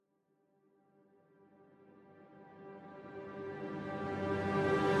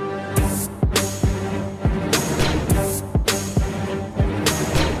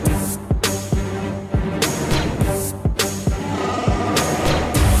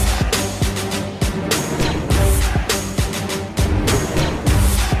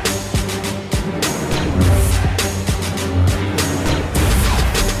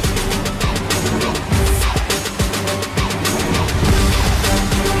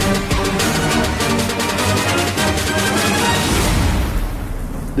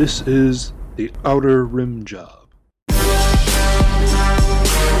This is the Outer Rim Job.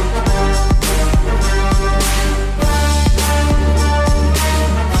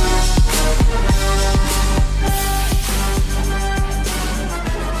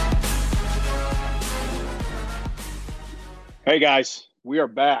 Hey guys, we are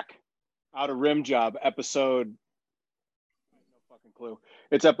back. Outer Rim Job episode. No fucking clue.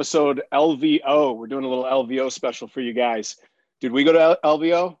 It's episode LVO. We're doing a little LVO special for you guys. Did we go to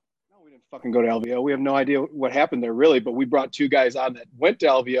LVO? No, we didn't fucking go to LVO. We have no idea what happened there really, but we brought two guys on that went to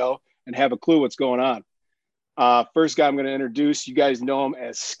LVO and have a clue what's going on. First guy I'm going to introduce, you guys know him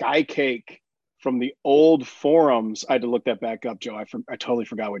as Skycake from the old forums. I had to look that back up, Joe. I totally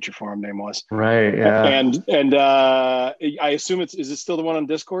forgot what your forum name was. Right, yeah. And I assume is it still the one on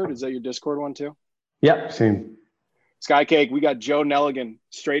Discord? Is that your Discord one too? Yep, same. Skycake, we got Joe Nelligan,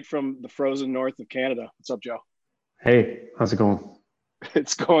 straight from the frozen north of Canada. What's up, Joe? Hey, how's it going?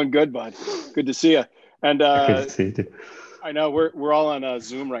 It's going good, bud. Good to see you. And Good to see you too. I know we're all on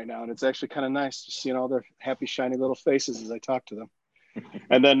Zoom right now, and it's actually kind of nice just seeing all their happy, shiny little faces as I talk to them.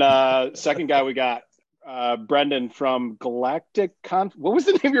 And then second guy we got Brendan from Galactic What was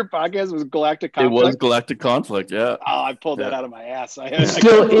the name of your podcast? It was Galactic Conflict? It was Galactic Conflict, yeah. Oh, I pulled that out of my ass. It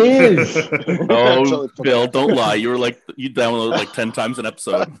still is. Oh, Bill, don't lie. You downloaded like 10 times an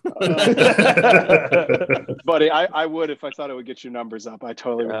episode. Buddy, I would if I thought it would get your numbers up. I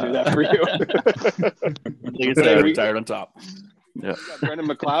totally would do that for you. Today, retired on top. Yeah. We got Brendan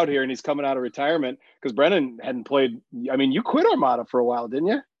McLeod here, and he's coming out of retirement because Brendan hadn't played. I mean, you quit Armada for a while, didn't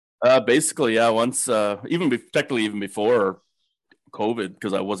you? Basically, yeah. Once, technically even before COVID,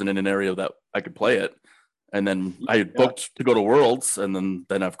 because I wasn't in an area that I could play it, and then I had booked to go to Worlds, and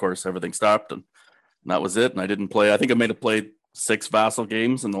then of course everything stopped, and that was it. And I didn't play. I think I may have played 6 Vassal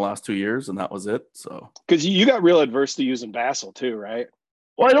games in the last 2 years, and that was it. So because you got real adverse to using Vassal too, right?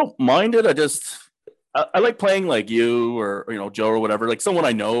 Well, I don't mind it. I like playing like you or Joe or whatever, like someone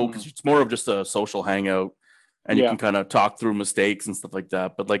I know, because it's more of just a social hangout. And you can kind of talk through mistakes and stuff like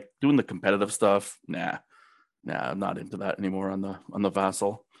that. But like doing the competitive stuff, nah, I'm not into that anymore on the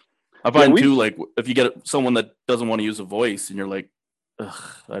Vassal. I find too, like if you get someone that doesn't want to use a voice and you're like, ugh,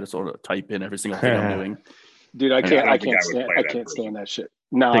 I just want to type in every single thing I'm doing. Dude, I can't stand that shit.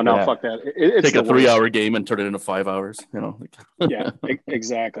 No, fuck that. It's take a 3-hour game and turn it into 5 hours. Yeah,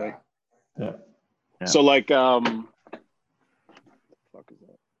 exactly. Yeah. So like, fuck is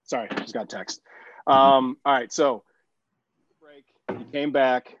that? Sorry, just got a text. All right, so break. You came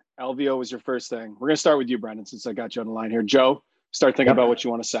back. LVO was your first thing. We're gonna start with you, Brendan, since I got you on the line here. Joe, start thinking about what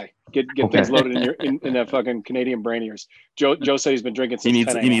you want to say. Get things loaded in that fucking Canadian brain ears. Joe said he's been drinking since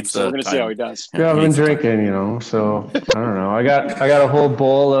 10 a.m., so we're gonna see how he does. Yeah, I've been drinking, so I don't know. I got a whole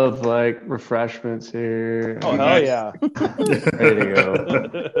bowl of like refreshments here. Oh hell yeah! Ready to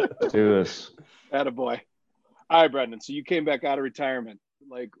go. Let's do this. Attaboy. All right, Brendan. So you came back out of retirement,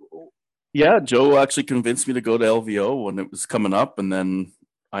 like. Yeah, Joe actually convinced me to go to LVO when it was coming up, and then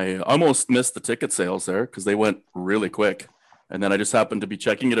I almost missed the ticket sales there because they went really quick. And then I just happened to be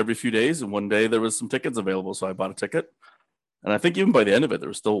checking it every few days, and one day there was some tickets available, so I bought a ticket. And I think even by the end of it, there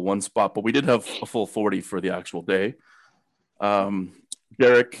was still one spot, but we did have a full 40 for the actual day.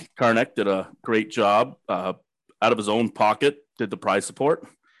 Derek Karnek did a great job out of his own pocket, did the prize support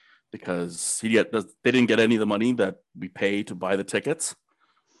because they didn't get any of the money that we pay to buy the tickets.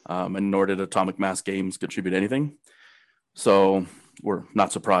 And nor did Atomic Mass Games contribute anything. So we're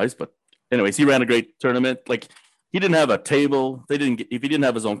not surprised. But anyways, he ran a great tournament. Like he didn't have a table. If he didn't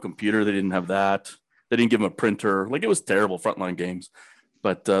have his own computer, they didn't have that. They didn't give him a printer. Like it was terrible frontline games.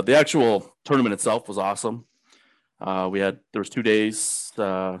 But the actual tournament itself was awesome. There was 2 days. We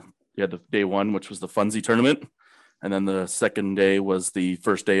had the day one, which was the Funzy tournament. And then the second day was the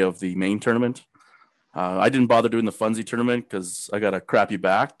first day of the main tournament. I didn't bother doing the Funzy tournament because I got a crappy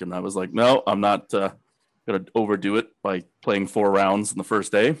back, and I was like, no, I'm not going to overdo it by playing 4 rounds in the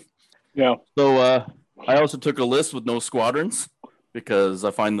first day. Yeah. So I also took a list with no squadrons because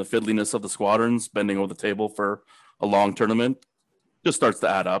I find the fiddliness of the squadrons bending over the table for a long tournament just starts to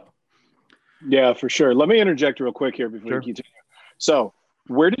add up. Yeah, for sure. Let me interject real quick here before you continue. So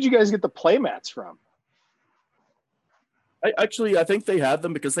where did you guys get the play mats from? I think they had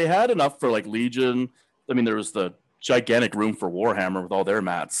them because they had enough for like Legion. I mean, there was the gigantic room for Warhammer with all their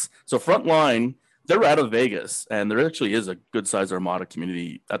mats. So Frontline, they're out of Vegas, and there actually is a good sized Armada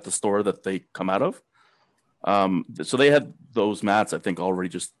community at the store that they come out of. So they had those mats, I think, already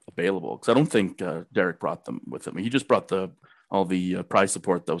just available because I don't think Derek brought them with him. He just brought all the prize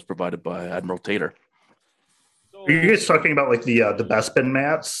support that was provided by Admiral Tater. Are you guys talking about like the Bespin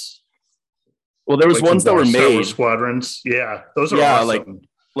mats? Well, there was ones that were made. Squadrons. Yeah, those are awesome. Like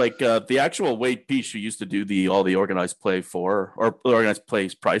like the actual Wade Peach who used to do all the organized play for or organized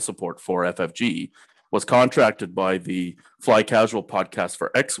plays prize support for FFG was contracted by the Fly Casual podcast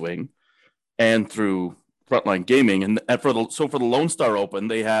for X-Wing and through Frontline Gaming, and for the Lone Star Open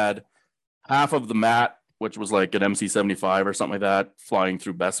they had half of the mat, which was like an MC-75 or something like that, flying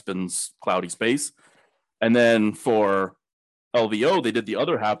through Bespin's cloudy space, and then for LVO they did the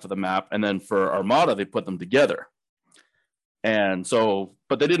other half of the map, and then for Armada they put them together. And so,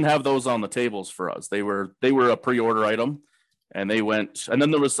 but they didn't have those on the tables for us. They were a pre-order item, and they went. And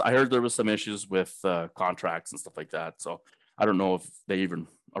then I heard there was some issues with contracts and stuff like that. So I don't know if they even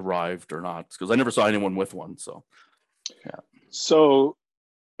arrived or not, because I never saw anyone with one. So, yeah. So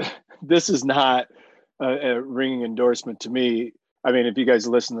this is not a ringing endorsement to me. I mean, if you guys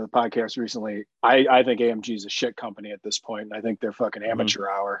listen to the podcast recently, I think AMG is a shit company at this point, and I think they're fucking amateur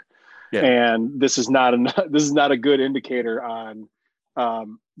hour. Yeah. And this is not a good indicator on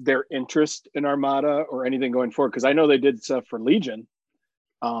their interest in Armada or anything going forward, because I know they did stuff for Legion.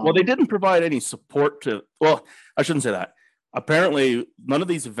 Well, they didn't provide any support to. Well, I shouldn't say that. Apparently, none of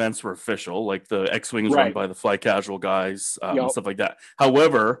these events were official. Like the X-Wing is run by the Fly Casual guys and stuff like that.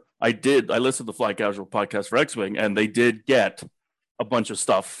 However, I listened to the Fly Casual podcast for X-Wing, and they did get a bunch of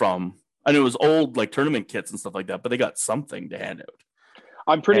stuff from, and it was old like tournament kits and stuff like that. But they got something to hand out.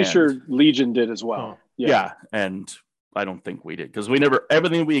 I'm pretty sure Legion did as well. Yeah, and I don't think we did, because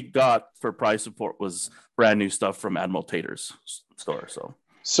everything we got for prize support was brand new stuff from Admiral Tater's store.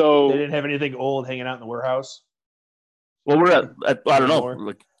 So they didn't have anything old hanging out in the warehouse. Well, we're at I don't know.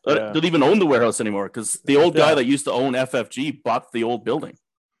 Like, do they even own the warehouse anymore? Because the old guy that used to own FFG bought the old building.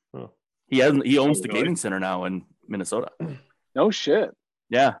 Huh. He owns the gaming center now in Minnesota. No shit.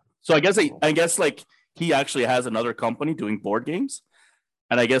 Yeah. So I guess like he actually has another company doing board games.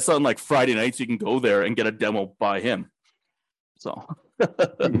 And I guess on like Friday nights, you can go there and get a demo by him. So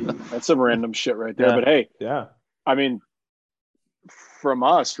that's some random shit right there. But hey, I mean, from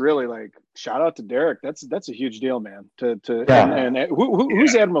us, really, like, shout out to Derek. That's a huge deal, man. And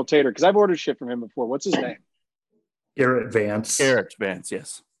who's Admiral Tater? Because I've ordered shit from him before. What's his name? Garrett Vance. Garrett Vance,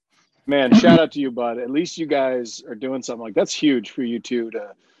 yes. Man, shout out to you, bud. At least you guys are doing something like that's huge for you two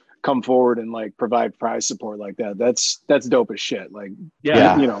to come forward and like provide prize support like that. That's dope as shit. Like, you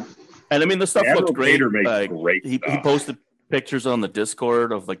know. And I mean, the stuff looked great. He posted pictures on the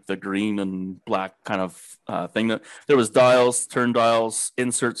Discord of like the green and black kind of thing. That there was dials, turn dials,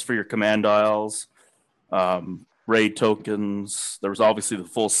 inserts for your command dials, raid tokens. There was obviously the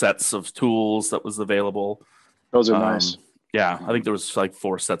full sets of tools that was available. Those are nice. Yeah, I think there was like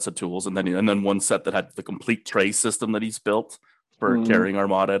 4 sets of tools, and then one set that had the complete tray system that he's built for carrying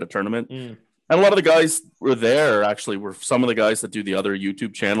Armada at a tournament. And a lot of the guys were there, actually, were some of the guys that do the other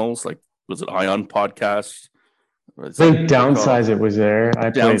YouTube channels, like, was it Ion Podcast? I think Downsize It was there.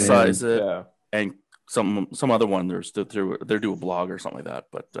 Downsize It, and some other one. They're do a blog or something like that,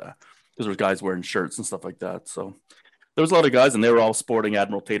 but because there's guys wearing shirts and stuff like that. So there was a lot of guys, and they were all sporting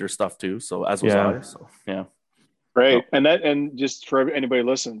Admiral Tater stuff too. So as was I. So yeah. Great. And just for anybody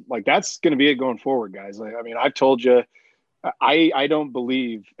listening, like that's going to be it going forward, guys. Like, I mean, I've told you, I don't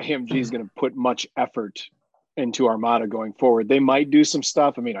believe AMG is going to put much effort into Armada going forward. They might do some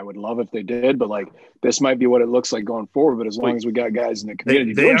stuff. I mean, I would love if they did, but like this might be what it looks like going forward. But as long as we got guys in the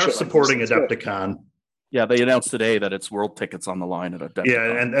community, they are supporting Adepticon. Yeah, they announced today that it's world tickets on the line at Adepticon.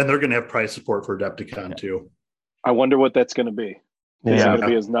 Yeah, and they're going to have price support for Adepticon too. I wonder what that's going to be. Is it going to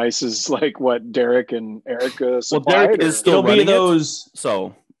be as nice as like what Derek and Erica supplied? Well, Derek is still running those.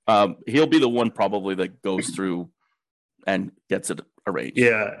 So he'll be the one probably that goes through and gets it arranged.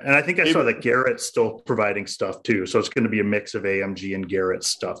 Yeah, and I think I saw that Garrett's still providing stuff too. So it's going to be a mix of AMG and Garrett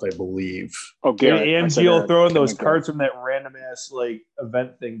stuff, I believe. Oh, Garrett. AMG will throw in those cards from that random ass like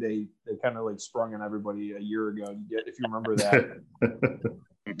event thing they kind of like sprung on everybody a year ago. If you remember that.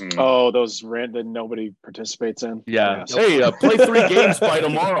 Oh, those that nobody participates in. Yeah. Hey, play 3 games by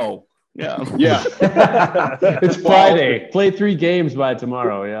tomorrow. Yeah. It's Friday. Play 3 games by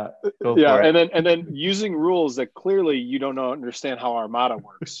tomorrow. Yeah. Go for it. And then using rules that clearly you don't understand how Armada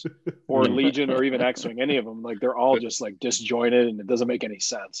works, or Legion, or even X-Wing. Any of them, like they're all just like disjointed, and it doesn't make any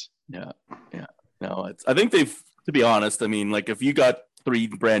sense. Yeah. No, I think to be honest, I mean, like if you got 3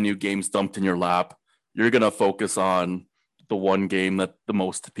 brand new games dumped in your lap, you're gonna focus on the one game that the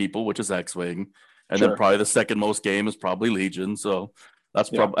most people, which is X-Wing, and then probably the second most game is probably Legion. So that's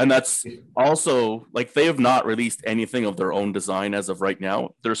probably, and that's also like they have not released anything of their own design as of right now.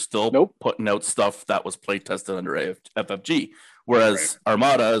 They're still putting out stuff that was play tested under FFG, whereas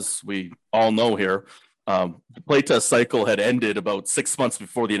Armada, as we all know here, the playtest cycle had ended about 6 months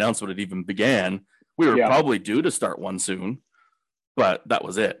before the announcement had even began. We were probably due to start one soon. but that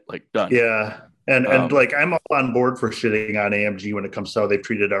was it. Like done. Yeah. And like I'm all on board for shitting on AMG when it comes to how they've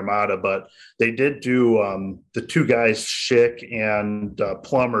treated Armada, but they did do the two guys, Schick and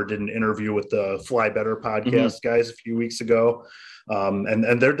Plummer, did an interview with the Fly Better podcast guys a few weeks ago.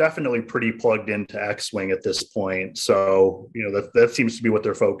 And they're definitely pretty plugged into X-Wing at this point. So, you know, that seems to be what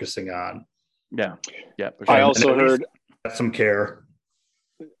they're focusing on. Yeah. Yeah. For sure. I also heard some care.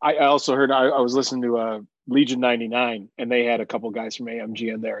 I also heard I was listening to Legion 99, and they had a couple guys from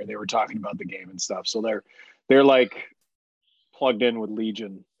AMG in there, and they were talking about the game and stuff. So they're like plugged in with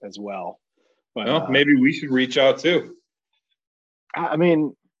Legion as well. But well, maybe we should reach out too. I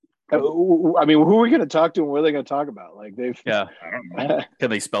mean, who are we going to talk to, and what are they going to talk about? Like I don't know. Can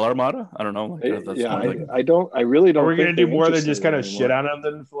they spell Armada? I don't know. I really don't. Are we going to do more than just kind of shit on them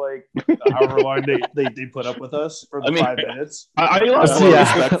than for like however long they put up with us for the 5 minutes? I lost more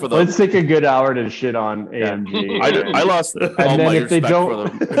respect for them. Let's take a good hour to shit on AMG. I lost all and my then respect for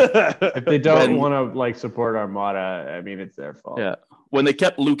them. if they don't want to like support Armada, I mean, it's their fault. Yeah. When they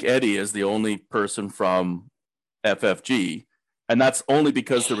kept Luke Eddy as the only person from FFG, and that's only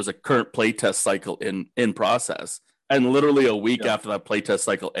because there was a current playtest cycle in process. And literally a week after that playtest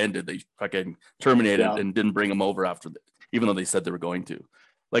cycle ended, they fucking terminated and didn't bring him over after even though they said they were going to.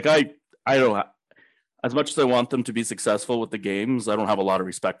 Like, I don't, as much as I want them to be successful with the games, I don't have a lot of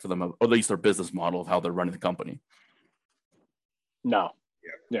respect for them, or at least their business model of how they're running the company. No.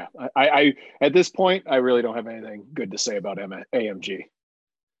 Yeah. I at this point, I really don't have anything good to say about AMG.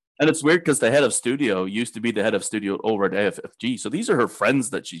 And it's weird because the head of studio used to be the head of studio over at AFFG. So these are her friends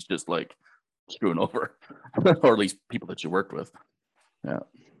that she's just like screwing over, or at least people that she worked with. Yeah.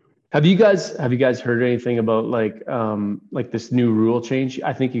 Have you guys heard anything about like this new rule change?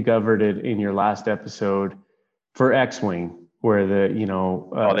 I think you covered it in your last episode for X-Wing, where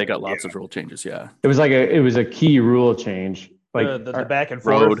they got lots of rule changes. Yeah. It was a key rule change. Like the back and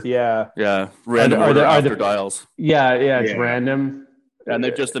forth. Road. Yeah. Random order after dials. Yeah. It's random. And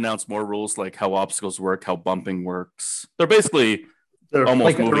they've just announced more rules, like how obstacles work, how bumping works. They're basically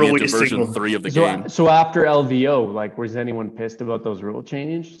almost moving into version 3 of the game. So after LVO, like, was anyone pissed about those rule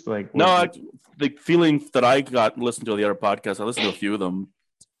changes? Like, no, the feeling that I got listening to the other podcasts, I listened to a few of them.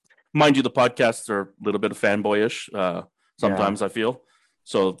 Mind you, the podcasts are a little bit of fanboyish sometimes, I feel.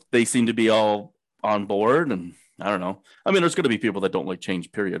 So they seem to be all on board, and I don't know. I mean, there's going to be people that don't like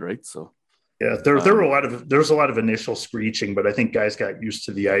change, period, right? So. Yeah, there were a lot of initial screeching, but I think guys got used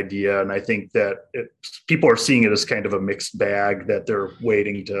to the idea, and I think that people are seeing it as kind of a mixed bag that they're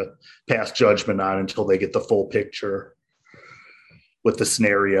waiting to pass judgment on until they get the full picture with the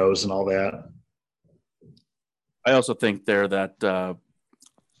scenarios and all that. I also think that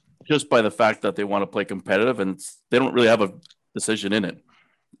just by the fact that they want to play competitive, and they don't really have a decision in it.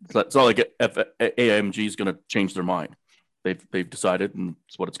 It's not like AMG is going to change their mind. They've decided, and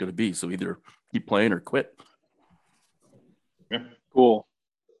it's what it's going to be. So either keep playing or quit. Yeah, cool.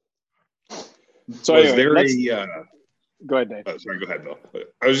 So anyway, go ahead, Dave. Sorry, go ahead, Bill.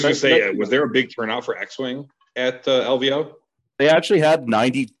 I was just going to say, was there a big turnout for X-Wing at LVO? They actually had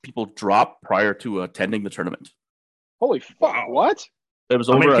 90 people drop prior to attending the tournament. Holy fuck! Wow. What? It was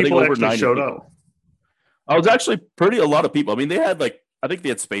over 90 showed people. Up. I was actually a lot of people. I mean, they had I think they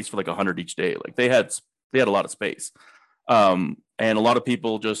had space for 100 each day. Like they had a lot of space. And a lot of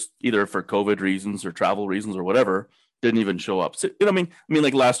people just either for COVID reasons or travel reasons or whatever didn't even show up. So, I mean,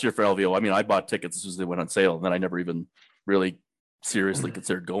 like last year for LVO, I mean, I bought tickets as soon as they went on sale, and then I never even really seriously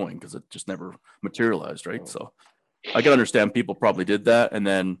considered going because it just never materialized, right? So I can understand people probably did that,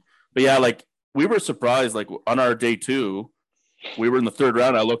 but yeah, like we were surprised. Like on our day 2, we were in the 3rd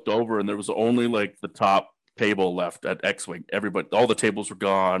round. I looked over, and there was only like the top table left at X-Wing. Everybody, all the tables were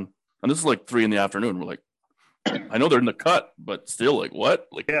gone, and this is like 3 PM. We're like, I know they're in the cut, but still, like, what?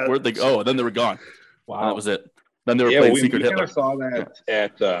 Like, where'd they go? And then they were gone. Wow. And that was it. Then they were playing Secret Hitler. I saw that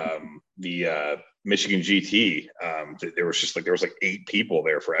at the Michigan GT. There was 8 people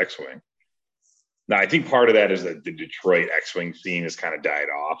there for X-Wing. Now, I think part of that is that the Detroit X-Wing scene has kind of died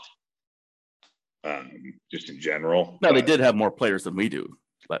off, just in general. No, they did have more players than we do.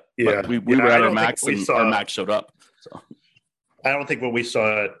 But we were at our max, and our max showed up. So I don't think what we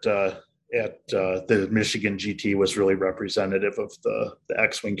saw at the Michigan GT was really representative of the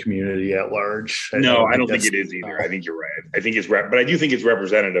X-Wing community at large. I don't think it is either. I think you're right. I think but I do think it's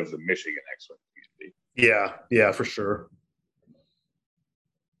representative of the Michigan X-Wing community. Yeah, for sure.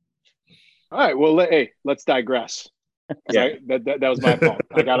 All right, well, let's digress. Yeah, that was my fault.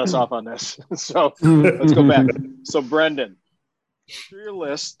 I got us off on this. So let's go back. So Brendan, go through your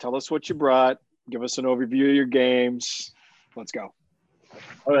list. Tell us what you brought. Give us an overview of your games. Let's go.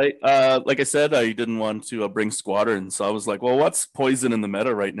 All right. Like I said, I didn't want to bring Squadron, so I was like, well, what's poison in the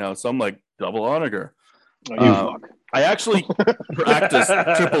meta right now? So I'm like, double onager. I actually practiced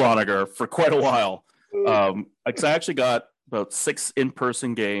triple onager for quite a while. Because I actually got about 6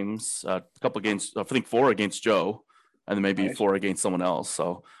 in-person games, a couple of games, I think 4 against Joe, and then maybe 4 against someone else.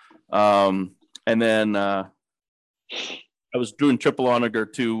 So, and then I was doing triple onager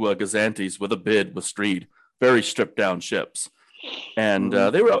to Gazantes with a bid with Streed, very stripped down ships. And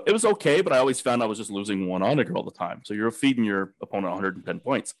it was okay, but I always found I was just losing 1 onager all the time. So you're feeding your opponent 110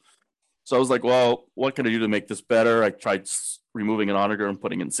 points. So I was like, well, what can I do to make this better? I tried removing an onager and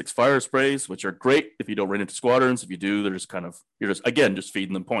putting in 6 fire sprays, which are great if you don't run into squadrons. If you do, they're just you're just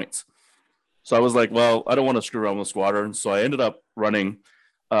feeding them points. So I was like, well, I don't want to screw around with squadrons. So I ended up running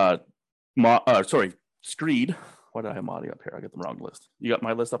Screed. Why did I have Madi up here? I got the wrong list. You got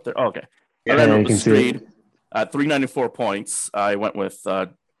my list up there? Oh, okay. Yeah, I ran you can Screed see it. at 394 points. I went with 2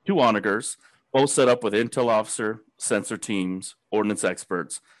 onagers, both set up with intel officer, sensor teams, ordnance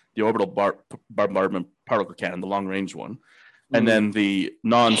experts, the orbital bombardment particle cannon, the long range one. And then the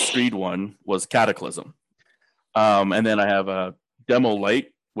non-Screed one was Cataclysm. And then I have a demo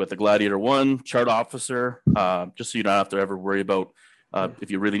light with a Gladiator 1, chart officer, just so you don't have to ever worry about if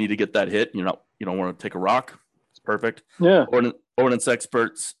you really need to get that hit, you don't want to take a rock. It's perfect. Yeah. Ordnance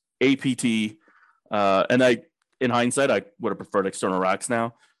experts, APT, and in hindsight, I would have preferred external racks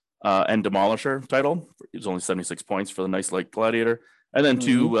now, and Demolisher title. It was only 76 points for the nice light Gladiator. And then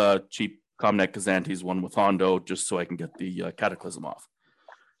 2 cheap Comnet Kazantes, one with Hondo, just so I can get the Cataclysm off.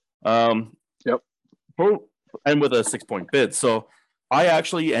 Yep. And with a 6-point bid. So I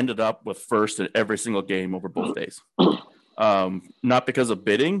actually ended up with first in every single game over both days. Not because of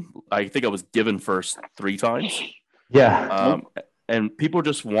bidding. I think I was given first 3 times. Yeah. And people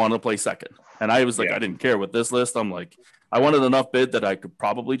just want to play second. And I was like, I didn't care with this list. I'm like, I wanted enough bid that I could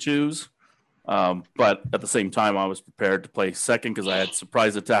probably choose. But at the same time, I was prepared to play second because I had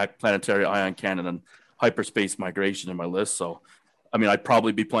surprise attack, planetary ion cannon, and hyperspace migration in my list. So, I mean, I'd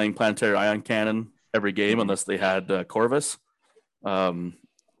probably be playing planetary ion cannon every game unless they had Corvus. Then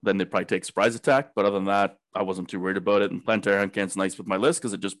they'd probably take surprise attack. But other than that, I wasn't too worried about it. And planetary ion cannon's nice with my list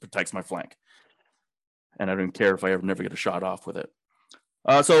because it just protects my flank. And I didn't care if I ever never get a shot off with it.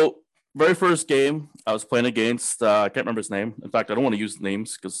 So very first game, I was playing against, I can't remember his name. In fact, I don't want to use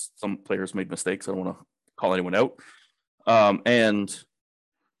names because some players made mistakes. I don't want to call anyone out. And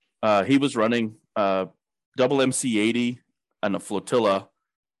he was running double MC-80 and a flotilla.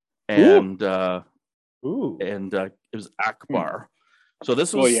 And it was Akbar. So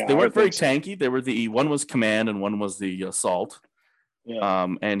this was, they weren't very tanky. They were one was command and one was the assault. Yeah.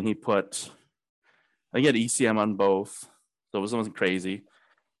 And he put, I think he had ECM on both. So it wasn't crazy.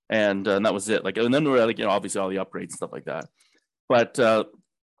 And that was it. And then we were obviously all the upgrades and stuff like that. But and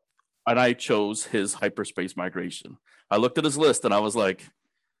I chose his hyperspace migration. I looked at his list and I was like,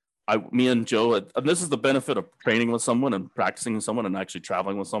 me and Joe, and this is the benefit of training with someone and practicing with someone and actually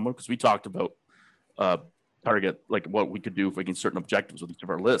traveling with someone, because we talked about target, like what we could do against certain objectives with each of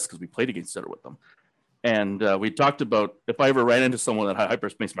our lists, because we played against each other with them. And we talked about if I ever ran into someone that had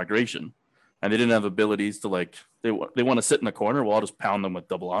hyperspace migration, and they didn't have abilities to they want to sit in the corner, well, I'll just pound them with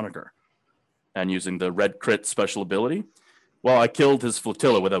double onager and using the red crit special ability. Well, I killed his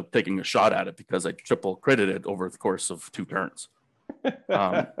flotilla without taking a shot at it because I triple critted it over the course of 2 turns.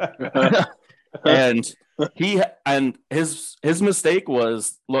 And his mistake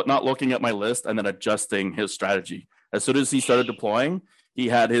was not looking at my list and then adjusting his strategy. As soon as he started deploying, he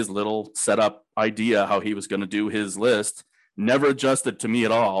had his little setup idea how he was going to do his list, never adjusted to me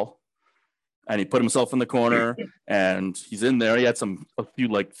at all. And he put himself in the corner and he's in there. He had a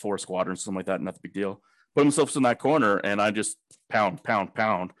few 4 squadrons, something like that. Not a big deal. Put himself in that corner and I just pound.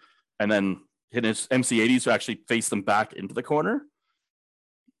 And then his MC-80s actually face them back into the corner.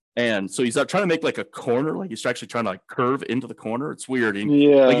 And so he's not trying to make a corner. He's actually trying to curve into the corner. It's weird. He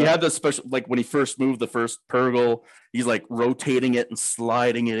had this special, when he first moved the first Purgle, he's rotating it and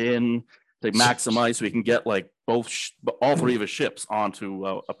sliding it in to maximize so he can get all 3 of his ships onto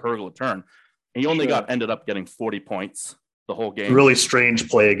a Purgle a turn. And he only ended up getting 40 points the whole game. Really strange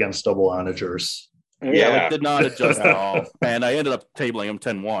play against double onagers. Yeah, did not adjust at all. And I ended up tabling him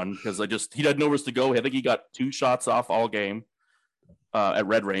 10-1 because he had nowhere to go. I think he got 2 shots off all game at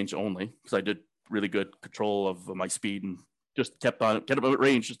red range only because I did really good control of my speed and just kept him at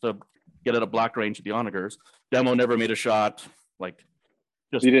range just to get at a black range of the onagers. Demo never made a shot. You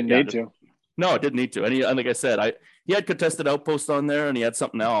didn't need to. No, it didn't need to. And like I said, he had contested outposts on there, and he had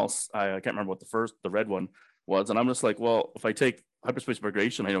something else. I can't remember what the red one was. And I'm just like, well, if I take hyperspace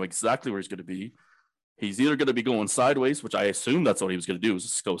migration, I know exactly where he's going to be. he's either going to be going sideways, which I assume that's what he was going to do, is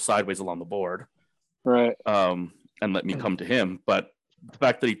just go sideways along the board, Right. and let me come to him. But the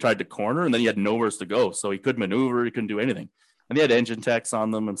fact that he tried to corner and then he had nowhere to go, so he couldn't maneuver, he couldn't do anything. And he had engine techs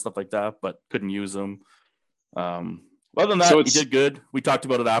on them and stuff like that, but couldn't use them. Other than that, he did good. We talked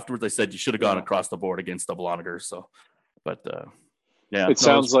about it afterwards. I said you should have gone across the board against double onagers. So, but yeah, it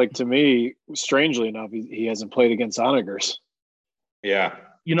sounds like to me, strangely enough, he hasn't played against onagers. Yeah.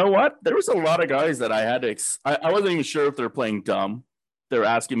 You know what? There was a lot of guys that I had to. I wasn't even sure if they're playing dumb. They're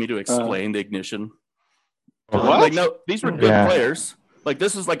asking me to explain the ignition. What? Like, no, these were good players. Like,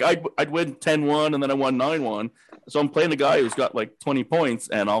 this is like I'd win 10-1 and then I won 9-1. So I'm playing a guy who's got like 20 points,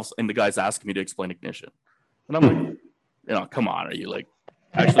 and the guy's asking me to explain ignition, and I'm like, come on, are you like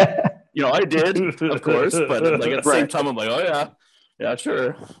actually? I did, of course, but like at the same time, I'm like, oh yeah,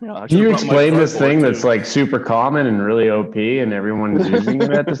 sure. Yeah, can you explain this thing that's like super common and really OP, and everyone's using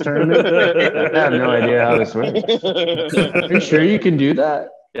it at this tournament? I have no idea how this works. Are you sure you can do that?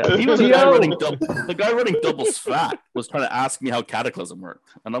 Yeah, he was the guy running the guy running doubles fat was trying to ask me how Cataclysm worked,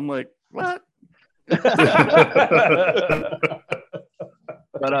 and I'm like, what?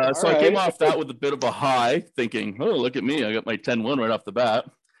 But so I came off that with a bit of a high, thinking, oh, look at me, I got my 10-1 right off the bat.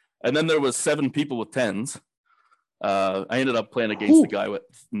 And then there was 7 people with 10s. I ended up playing against the guy with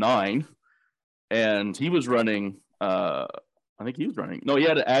 9, and he was running he had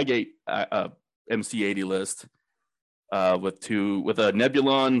an Ag 8 MC80 list with a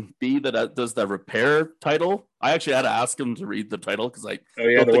Nebulon B that does the repair title. I actually had to ask him to read the title because I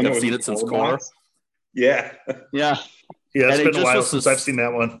don't think I've seen it since Core. Yeah. Yeah, it's been a while since I've seen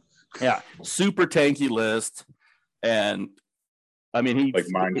that one. Yeah, super tanky list. And I mean, he like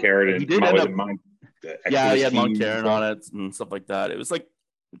Mine Carrot and he did end up, he had Mine Exodus Carrot on it and stuff like that. It was like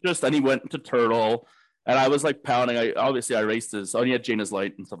then he went to Turtle, and I was like pounding. I raced his. He had Jaina's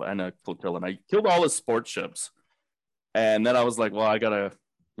Light and stuff, and a Flotilla, and I killed all his sports ships. And then I was like, well, I gotta,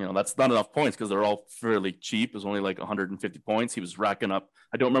 that's not enough points because they're all fairly cheap. It was only like 150 points. He was racking up.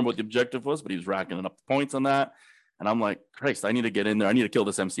 I don't remember what the objective was, but he was racking up points on that. And I'm like, Christ, I need to get in there. I need to kill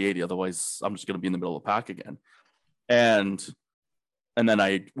this MC80. Otherwise, I'm just going to be in the middle of the pack again. And then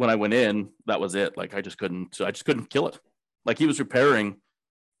when I went in, that was it. Like, I just couldn't kill it. Like, he was repairing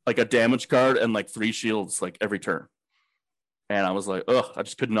like a damage card and like 3 shields like every turn. And I was like, I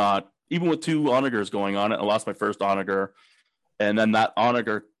just could not, even with 2 onagers going on it. I lost my first onager. And then that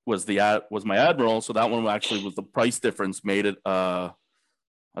onager was my admiral. So that one actually was the price difference made it, I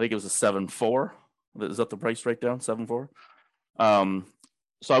think it was a 7-4. Is that the price right down? 7-4.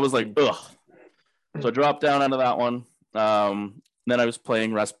 So I was like, ugh. So I dropped down out of that one. Then I was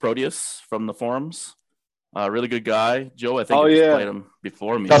playing Ras Proteus from the forums. Really good guy. Joe, I think you played him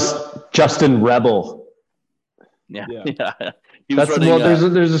before me. Justin Rebel. Yeah. He was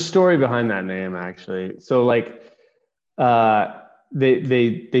running, there's a story behind that name actually. So like they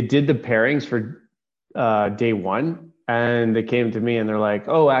did the pairings for day 1. And they came to me and they're like,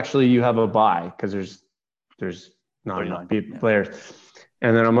 "Oh, actually, you have a bye because there's not enough players."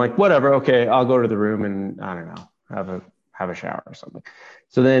 And then I'm like, "Whatever, okay, I'll go to the room and I don't know, have a shower or something."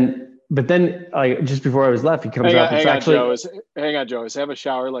 So then, but then, like just before I was left, he comes up. Hang on, Joe. Is have a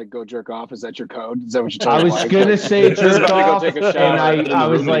shower like go jerk off? Is that your code? Is that what you're I was gonna say jerk off, take a shower and I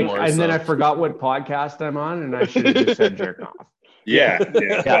was like, then I forgot what podcast I'm on, and I should have just said jerk off. Yeah.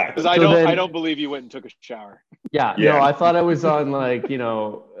 Because I don't believe you went and took a shower. Yeah. No, I thought I was on like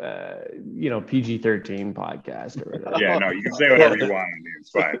PG-13 podcast or whatever. Yeah, no, you can say whatever you want.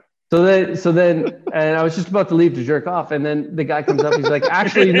 It's fine. So then, and I was just about to leave to jerk off, and then the guy comes up. He's like,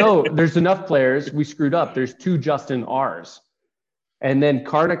 "Actually, no, there's enough players. We screwed up. There's 2 Justin R's." And then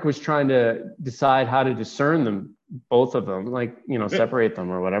Karnak was trying to decide how to discern them, both of them, like separate them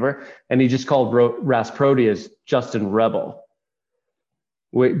or whatever. And he just called Ras Proteus Justin Rebel.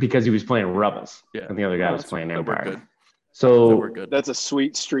 Because he was playing Rebels, and the other guy was playing Empire. So that's a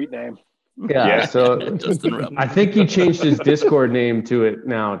sweet street name. Yeah. So I think he changed his Discord name to it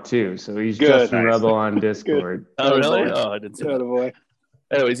now too. So he's Justin Rebel on Discord. Oh really? Oh, I didn't see that. Boy.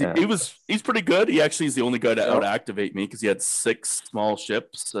 Anyways, he's pretty good. He actually is the only guy to out-activate me because he had 6 small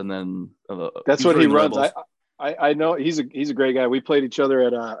ships, and then that's what he runs. I know he's a great guy. We played each other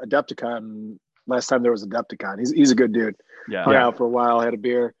at Adepticon last time there was Adepticon. He's a good dude. Yeah. Hung out for a while, had a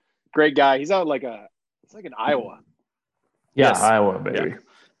beer. Great guy. He's out it's like in Iowa. Yeah, yes. Iowa, baby. Yeah.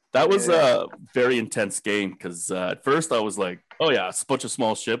 That was a very intense game because at first I was like, oh yeah, it's a bunch of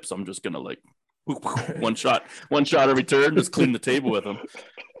small ships. I'm just gonna like one shot every turn, just clean the table with him.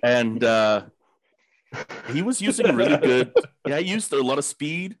 And he was using really good. Yeah, he used a lot of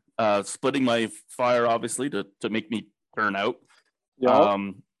speed, splitting my fire obviously to make me turn out. Yeah.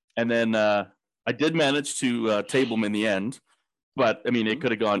 And then I did manage to table him in the end, but I mean, it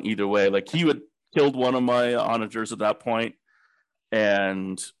could have gone either way. Like he would killed one of my onagers at that point,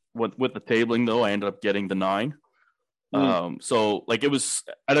 and with the tabling though, I ended up getting the 9. So like it was,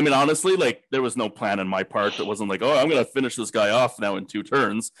 and I mean, honestly, like there was no plan on my part. It wasn't like, oh, I'm going to finish this guy off now in 2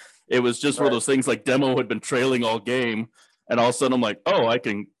 turns. It was just one of those things like Demo had been trailing all game. And all of a sudden I'm like, oh, I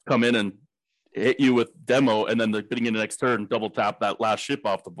can come in and hit you with Demo. And then the beginning of the next turn, double tap that last ship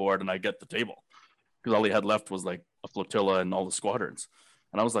off the board and I get the table. Because all he had left was like a flotilla and all the squadrons.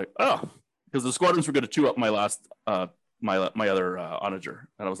 And I was like, oh, because the squadrons were going to chew up my last, my other onager.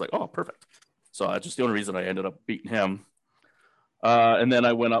 And I was like, oh, perfect. So that's just the only reason I ended up beating him. And then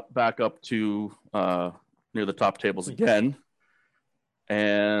I went back up to near the top tables again.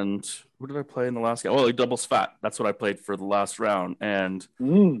 And what did I play in the last game? Oh, like doubles fat. That's what I played for the last round. And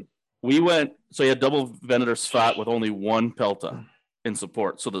we went, so you had double Venator Svat with only 1 Pelta in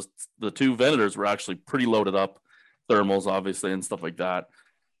support. So the 2 Venators were actually pretty loaded up, thermals obviously and stuff like that.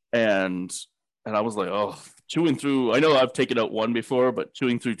 And I was like, oh, chewing through, I know I've taken out 1 before, but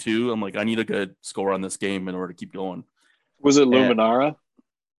chewing through 2, I'm like, I need a good score on this game in order to keep going. Was it Luminara?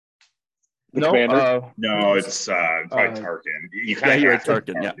 No, no, it's probably Tarkin. You kind of hear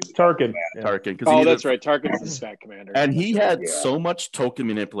Tarkin, yeah. Tarkin. Oh, that's right. Tarkin's the stat commander. And he had so much token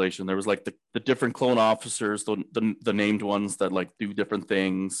manipulation. There was like the different clone officers, the named ones that like do different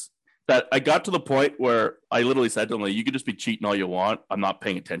things. That I got to the point where I literally said to him, like, you could just be cheating all you want. I'm not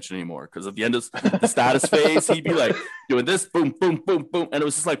paying attention anymore. Because at the end of the status phase, he'd be like doing this, boom, boom, boom, boom. And it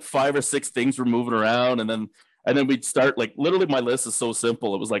was just like 5 or 6 things were moving around. And then we'd start, like, literally my list is so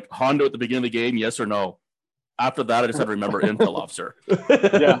simple. It was like Hondo at the beginning of the game, yes or no. After that, I just had to remember Intel Officer.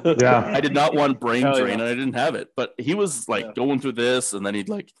 Yeah. I did not want brain drain, and I didn't have it. But he was like going through this, and then he'd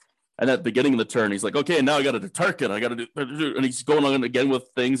like, and at the beginning of the turn, he's like, okay, now I got to do Tarkin. I got to do, and he's going on again with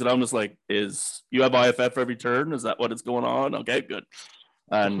things. And I'm just like, you have IFF every turn? Is that what is going on? Okay, good.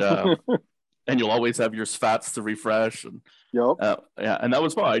 And, and you'll always have your Svats to refresh. And and that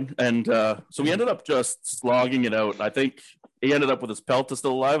was fine. And so we ended up just slogging it out. I think he ended up with his Pelta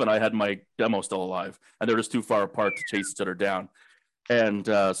still alive, and I had my Demo still alive. And they're just too far apart to chase each other down. And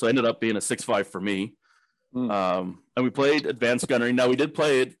so it ended up being a 6-5 for me. And we played Advanced Gunnery. Now we did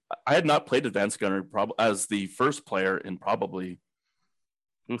play it. I had not played Advanced Gunnery as the first player in probably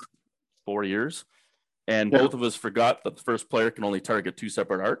 4 years. And both of us forgot that the first player can only target 2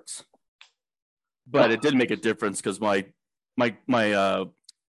 separate arcs. But it did make a difference because we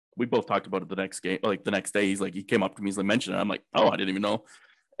both talked about it the next game, like the next day. He came up to me, he's like, mentioned it. I'm like, oh, I didn't even know.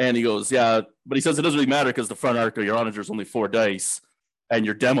 And he goes, yeah, but he says it doesn't really matter because the front arc of your onager is only 4 dice. And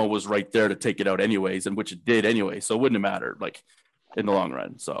your Demo was right there to take it out anyways, and which it did anyway. So it wouldn't have mattered, like, in the long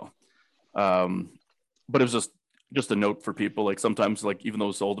run. So, but it was just a note for people. Like, sometimes, like, even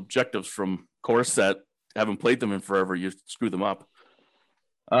those old objectives from core set, haven't played them in forever, you screw them up.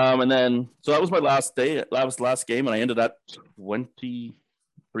 And then, so that was my last day. That was the last game, and I ended at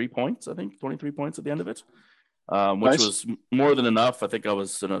 23 points, I think, 23 points at the end of it, which was more than enough. I think I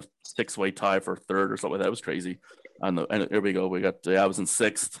was in a 6-way tie for 3rd or something like that. It was crazy. And there we go. We got. I was in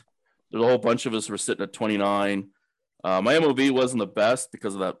 6th. There's a whole bunch of us who were sitting at 29. My MOV wasn't the best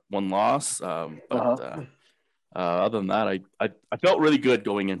because of that 1 loss. But other than that, I felt really good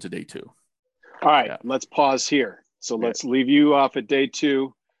going into day 2. All right, let's pause here. So let's leave you off at day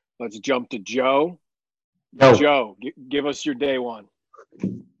 2. Let's jump to Joe. Joe, give us your day 1.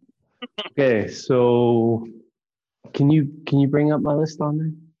 Okay, so can you bring up my list on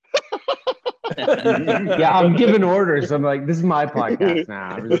there? Yeah, I'm giving orders. I'm like, this is my podcast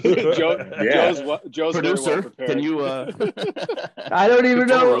now. Joe's producer. Well, can you? I don't even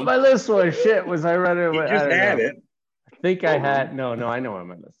know what my list was. Shit, was I running? You just had it. I think I had. No, I know what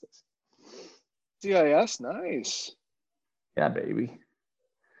my list is. CIS, nice. Yeah, baby.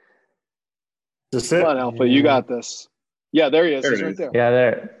 Come on, Alpha, you got this. Yeah, there he is. He's right there. Yeah,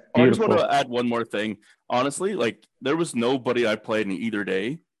 there. I just want to add one more thing. Honestly, like, there was nobody I played in either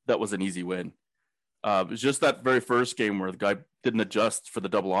day that was an easy win. It was just that very first game where the guy didn't adjust for the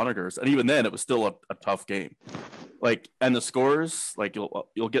double onagers, and even then, it was still a tough game. Like, and the scores, like,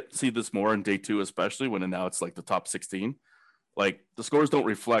 you'll get to see this more in day 2, especially when now it's like the top 16. Like, the scores don't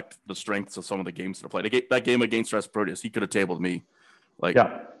reflect the strengths of some of the games that are played. That game against Proteus, he could have tabled me. Like,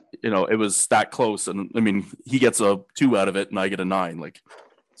 it was that close, and I mean, he gets a 2 out of it, and I get a 9. Like,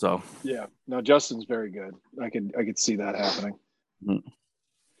 so yeah. No, Justin's very good. I could see that happening. Mm-hmm.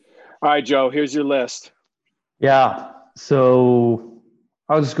 All right, Joe, here's your list. Yeah. So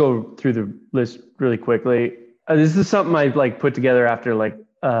I'll just go through the list really quickly. This is something I put together after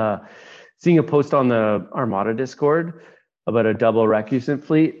seeing a post on the Armada Discord about a double recusant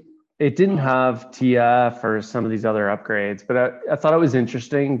fleet. it didn't have TF or some of these other upgrades, but I thought it was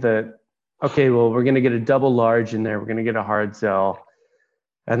interesting that, okay, well, we're going to get a double large in there. We're going to get a hard sell,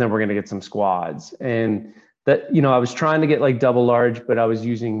 and then we're going to get some squads. And that, I was trying to get like double large, but I was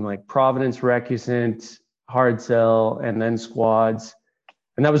using like Providence, Recusant, hard sell, and then squads.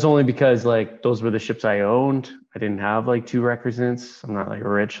 And that was only because like those were the ships I owned. I didn't have like 2 requisits. I'm not like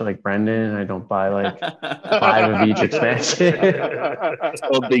rich like Brendan. I don't buy like 5 of each expansion. It's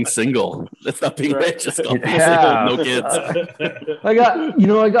called being single. That's not being rich. It's called being single, no kids.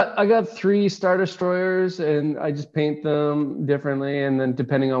 I got 3 Star Destroyers, and I just paint them differently. And then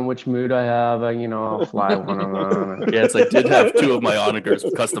depending on which mood I have, I'll fly one of them. Yeah, it's like did have 2 of my onagers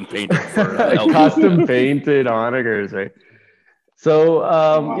custom painted for custom painted onagers, right? So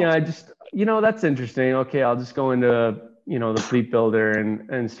I just that's interesting. Okay, I'll just go into the fleet builder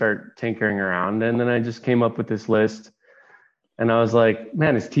and start tinkering around, and then I just came up with this list, and I was like,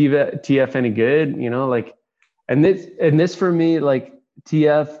 man, is TF any good? And this for me, like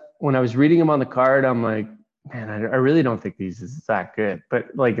TF, when I was reading them on the card, I'm like, man, I really don't think these is that good.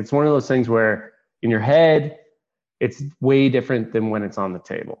 But like it's one of those things where in your head, it's way different than when it's on the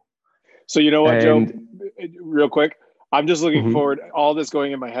table. So you know what, Joe? Real quick. I'm just looking forward. All this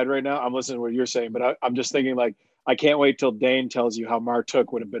going in my head right now. I'm listening to what you're saying, but I'm just thinking like, I can't wait till Dane tells you how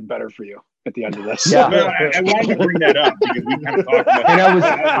Martuk would have been better for you at the end of this. Yeah, I wanted to bring that up because we kind of talked about. And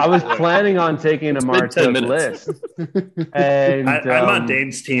I was planning on taking a Martuk list. And I'm on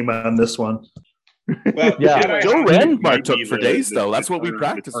Dane's team on this one. Well, Joe ran Martuk for days though. That's what we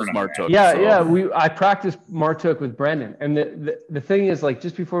practiced with Martuk. I practiced Martuk with Brendan, and the thing is, like,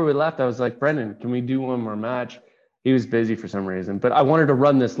 just before we left, I was like, Brendan, can we do one more match? He was busy for some reason, but I wanted to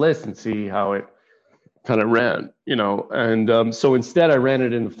run this list and see how it kind of ran, and so instead I ran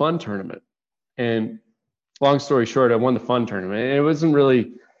it in the fun tournament. And long story short, I won the fun tournament, and it wasn't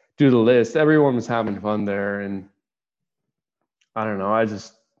really due to the list. Everyone was having fun there, and I don't know, I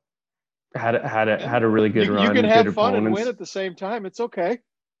just had a really good run. You can have fun and win at the same time. It's okay.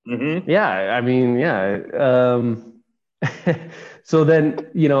 Mm-hmm. Yeah, I mean, yeah. So then,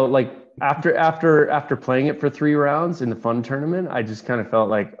 like after playing it for 3 rounds in the fun tournament, I just kind of felt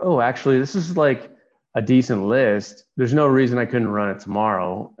like, oh, actually, this is like a decent list. There's no reason I couldn't run it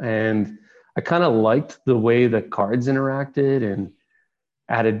tomorrow. And I kind of liked the way the cards interacted and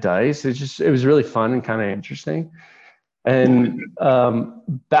added dice. It was really fun and kind of interesting. And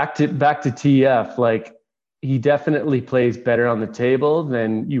back to TF, like he definitely plays better on the table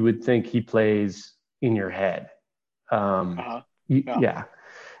than you would think he plays in your head. Yeah.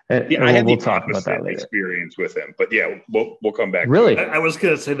 I had we'll talk about that later. Experience with him, but yeah, we'll come back. Really, I was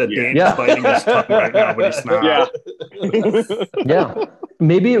gonna say that Dane's biting his tongue right now, but he's not. Yeah,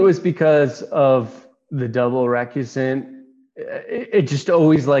 maybe it was because of the double recusant. It just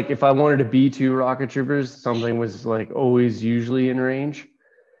always, like, if I wanted to be 2 rocket troopers, something was like always usually in range,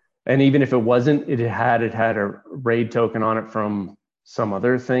 and even if it wasn't, it had a raid token on it from some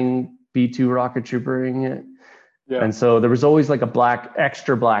other thing, B2 rocket troopering it. Yeah. And so there was always like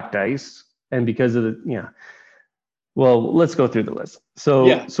extra black dice. And because of well, let's go through the list.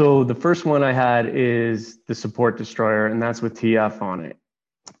 So the first one I had is the support destroyer, and that's with TF on it.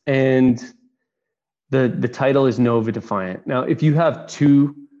 And the title is Nova Defiant. Now, if you have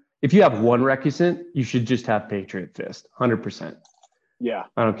 1 recusant, you should just have Patriot Fist, 100%. Yeah.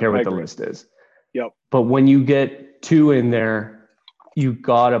 I don't care what the list is. Yep. But when you get 2 in there, you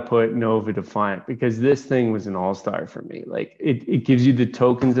gotta put Nova Defiant, because this thing was an all-star for me. Like it gives you the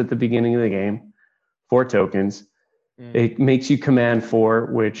tokens at the beginning of the game, 4 tokens. It makes you command 4,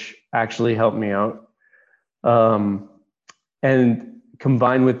 which actually helped me out. And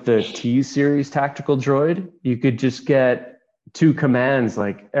combined with the T series tactical droid, you could just get 2 commands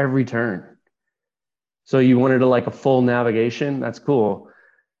like every turn. So you wanted like a full navigation, that's cool.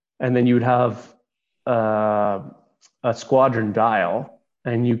 And then you would have a squadron dial,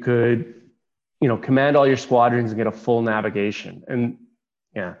 and you could, command all your squadrons and get a full navigation. And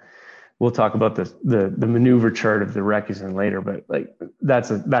yeah, we'll talk about the maneuver chart of the recusant later, but like that's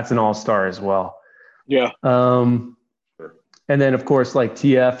an all-star as well. Yeah. And then of course, like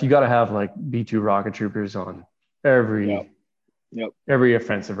TF, you got to have like B2 rocket troopers on every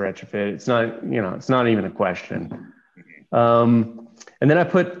offensive retrofit. It's not even a question. And then I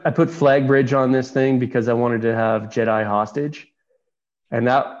put Flag Bridge on this thing because I wanted to have Jedi Hostage. And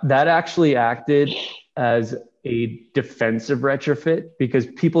that actually acted as a defensive retrofit, because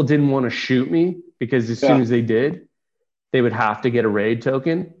people didn't want to shoot me, because as soon as they did, they would have to get a raid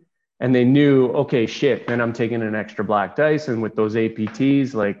token. And they knew, okay, shit, then I'm taking an extra black dice. And with those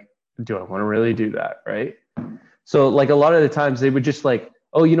APTs, like, do I want to really do that, right? So like a lot of the times they would just like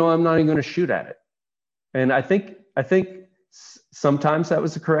oh, you know, I'm not even going to shoot at it. And I think sometimes that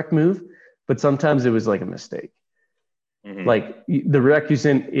was the correct move, but sometimes it was like a mistake. Mm-hmm. Like the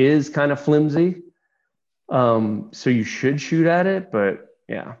Recusant is kind of flimsy. So you should shoot at it, but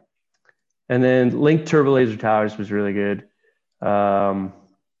yeah. And then Link Turbo Laser Towers was really good. Yeah,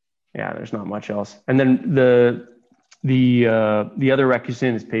 there's not much else. And then the other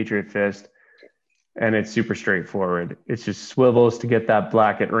Recusant is Patriot Fist, and it's super straightforward. It's just swivels to get that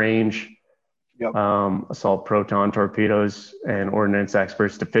black at range. Yep. Assault proton torpedoes and ordnance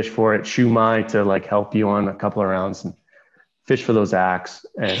experts to fish for it. Shumai to like help you on a couple of rounds and fish for those acts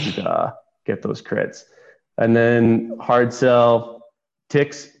and get those crits. And then hard sell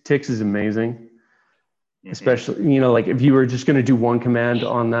Tix is amazing. Mm-hmm. Especially, you know, like if you were just going to do one command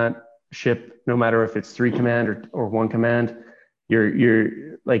on that ship, no matter if it's 3 command or 1 command,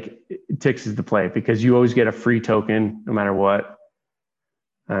 you're like, Tix is the play because you always get a free token no matter what.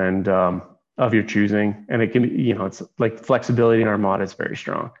 And of your choosing. And it can be, you know, it's like flexibility in Armada is very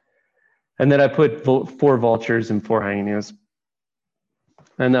strong. And then I put 4 vultures and 4 hyenas.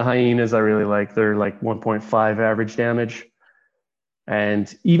 And the hyenas I really like. They're like 1.5 average damage.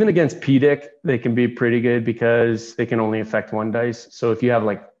 And even against PDIC, they can be pretty good because they can only affect 1 dice. So if you have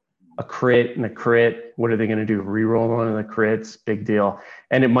like a crit and a crit, what are they going to do? Reroll one of the crits? Big deal.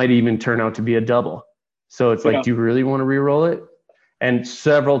 And it might even turn out to be a double. So it's like, do you really want to reroll it? And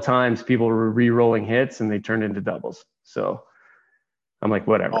several times people were re-rolling hits and they turned into doubles. So I'm like,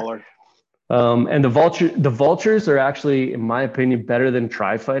 whatever. And the vultures are actually, in my opinion, better than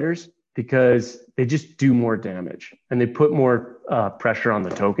tri-fighters because they just do more damage and they put more pressure on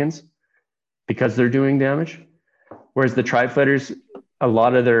the tokens because they're doing damage. Whereas the tri-fighters, a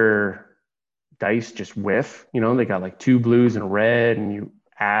lot of their dice just whiff. You know, they got like 2 blues and a red, and you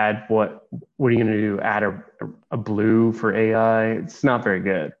add what are you going to do? Add a blue for AI? It's not very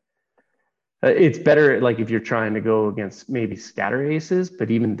good. It's better like if you're trying to go against maybe scatter aces,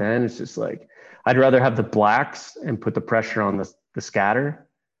 but even then it's just like, I'd rather have the blacks and put the pressure on the scatter.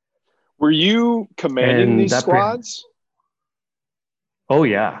 Were you commanding these squads? Oh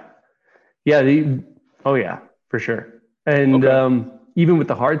yeah. Yeah. Oh yeah, for sure. And even with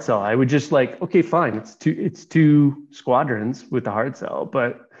the hard sell, I would just like, okay, fine. It's two squadrons with the hard sell,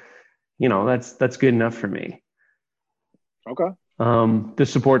 but you know, that's good enough for me. Okay. The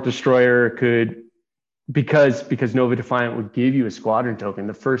support destroyer could, because Nova Defiant would give you a squadron token.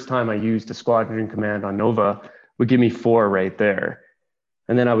 The first time I used a squadron command on Nova would give me 4 right there.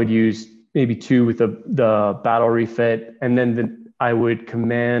 And then I would use maybe 2 with the battle refit. And then I would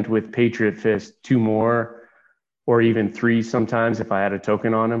command with Patriot Fist 2 more, or even 3 sometimes if I had a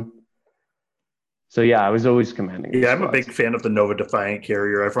token on him. So yeah, I was always commanding. Yeah, I'm a big fan of the Nova Defiant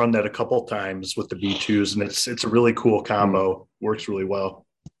carrier. I've run that a couple times with the B2s, and it's a really cool combo. Works really well.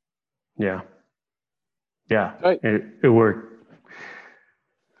 Yeah. Yeah, right. It worked.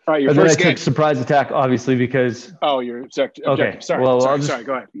 All right, your and first then I game. took surprise attack, obviously, because... Oh, you're objective. Okay, sorry, sorry,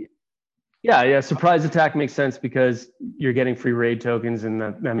 go ahead. Yeah, surprise attack makes sense because you're getting free raid tokens, and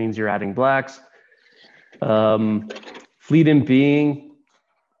that means you're adding blacks. Fleet and Being,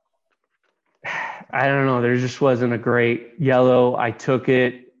 I don't know, there just wasn't a great yellow. I took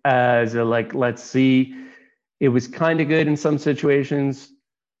it as a like, let's see. It was kind of good in some situations.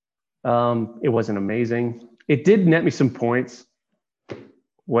 It wasn't amazing. It did net me some points,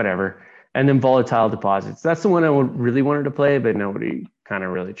 whatever. And then Volatile Deposits. That's the one I really wanted to play, but nobody kind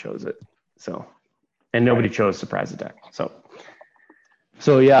of really chose it. So, and nobody chose Surprise Attack.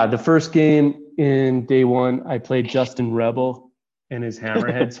 So yeah, the first game in day 1, I played Justin Rebel and his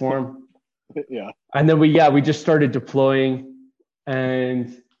Hammerhead Swarm. Yeah. And then we just started deploying,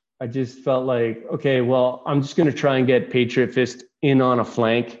 and I just felt like, okay, well, I'm just going to try and get Patriot Fist in on a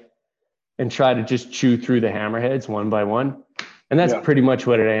flank and try to just chew through the hammerheads one by one. And that's pretty much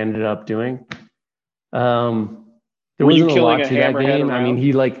what I ended up doing. There wasn't a lot to that game. I mean,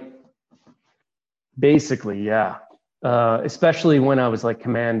 he like, basically, yeah. Especially when I was like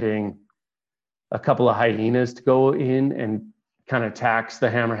commanding a couple of hyenas to go in and kind of tax the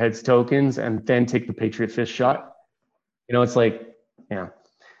hammerheads tokens and then take the Patriot Fist shot. You know, it's like, yeah,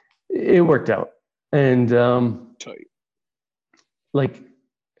 it worked out. And like,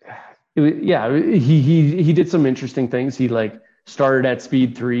 he did some interesting things. He like started at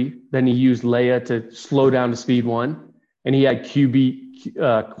speed 3, then he used Leia to slow down to speed 1, and he had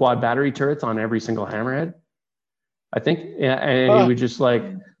QB quad battery turrets on every single hammerhead, I think. And he would just like,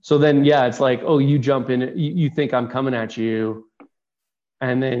 so then it's like, oh, you jump in, you think I'm coming at you,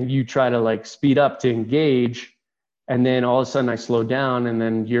 and then you try to like speed up to engage, and then all of a sudden I slow down, and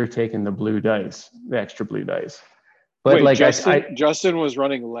then you're taking the blue dice, the extra blue dice. But wait, like Justin was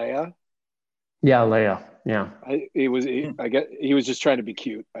running Leia. Yeah, Leia. Yeah. He was just trying to be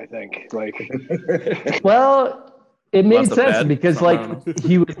cute, I think. Like, well, it made Lost a sense bet, because something, like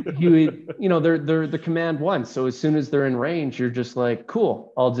he would, you know, they're the command one. So as soon as they're in range, you're just like,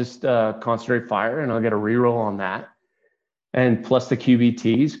 cool, I'll just concentrate fire and I'll get a reroll on that. And plus the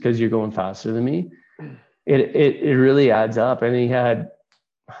QBTs, because you're going faster than me. It really adds up. And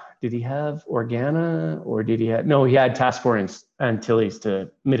did he have Organa or did he have, no, he had Task Force Antilles to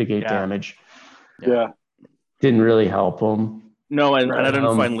mitigate damage. yeah. Didn't really help him. No, and I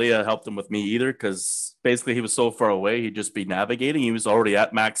didn't find Leah helped him with me either, because basically he was so far away, he'd just be navigating. He was already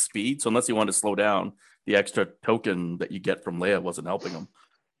at max speed. So unless he wanted to slow down, the extra token that you get from Leia wasn't helping him.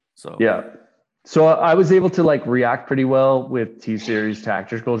 So yeah. So I was able to like react pretty well with T-Series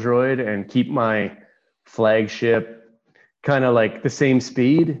Tactical Droid and keep my flagship kind of like the same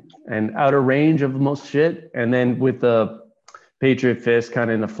speed and out of range of most shit. And then with the Patriot Fist kind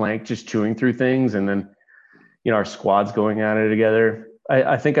of in the flank, just chewing through things. And then, you know, our squad's going at it together.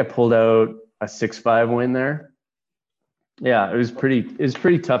 I think I pulled out a 6-5 win there. Yeah, it was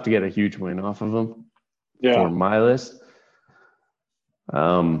pretty tough to get a huge win off of them for my list.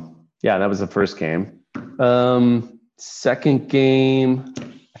 Yeah, that was the first game. Second game,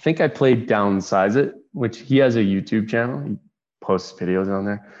 I think I played Downsize It, which he has a YouTube channel. He posts videos on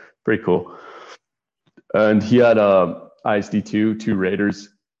there. Pretty cool. And he had ISD2, 2 Raiders,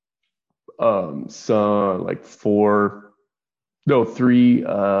 so like 3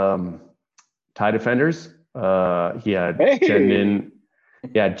 TIE Defenders. He had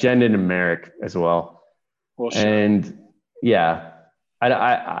Jendon and Merrick as well. Well, sure. And yeah,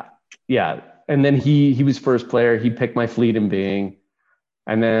 and then he was first player. He picked my fleet and being,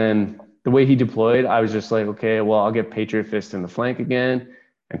 and then the way he deployed, I was just like, okay, well, I'll get Patriot Fist in the flank again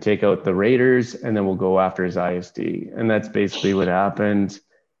and take out the Raiders, and then we'll go after his ISD. And that's basically what happened.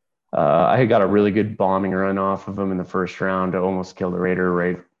 I had got a really good bombing run off of him in the first round to almost kill the Raider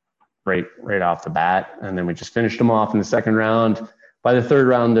right off the bat, and then we just finished him off in the second round. By the third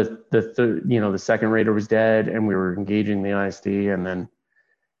round, the second Raider was dead, and we were engaging the ISD, and then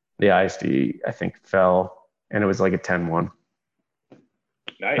the ISD I think fell, and it was like a 10-1.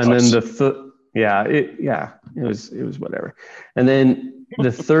 Nice. And then it was whatever. And then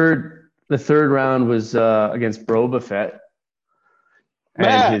the third round was against Boba Fett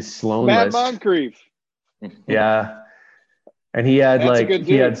and his Sloan Matt list. Moncrief. Yeah, and he had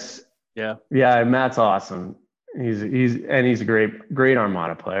Matt's awesome. He's a great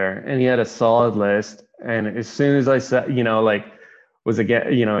Armada player, and he had a solid list. And as soon as I said, was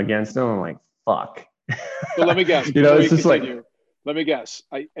against him, I'm like, fuck. So let me guess. It's just like, let me guess.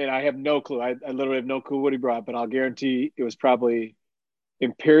 I have no clue. I literally have no clue what he brought, but I'll guarantee it was probably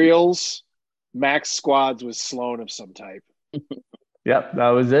Imperials, Max squads with Sloan of some type. Yep, that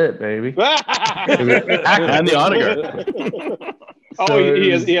was it, baby. And the Onager.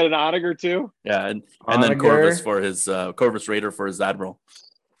 He had an Onager too. Yeah, and then Corvus for his Corvus Raider for his Admiral.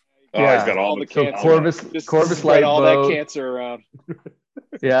 Oh, yeah. He's got all the cancer. Corvus light all boat. that cancer around.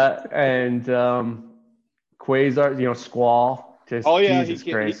 Yeah, and Quasar, Squall. Just Jesus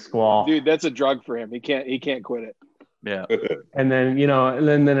Christ, Squall. Dude, that's a drug for him. He can't quit it. Yeah. And then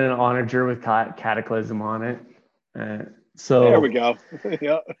and then an Onager with Cataclysm on it. So there we go.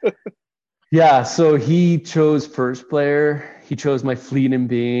 Yeah. Yeah, so he chose first player. He chose my fleet and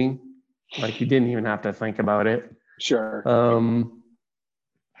being. Like, he didn't even have to think about it. Sure. I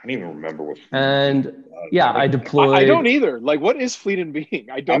don't even remember what. And I deployed. I don't either. Like, what is fleet and being?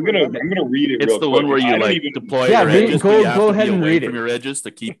 I don't. I'm gonna read it. It's the one where you deploy your edges. Go ahead and read it from your edges to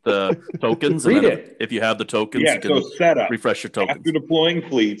keep the tokens. Read it. If you have the tokens, you can setup. Refresh your tokens. After deploying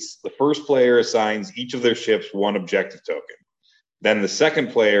fleets, the first player assigns each of their ships 1 objective token. Then the second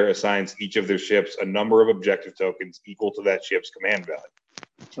player assigns each of their ships a number of objective tokens equal to that ship's command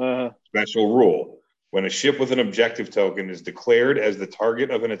value. Special rule. When a ship with an objective token is declared as the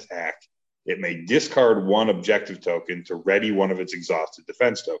target of an attack, it may discard 1 objective token to ready one of its exhausted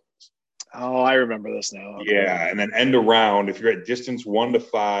defense tokens. Oh, I remember this now. Okay. Yeah, and then end a round. If you're at distance 1 to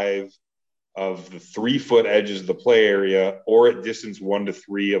 5 of the 3-foot edges of the play area, or at distance 1 to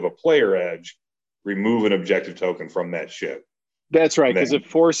 3 of a player edge, remove an objective token from that ship. That's right, because it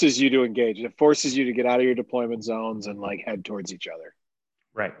forces you to engage. It forces you to get out of your deployment zones and head towards each other.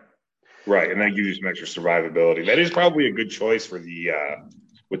 Right. Right, and that gives you some extra survivability. That is probably a good choice for the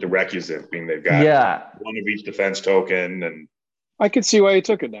with the Requisite, being they've got 1 of each defense token, and I could see why you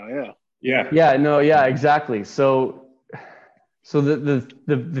took it now. Yeah, exactly. So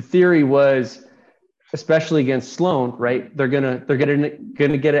the theory was, especially against Sloan, right? They're gonna get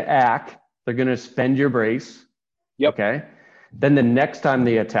an ACK. They're gonna spend your brace. Yep. Okay. Then the next time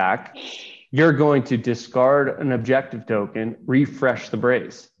they attack, you're going to discard an objective token, refresh the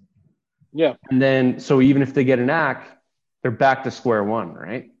brace. Yeah. And then, so even if they get an ack, they're back to square one,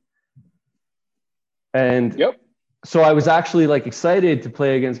 right? And so I was actually like excited to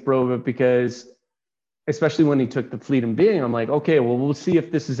play against Brovit because, especially when he took the Fleet and Being, I'm like, okay, well, we'll see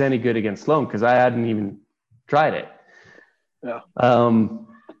if this is any good against Sloan because I hadn't even tried it. Yeah.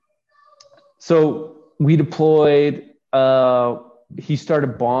 So we deployed. He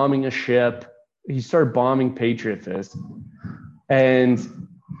started bombing a ship. He started bombing Patriot Fist, and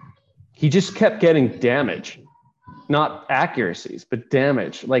he just kept getting damage, not accuracies, but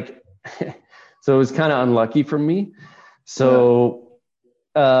damage. Like, so it was kind of unlucky for me. So,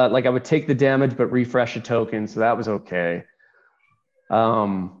 like I would take the damage, but refresh a token. So that was okay.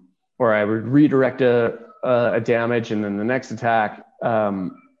 Or I would redirect a damage and then the next attack,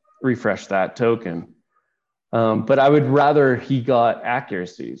 refresh that token. But I would rather he got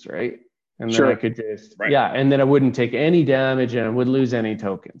accuracies, right? And then I could just, and then I wouldn't take any damage and I wouldn't lose any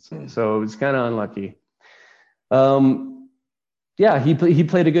tokens. So it was kind of unlucky. He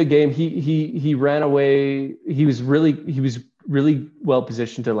played a good game. He ran away. He was really well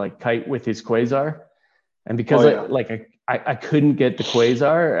positioned to like kite with his Quasar. And because I couldn't get the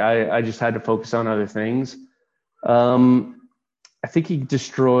Quasar, I just had to focus on other things. I think he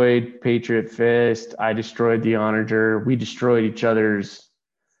destroyed Patriot Fist. I destroyed the Onager. We destroyed each other's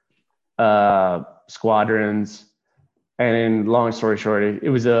squadrons. And long story short, it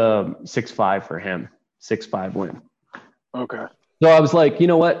was a 6-5 for him. 6-5 win. Okay. So I was like, you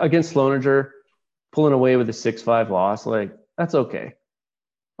know what? Against Sloaninger, pulling away with a 6-5 loss, like, that's okay.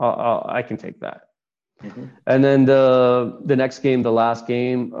 I can take that. Mm-hmm. And then the next game, the last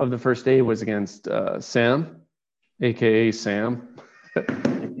game of the first day was against Sam, a.k.a. Sam.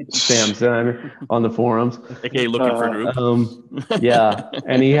 Sam Simon on the forums. A.k.a. looking for group.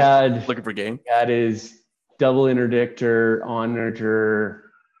 And he had looking for game. Had his double interdictor,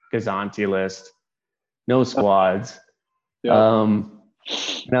 Onager, Gazanti list. No squads. And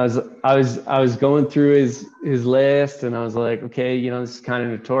I was going through his list, and I was like, okay, you know, this is kind of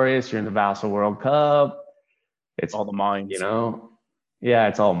notorious. You're in the Vassal World Cup. It's all the mines, you know. Yeah,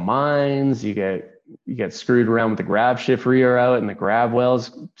 it's all mines. You get screwed around with the grab shift rear out and the grab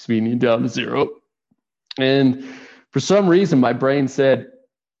wells speeding you down to 0. And for some reason, my brain said,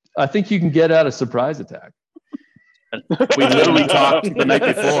 I think you can get out a surprise attack. We literally talked the night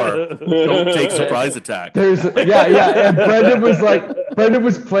before. Don't take surprise attack. And Brendan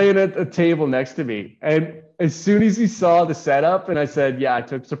was playing at a table next to me. And as soon as he saw the setup and I said, yeah, I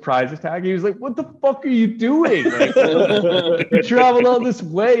took surprise attack, he was like, what the fuck are you doing? Like, you traveled all this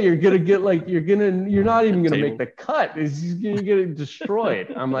way. You're going to get like, you're not even going to make the cut. You're going to get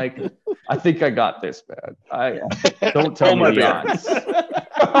destroyed. I'm like, I think I got this, man. Don't tell me the odds.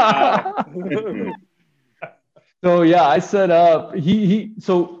 So yeah, I set up.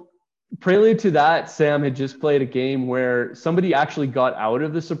 So prelude to that, Sam had just played a game where somebody actually got out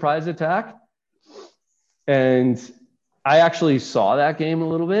of the surprise attack, and I actually saw that game a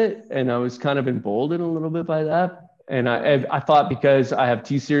little bit, and I was kind of emboldened a little bit by that. And I thought because I have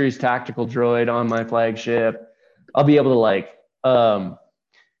T-Series tactical droid on my flagship, I'll be able to like, and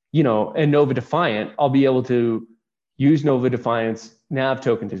Nova Defiant, I'll be able to use Nova Defiant's nav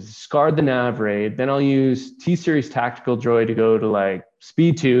token to discard the nav raid. Then I'll use T-Series tactical droid to go to like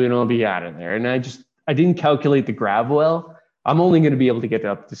speed 2 and I'll be out of there. And I didn't calculate the grab well. I'm only going to be able to get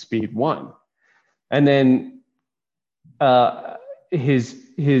up to speed 1. And then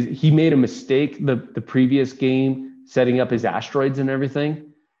he made a mistake the previous game setting up his asteroids and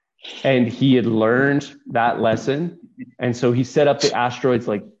everything. And he had learned that lesson. And so he set up the asteroids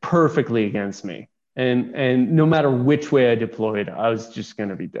like perfectly against me. And no matter which way I deployed, I was just going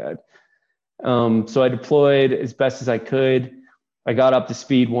to be dead. So I deployed as best as I could. I got up to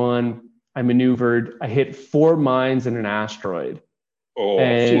speed 1. I maneuvered. I hit 4 mines and an asteroid. Oh,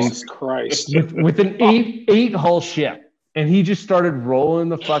 and Jesus Christ. With an eight hull ship. And he just started rolling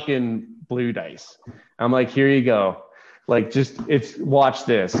the fucking blue dice. I'm like, here you go. Like, watch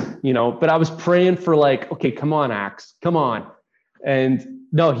this, But I was praying for like, okay, come on, Axe. Come on. And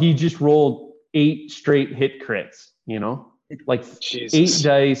no, he just rolled 8 straight hit crits, like Jesus. 8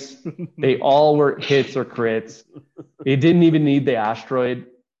 dice. They all were hits or crits. It didn't even need the asteroid.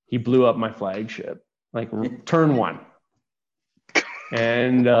 He blew up my flagship, like turn 1.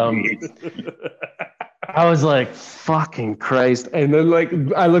 And I was like, fucking Christ. And then like,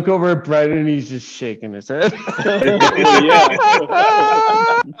 I look over at Brendan and he's just shaking his head.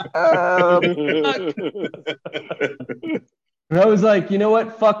 And I was like, you know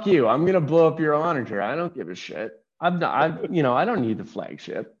what? Fuck you. I'm going to blow up your Onager. I don't give a shit. I don't need the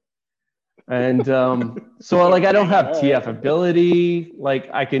flagship. And so like I don't have TF ability. Like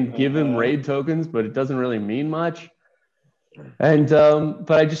I can give him raid tokens, but it doesn't really mean much. And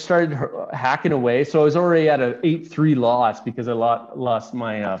but I just started hacking away. So I was already at an 8-3 loss because I lost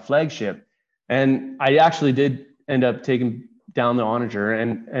my flagship. And I actually did end up taking down the Onager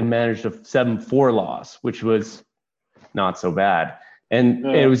and managed a 7-4 loss, which was not so bad. And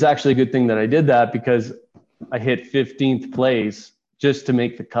it was actually a good thing that I did that because I hit 15th place just to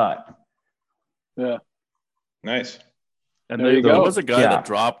make the cut. Yeah. Nice. And there was a guy that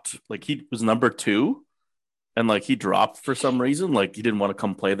dropped, like he was number 2 and like he dropped for some reason. Like he didn't want to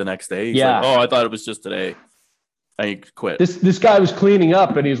come play the next day. He's like, oh, I thought it was just today. And he quit. This guy was cleaning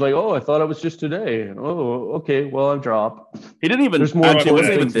up and he's like, oh, I thought it was just today. Oh, okay. Well, I'm dropped. He didn't even, he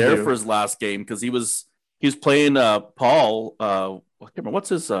wasn't even there for his last game because he was playing Paul. I can't remember what's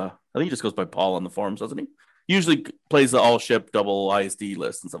his, I think he just goes by Paul on the forums, doesn't he? Usually plays the all ship double ISD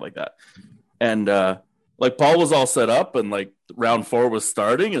list and stuff like that. And like Paul was all set up and like round 4 was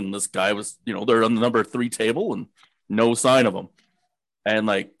starting and this guy was, they're on the number 3 table and no sign of him. And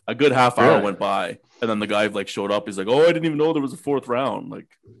like a good half hour went by and then the guy like showed up. He's like, oh, I didn't even know there was a 4th round. Like,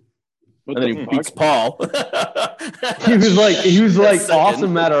 and then he beats Paul. he was like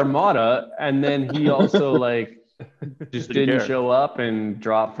awesome at Armada. And then he also like just didn't show up and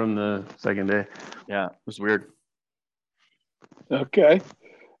dropped from the second day. Yeah, it was weird. Okay.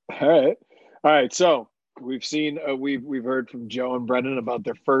 All right. So we've seen, we've heard from Joe and Brendan about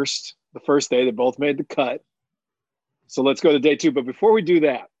the first day. They both made the cut. So let's go to day 2. But before we do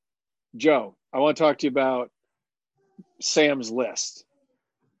that, Joe, I want to talk to you about Sam's list.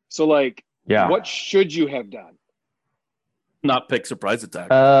 So like, what should you have done? Not pick surprise attack.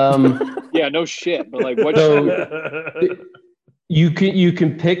 Yeah, no shit. But like, what? You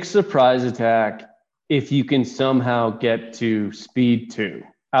can pick surprise attack if you can somehow get to speed 2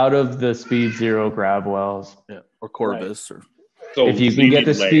 out of the speed 0 grab wells. Yeah, or Corvus. Right. Or so if you can get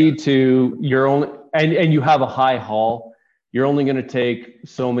to speed 2, you're only and you have a high haul. You're only going to take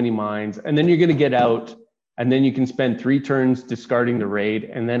so many mines, and then you're going to get out, and then you can spend 3 turns discarding the raid,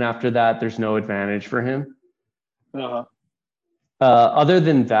 and then after that, there's no advantage for him. Other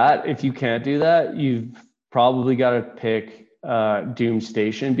than that, if you can't do that, you've probably got to pick Doom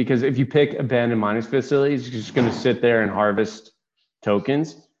Station, because if you pick Abandoned Mining Facilities, he's just going to sit there and harvest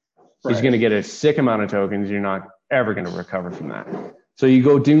tokens. He's going to get a sick amount of tokens. You're not ever going to recover from that. So you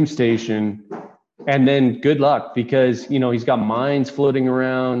go Doom Station, and then good luck, because he's got mines floating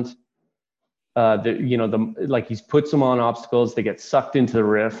around. He's put some on obstacles. They get sucked into the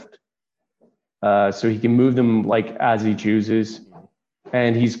rift, so he can move them like as he chooses.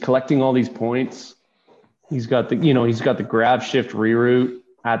 And he's collecting all these points. He's got the grab shift reroute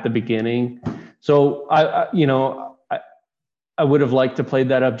at the beginning. So I would have liked to play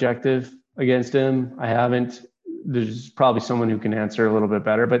that objective against him. I haven't. There's probably someone who can answer a little bit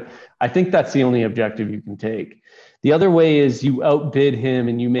better, but I think that's the only objective you can take. The other way is you outbid him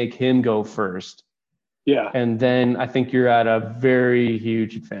and you make him go first. Yeah. And then I think you're at a very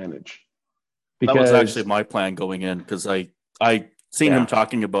huge advantage. That was actually my plan going in, because I seen him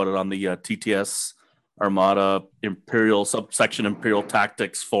talking about it on the TTS Armada Imperial subsection Imperial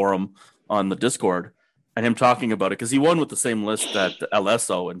Tactics forum on the Discord, and him talking about it because he won with the same list at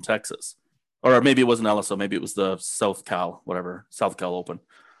LSO in Texas. Or maybe it wasn't LSO, maybe it was the South Cal Open.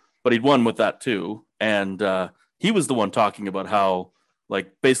 But he'd won with that too. And he was the one talking about how,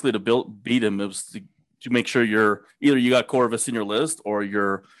 like, basically to beat him, it was to make sure you got Corvus in your list or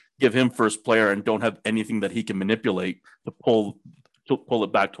you're give him first player and don't have anything that he can manipulate to pull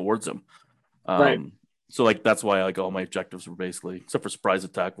it back towards him. Right. So like that's why like all my objectives were basically, except for surprise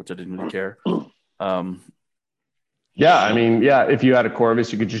attack, which I didn't really care. If you had a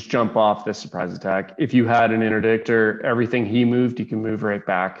Corvus, you could just jump off the surprise attack. If you had an interdictor, everything he moved, you can move right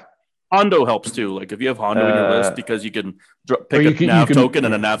back. Hondo helps too. Like if you have Hondo in your list, because you can pick a nav token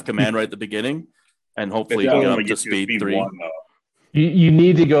and a nav command right at the beginning, and hopefully you can get up to speed 3. You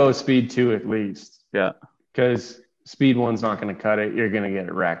need to go speed 2 at least. Yeah. Because speed 1's not going to cut it. You're going to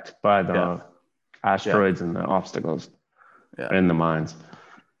get wrecked by the asteroids and the obstacles and the mines.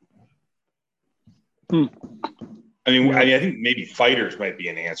 I think maybe fighters might be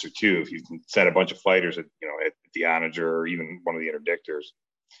an answer too. If you can set a bunch of fighters at the Onager or even one of the interdictors.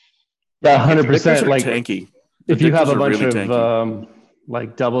 Yeah, 100%. Like tanky. If you have a bunch of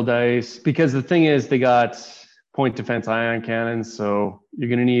like double dice, because the thing is they got point defense ion cannons, so you're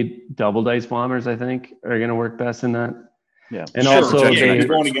going to need double dice bombers. I think are going to work best in that. Yeah, and also you're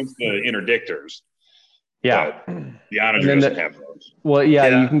going against the interdictors. Yeah. The Onager doesn't have those. Well,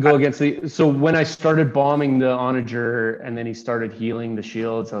 yeah, you can go against the. So when I started bombing the Onager and then he started healing the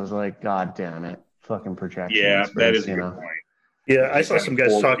shields, I was like, God damn it, fucking projection. Yeah, that is a good point. Yeah, I saw some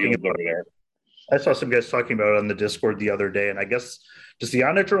guys talking about it. I saw some guys talking about it on the Discord the other day, and I guess does the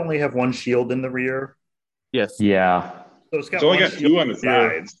Onager only have one shield in the rear? Yes. Yeah. So it's only got two on the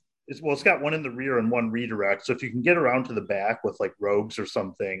sides. It's got one in the rear and one redirect. So if you can get around to the back with like rogues or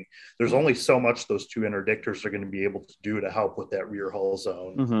something, there's only so much those two interdictors are going to be able to do to help with that rear hull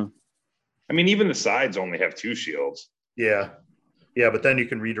zone. Mm-hmm. I mean, even the sides only have two shields. Yeah, but then you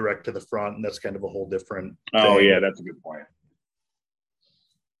can redirect to the front, and that's kind of a whole different. Oh thing. yeah, that's a good point.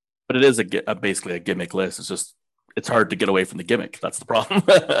 But it is basically a gimmick list. It's hard to get away from the gimmick. That's the problem.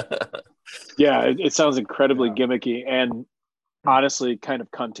 Yeah, it sounds incredibly gimmicky and honestly kind of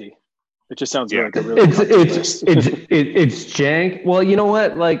cunty. It just sounds like a really it's jank. Well, you know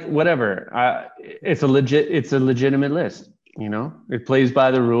what? Like whatever. It's a legitimate list. You know, it plays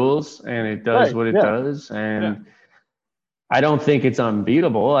by the rules and it does what it does. And I don't think it's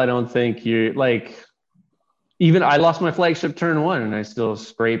unbeatable. I don't think you like. Even I lost my flagship turn 1 and I still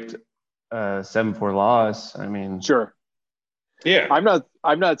scraped 7-4 loss. I mean, sure. Yeah,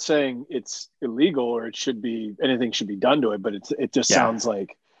 I'm not saying it's illegal or anything should be done to it, but it just sounds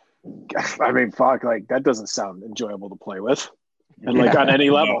like, I mean, fuck, like that doesn't sound enjoyable to play with, and like on any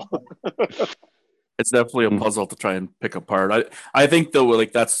level. It's definitely a puzzle to try and pick apart. I think though,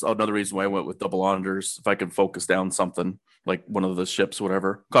 like that's another reason why I went with double onagers. If I can focus down something like one of the ships,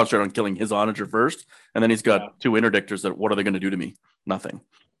 whatever, concentrate on killing his onager first, and then he's got two interdictors that what are they going to do to me? Nothing.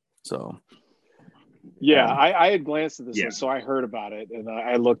 So. Yeah, I had glanced at this list, so I heard about it and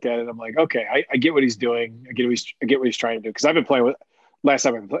I looked at it. I'm like, okay, I get what he's doing. I get what he's trying to do because I've been playing with. Last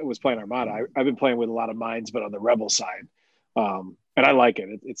time I was playing Armada, I've been playing with a lot of mines, but on the rebel side, and I like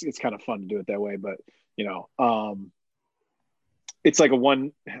it. It's kind of fun to do it that way. But you know, it's like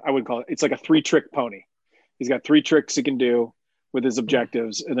I would call it. It's like a 3-trick pony. He's got 3 tricks he can do with his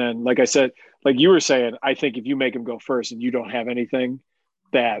objectives, and then, like I said, like you were saying, I think if you make him go first and you don't have anything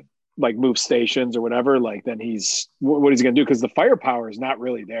that like move stations or whatever, like then what he's going to do, because the firepower is not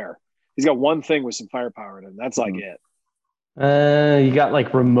really there. He's got one thing with some firepower in him. That's like it. You got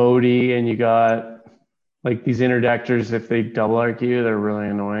like Remoti and you got like these interdictors. If they double arc you, they're really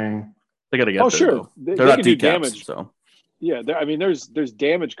annoying. They got to get sure. They're not decaps, damage. So yeah, I mean, there's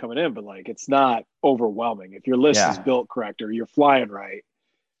damage coming in, but like it's not overwhelming. If your list is built correct or you're flying right,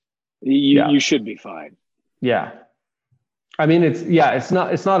 you should be fine. Yeah. I mean, it's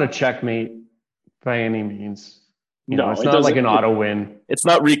not a checkmate by any means. It's not like an auto win. It's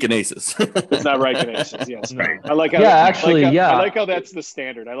not Rican Aces. It's not Rican Aces. Yes, no. I like how. I like how that's the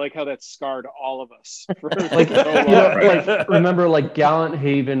standard. I like how that's scarred all of us. Remember, like Gallant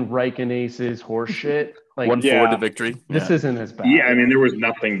Haven, Rican Aces, horse shit. Like 1-4 to victory. This isn't as bad. Yeah, I mean, there was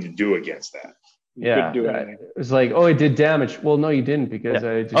nothing to do against that. Yeah, it's like, oh, it did damage. Well, no, you didn't because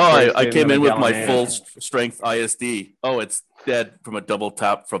I came in with my full strength ISD. Oh, it's dead from a double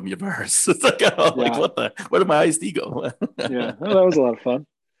tap from your verse. It's like, where did my ISD go? Yeah, well, that was a lot of fun.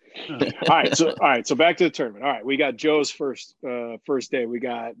 All right, so back to the tournament. All right, we got Joe's first day. We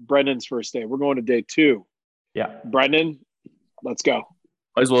got Brendan's first day. We're going to day 2. Yeah, Brendan, let's go.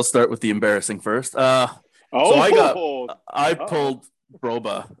 Might as well start with the embarrassing first. So I pulled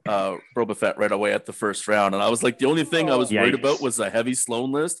Boba Fett right away at the first round, and I was like, the only thing I was worried about was a heavy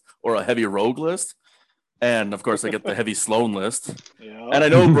Sloan list or a heavy Rogue list, and of course I get the heavy Sloan list, and I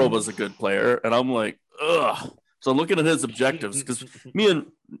know Boba's a good player, and I'm like, ugh. So looking at his objectives, because me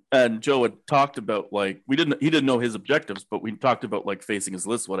and Joe had talked about like he didn't know his objectives, but we talked about like facing his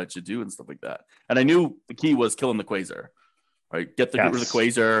list, what I should do and stuff like that, and I knew the key was killing the Quasar, right? Get rid of the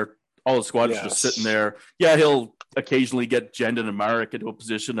Quasar. All the squad is just sitting there. Yeah, he'll occasionally get Jendon and Marek into a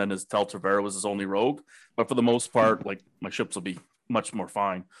position, and his Tel Trevera was his only rogue. But for the most part, like my ships will be much more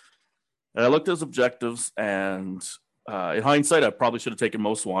fine. And I looked at his objectives, and in hindsight, I probably should have taken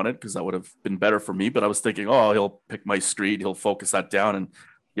Most Wanted because that would have been better for me. But I was thinking, oh, he'll pick my Screed, he'll focus that down and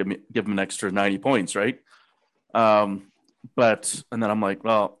give him an extra 90 points, right? And then I'm like,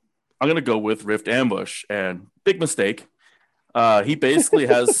 well, I'm gonna go with Rift Ambush, and big mistake. He basically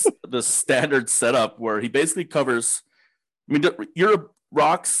has the standard setup where he basically covers. I mean, your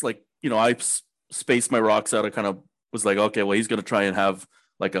rocks, like, I spaced my rocks out. I kind of was like, okay, well, he's going to try and have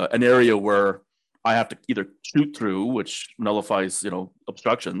like an area where I have to either shoot through, which nullifies,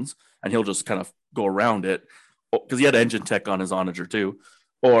 obstructions, and he'll just kind of go around it because he had engine tech on his onager too,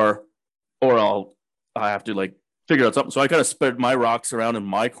 or I have to like figure out something. So I kind of spread my rocks around in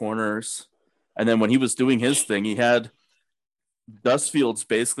my corners, and then when he was doing his thing, he had dust fields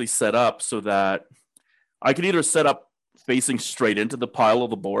basically set up so that I could either set up facing straight into the pile of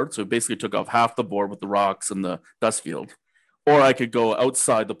the board, so it basically took off half the board with the rocks and the dust field, or I could go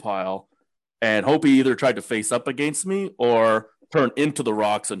outside the pile and hope he either tried to face up against me or turn into the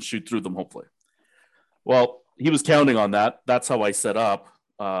rocks and shoot through them, hopefully. Well, he was counting on that. That's how I set up,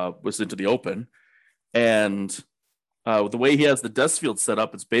 was into the open. And the way he has the dust field set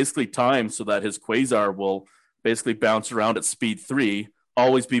up, it's basically timed so that his quasar will basically bounce around at speed 3,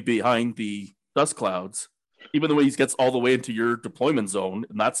 always be behind the dust clouds. Even the way he gets all the way into your deployment zone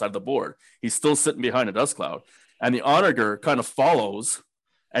in that side of the board, he's still sitting behind a dust cloud. And the onager kind of follows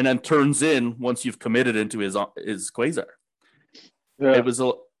and then turns in once you've committed into his quasar. Yeah.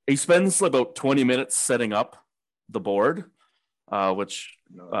 He spends about 20 minutes setting up the board, which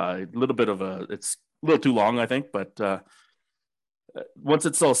a little bit of it's a little too long, I think. But once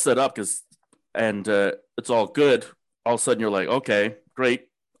it's all set up, it's all good, all of a sudden you're like, okay, great.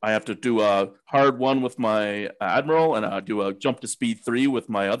 I have to do a hard one with my Admiral, and I do a jump to speed 3 with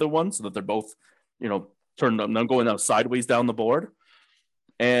my other one, so that they're both, turned. I'm going out sideways down the board,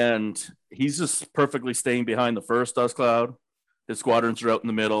 and he's just perfectly staying behind the first dust cloud. His squadrons are out in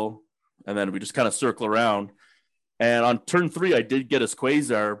the middle, and then we just kind of circle around. And on turn 3, I did get his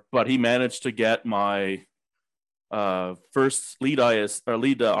quasar, but he managed to get my first lead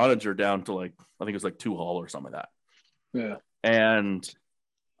onager down to I think it was 2 hull or something like that. Yeah, and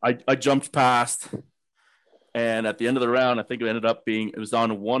I jumped past, and at the end of the round, I think it was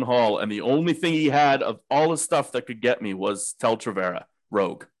on 1 hull, and the only thing he had of all his stuff that could get me was Tel Trevera,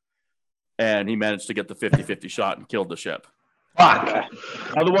 Rogue. And he managed to get the 50-50 shot and killed the ship. Fuck.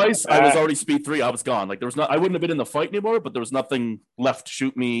 Otherwise, I was already speed 3. I was gone. I wouldn't have been in the fight anymore, but there was nothing left to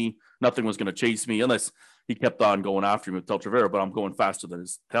shoot me. Nothing was going to chase me unless he kept on going after me with Tel Trevera, but I'm going faster than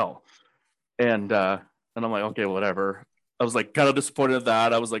his hell. And I'm like, okay, whatever. I was kind of disappointed at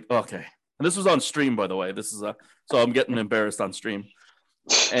that. I was like, okay. And this was on stream, by the way. So I'm getting embarrassed on stream.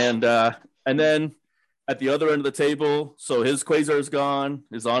 And then at the other end of the table, so his quasar is gone.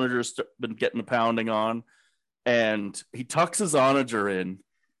 His onager's been getting a pounding on. And he tucks his onager in.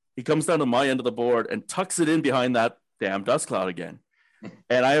 He comes down to my end of the board and tucks it in behind that damn dust cloud again.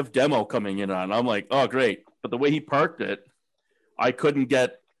 And I have demo coming in on. I'm like, oh, great. But the way he parked it, I couldn't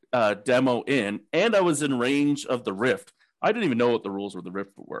get demo in. And I was in range of the rift. I didn't even know what the rules of the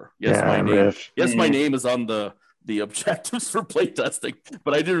rift were. Yes, my name is on the objectives for playtesting,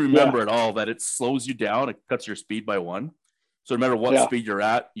 but I didn't remember at all that it slows you down. It cuts your speed by 1. So no matter what speed you're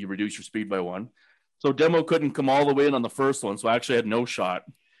at, you reduce your speed by 1. So demo couldn't come all the way in on the first one, so I actually had no shot.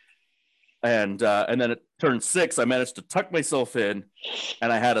 And then at turn 6, I managed to tuck myself in,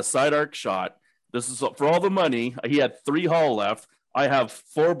 and I had a side arc shot. This is for all the money. He had 3 hull left. I have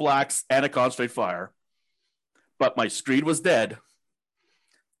 4 blacks and a concentrate fire. But my screed was dead,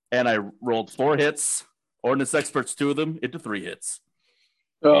 and I rolled 4 hits, Ordnance Experts 2 of them, into 3 hits.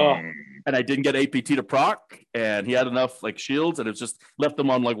 Oh. And I didn't get APT to proc, and he had enough shields, and it just left them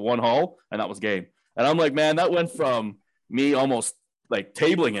on 1 hull, and that was game. And I'm like, man, that went from me almost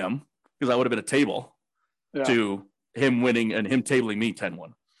tabling him, because that would have been a table, to him winning and him tabling me 10-1.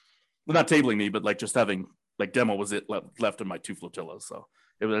 Well, not tabling me, but just having demo was it left in my 2 flotillas, so.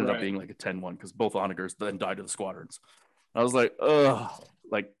 It would end up being a 10-1 because both onagers then died to the squadrons. I was like, ugh,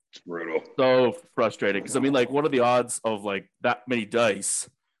 it's brutal. So frustrated. Because what are the odds of that many dice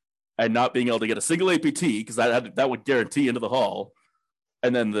and not being able to get a single APT, because that would guarantee into the hull,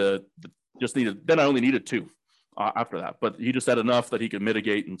 and then then I only needed 2 after that. But he just had enough that he could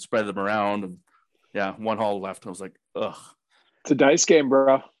mitigate and spread them around, and 1 hull left. I was like, ugh. It's a dice game,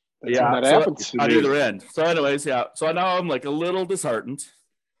 bro. That's when that happens on either end. So anyways, so now I'm a little disheartened.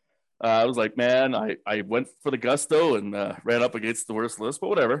 I was like, man, I went for the gusto and ran up against the worst list, but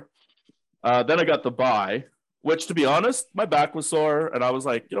whatever. Then I got the bye, which, to be honest, my back was sore. And I was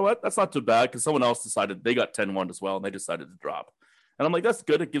like, you know what? That's not too bad, because someone else decided they got 10-1 as well, and they decided to drop. And I'm like, that's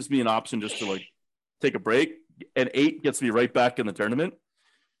good. It gives me an option just to take a break. And 8 gets me right back in the tournament.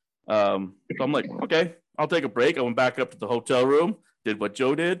 So I'm like, okay, I'll take a break. I went back up to the hotel room, did what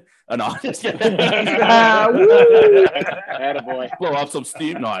Joe did, and I'll just Attaboy. Blow off some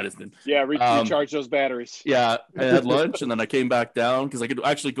steam. No, I just didn't. Yeah, recharge those batteries. Yeah, I had lunch, and then I came back down because I could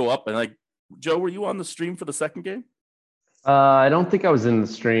actually go up and Joe, were you on the stream for the second game? I don't think I was in the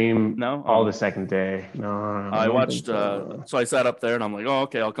stream. No, all the second day. No, I watched. So I sat up there, and I'm like, oh,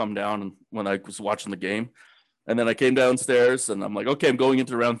 okay, I'll come down. And when I was watching the game, and then I came downstairs, and I'm like, okay, I'm going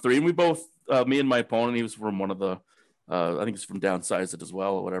into round 3, and we both, me and my opponent, he was from one of the. I think it's from Downsized as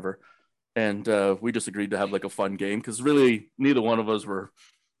well or whatever. And we just agreed to have a fun game because really neither one of us were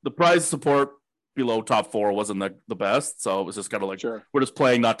 – the prize support below top 4 wasn't the best. So it was just kind of sure. We're just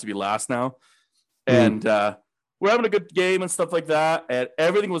playing not to be last now. And we're having a good game and stuff like that. And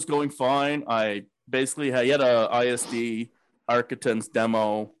everything was going fine. I basically had a ISD, Architect's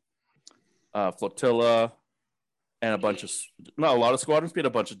demo, Flotilla, and a bunch of, not a lot of squadrons, but a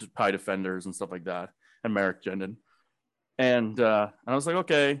bunch of TIE Defenders and stuff like that, and Merrick Gendon. And I was like,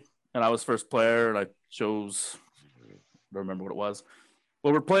 okay. And I was first player, and I chose, I don't remember what it was.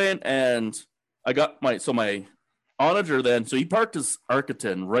 Well, we're playing, and I got my onager then, so he parked his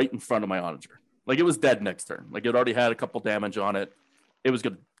Architon right in front of my onager. Like, it was dead next turn. Like, it already had a couple damage on it. It was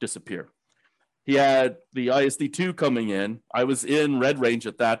going to disappear. He had the ISD-2 coming in. I was in red range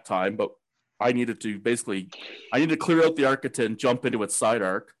at that time, but I needed to clear out the Architon, jump into its side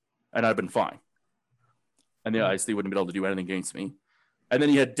arc, and I'd been fine. And the ISD wouldn't be able to do anything against me. And then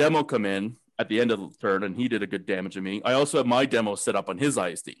he had Demo come in at the end of the turn, and he did a good damage to me. I also had my Demo set up on his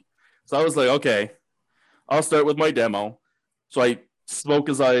ISD. So I was like, okay, I'll start with my Demo. So I smoke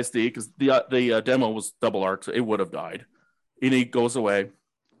his ISD because the Demo was double arc, so it would have died. And he goes away.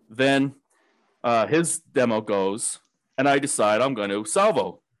 Then his Demo goes, and I decide I'm going to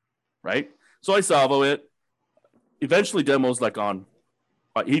salvo, right? So I salvo it. Eventually, Demo's like on.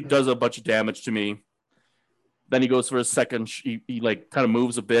 He does a bunch of damage to me. Then he goes for his second. He like kind of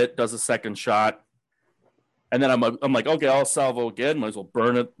moves a bit, does a second shot, and then I'm like, okay, I'll salvo again. Might as well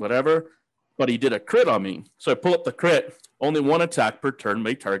burn it, whatever. But he did a crit on me, so I pull up the crit. Only one attack per turn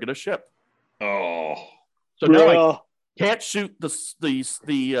may target a ship. Oh, so now I can't shoot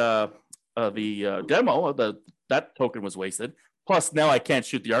the demo. That token was wasted. Plus, now I can't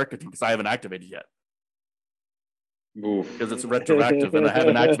shoot the Architect because I haven't activated yet. Because it's retroactive and I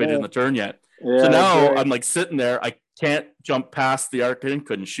haven't activated in the turn yet. Yeah, so now I'm like sitting there. I can't jump past the Architect,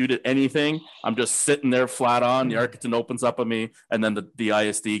 couldn't shoot at anything. I'm just sitting there flat on. The Architect opens up on me, and then the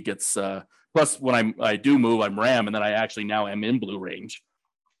ISD gets. Plus, when I do move, I'm ram, and then I actually now am in blue range.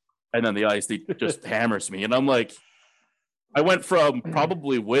 And then the ISD just hammers me. And I'm like, I went from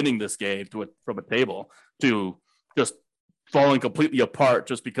probably winning this game from a table to just falling completely apart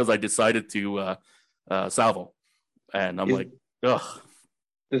just because I decided to salvo. And I'm like, ugh.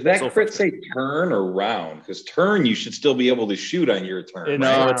 Does that crit say turn or round? Because turn, you should still be able to shoot on your turn.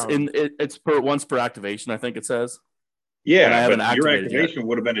 No, it's once per activation, I think it says. Yeah, but your activation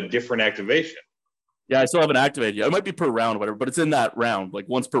would have been a different activation. Yeah, I still haven't activated yet. It might be per round or whatever, but it's in that round, like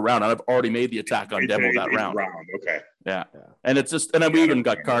once per round. I've already made the attack on demo that round. Okay. Yeah. And it's just, and we even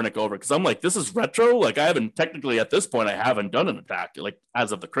got Karnak over because I'm like, this is retro. Like I haven't technically at this point, I haven't done an attack like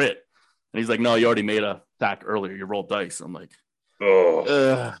as of the crit. And he's like, no, you already made a attack earlier. You rolled dice. I'm like,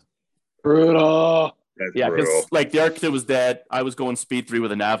 brutal. Yeah, because like the Architect was dead. I was going speed 3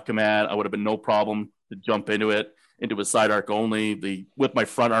 with a nav command. I would have been no problem to jump into his side arc only, with my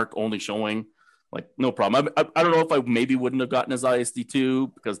front arc only showing. Like, no problem. I don't know if I maybe wouldn't have gotten his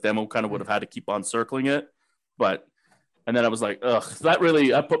ISD2 because demo kind of would have had to keep on circling it. But, and then I was like, ugh, that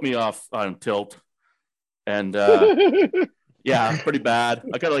put me off on tilt. And, yeah, pretty bad.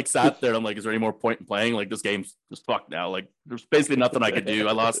 I kind of like sat there and I'm like, is there any more point in playing? Like, this game's just fucked now. Like, there's basically nothing I could do.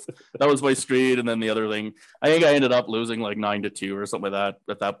 I lost. That was my street. And then the other thing, I think I ended up losing like 9-2 or something like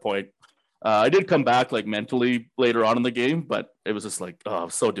that at that point. I did come back like mentally later on in the game, but it was just like, oh,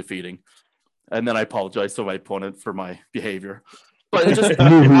 so defeating. And then I apologized to my opponent for my behavior. But it just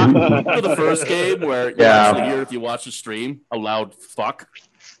for the first game where you actually hear, if you watch the stream, a loud fuck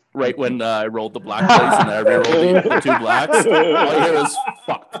right when I rolled the black dice and I rerolled the 2 blacks. All I hear is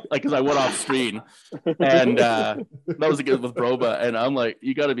fuck, like because I went off screen. And that was a good with Broba. And I'm like,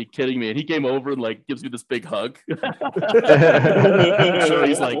 you got to be kidding me. And he came over and like gives me this big hug. So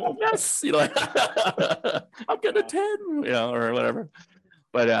he's like, yes, like, I'm getting a 10, or whatever.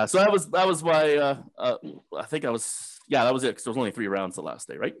 But so that was my I think that was it because there was only 3 rounds the last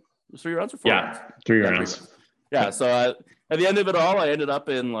day, right? It was 3 rounds or 4 rounds? 3 rounds. Yeah, so at the end of it all, I ended up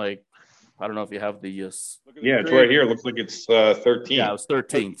in like, I don't know if you have the it's right here. It looks like it's 13. Yeah, it was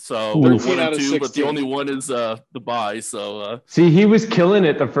 13th. So 1 and 2, but the only one is the bye. So see, he was killing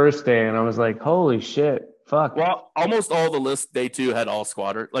it the first day, and I was like, holy shit, fuck. Well, almost all the lists day 2 had all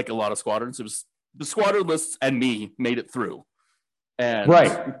squadron, like a lot of squadrons. It was the squadron lists and me made it through. And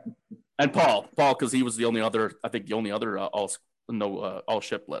right, and Paul, because he was the only other all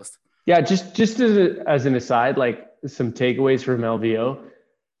ship list. Yeah, just as an aside, like some takeaways from LVO,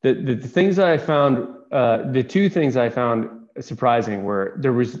 the things that I found, the 2 things I found surprising were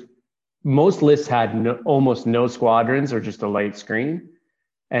most lists had almost no squadrons or just a light screen,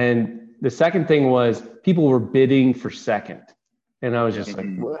 and the second thing was people were bidding for second, and I was just like,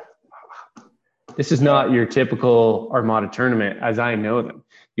 what? This is not your typical Armada tournament as I know them.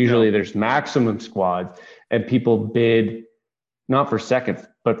 Usually there's maximum squads and people bid not for second,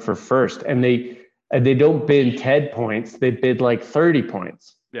 but for first. And and they don't bid TED points. They bid like 30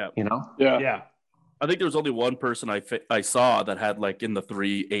 points. Yeah. You know? Yeah. I think there was only one person I saw that had like in the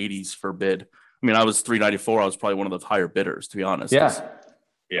 380s for bid. I mean, I was 394. I was probably one of the higher bidders, to be honest. Yeah.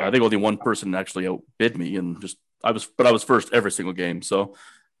 Yeah. I think only one person actually outbid me, and I was first every single game. So,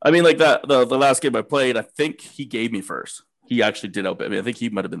 I mean, like that the last game I played, I think he gave me first. He actually did outbid me. I think he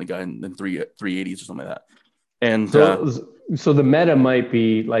might have been the guy in 380s or something like that. And so the meta might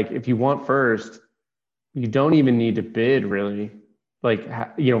be like, if you want first, you don't even need to bid really. Like,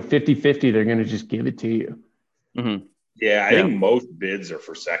 50-50, they're going to just give it to you. Mm-hmm. Yeah, I think most bids are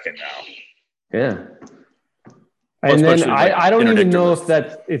for second now. Yeah. And then I don't even know if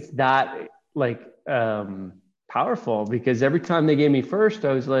it's that like powerful, because every time they gave me first,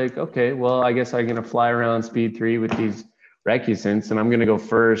 I was like, okay, well, I guess I'm going to fly around speed 3 with these recusants, and I'm going to go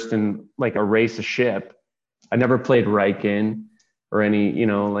first and like erase a ship. I never played Riken or any,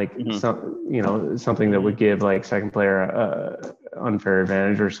 something that would give like second player unfair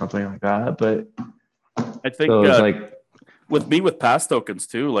advantage or something like that. But I think so it's like with me with pass tokens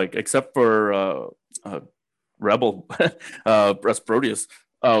too, like except for Rebel Resprodius,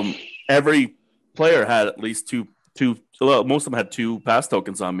 every player had at least two. Well, most of them had 2 pass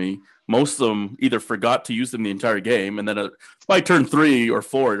tokens on me. Most of them either forgot to use them the entire game, and then by turn 3 or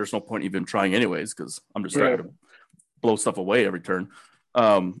 4, there's no point even trying anyways, because I'm just trying to blow stuff away every turn.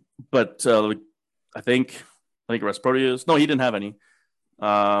 But I think Resprodius. No, he didn't have any.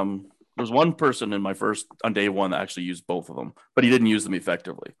 There was one person in my first on day 1 that actually used both of them, but he didn't use them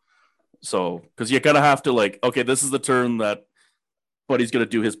effectively. So, because you kind of have to like, okay, this is the turn that Buddy's going to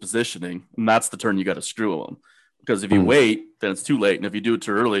do his positioning, and that's the turn you got to screw him. Because if you wait, then it's too late, and if you do it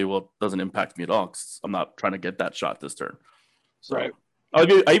too early, well, it doesn't impact me at all, because I'm not trying to get that shot this turn. So, right. I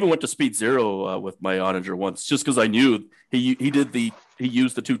even went to speed 0 with my Onager once, just because I knew he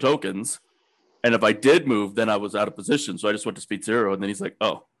used the 2 tokens, and if I did move, then I was out of position. So I just went to speed 0, and then he's like,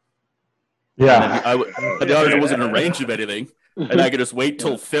 "Oh, yeah." The Onager wasn't in range of anything, and I could just wait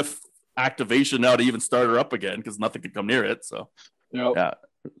till 5th activation now to even start her up again, because nothing could come near it. So yeah,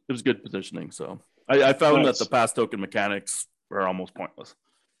 it was good positioning. So I found that the pass token mechanics are almost pointless.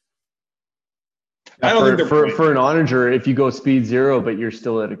 I don't think for an Onager, if you go speed 0 but you're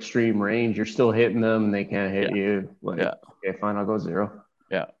still at extreme range, you're still hitting them and they can't hit you. Like, okay, fine, I'll go 0.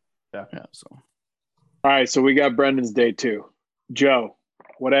 Yeah. So all right, so we got Brendan's day 2. Joe,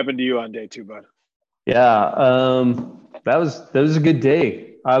 what happened to you on day 2, bud? Yeah, that was a good day.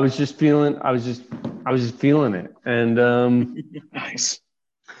 I was just feeling it, and nice.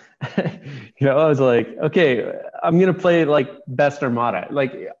 I was like, okay, I'm gonna play like best Armada.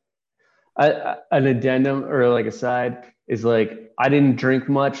 Like an addendum or like a side is like, I didn't drink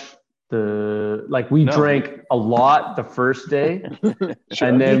much. We drank a lot the first day,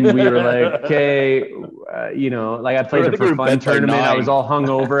 and then we were like, okay, I played the For Fun tournament. I was all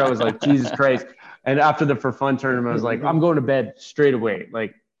hungover. I was like, Jesus Christ. And after the For Fun tournament, I was like, I'm going to bed straight away.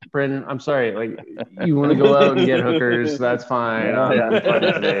 Like, Brendan, I'm sorry. Like, you want to go out and get hookers? That's fine. I'm fun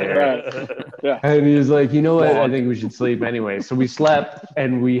today. Right. Yeah. And he was like, you know what? I think we should sleep anyway. So we slept,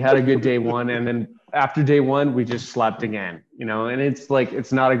 and we had a good day 1. And then after day 1, we just slept again. And it's like,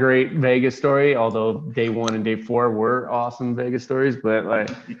 it's not a great Vegas story, although day 1 and day 4 were awesome Vegas stories. But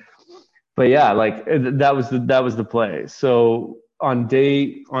yeah, like that was the play. So on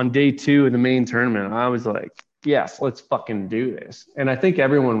day 2 of the main tournament, I was like, yes, let's fucking do this. And I think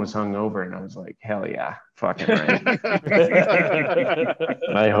everyone was hungover, and I was like, hell yeah, fucking right.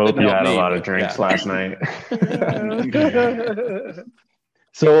 I hope you had a lot of drinks last night.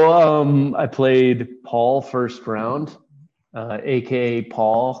 So I played Paul first round, aka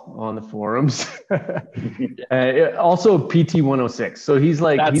Paul on the forums. Also PT 106. So he's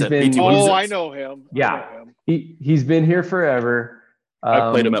like, been. Oh, I know him. Yeah, he's been here forever.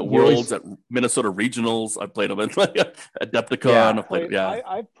 I played him at Worlds, at Minnesota Regionals. I played him at Adepticon. Yeah.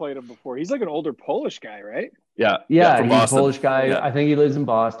 I've played him before. He's like an older Polish guy, right? Yeah, from he's Boston. a Polish guy. Yeah. I think he lives in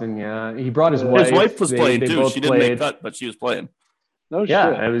Boston. Yeah, he brought his wife. His wife was playing too. She didn't make cut, but she was playing. No shit.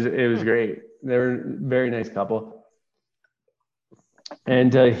 Yeah, it was great. They're a very nice couple.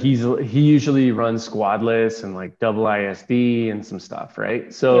 And he usually runs squadless and like double ISD and some stuff,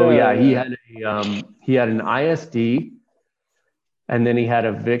 right? So he had an ISD. And then he had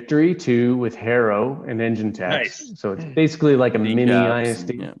a Victory 2 with Harrow and Engine Techs. Nice. So it's basically like a mini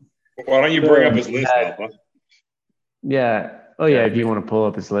ISD. Yeah. Why don't you bring up his list, Alpha? Yeah. Oh, yeah, if you want to pull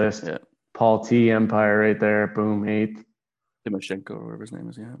up his list. Yeah. Paul T, Empire right there. Boom, 8th. Timoshenko, or whatever his name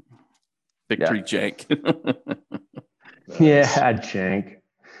is, Victory Jank. Yeah, Jank.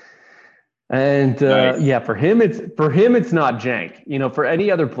 And Nice. yeah, for him it's not jank. You know, for any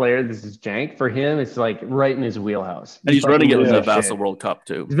other player, this is jank. For him, it's like right in his wheelhouse. And he's running it in the knows that Vassal shit. World Cup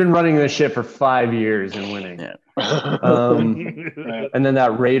too. He's been running this shit for 5 years and winning. Yeah. And then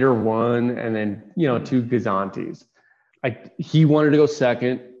that Raider won, and then 2 Gazantes. He wanted to go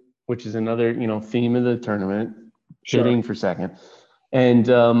second, which is another theme of the tournament, hitting for second. And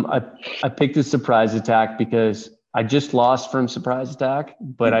I picked a surprise attack because I just lost from surprise attack,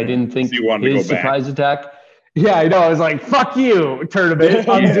 but I didn't think So you wanted to his go back. surprise attack. Yeah, I know. I was like, "Fuck you, tournament!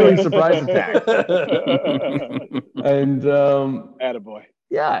 I'm doing surprise attack." And attaboy.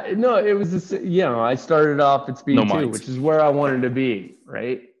 yeah, no, it was I started off at speed 2, mines. which is where I wanted to be.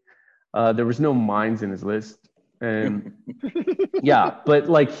 Right. There was no mines in his list, and yeah, but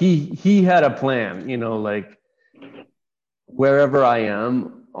like he had a plan. Like wherever I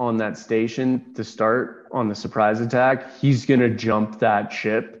am on that station to start on the surprise attack, he's going to jump that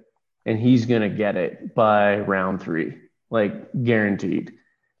ship and he's going to get it by round 3, like guaranteed.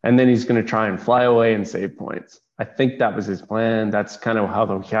 And then he's going to try and fly away and save points. I think that was his plan. That's kind of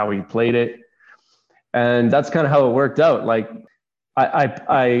how he played it. And that's kind of how it worked out. Like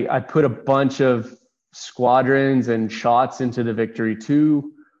I put a bunch of squadrons and shots into the Victory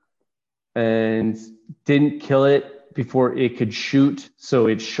 2 and didn't kill it before it could shoot. So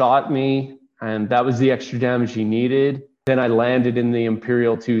it shot me, and that was the extra damage he needed. Then I landed in the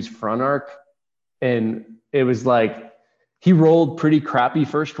Imperial 2's front arc, and it was like he rolled pretty crappy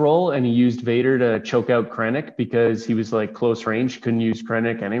first roll, and he used Vader to choke out Krennic because he was like close range, couldn't use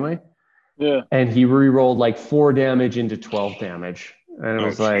Krennic anyway. Yeah. And he re-rolled like 4 damage into 12 damage. And it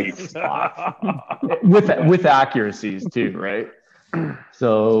was like, fuck. with accuracies too, right?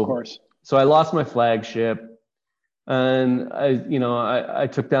 So, Of course. So I lost my flagship, and I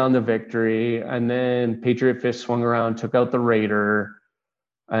took down the Victory, and then Patriot Fist swung around, took out the Raider,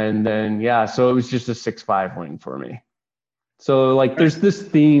 and then so it was just a 6-5 win for me. So like there's this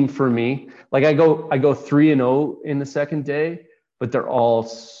theme for me. Like I go 3-0 in the second day, but they're all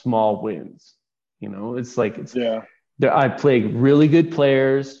small wins. I play really good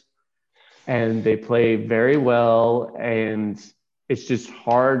players, and they play very well, and it's just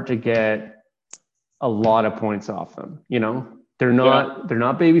hard to get a lot of points off them. They're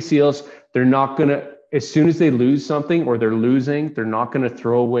not baby seals. They're not gonna, as soon as they lose something or they're losing, they're not gonna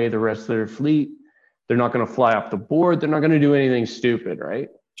throw away the rest of their fleet. They're not gonna fly off the board. They're not gonna do anything stupid, right?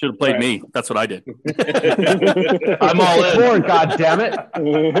 Should have played me. That's what I did. I'm all in. God damn it!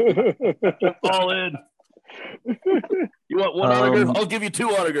 All in. You want one autograph? I'll give you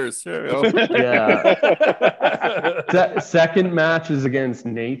 2 autographs. There we go. Yeah. Second match is against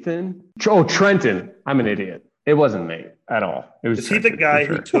Nathan. Oh, Trenton. I'm an idiot. It wasn't Nate at all. It was. Is he the guy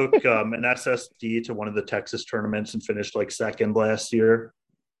who took an SSD to one of the Texas tournaments and finished like second last year?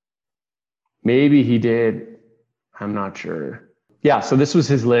 Maybe he did. I'm not sure. Yeah. So this was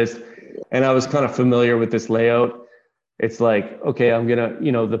his list, and I was kind of familiar with this layout. It's like, okay, I'm going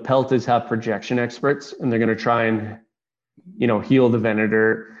to, the Peltas have projection experts, and they're going to try and, heal the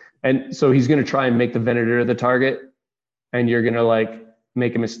Venator. And so he's going to try and make the Venator the target, and you're going to like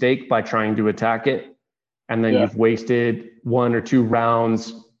make a mistake by trying to attack it. And then you've wasted 1 or 2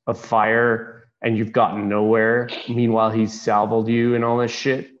 rounds of fire, and you've gotten nowhere. Meanwhile, he's salvoed you and all this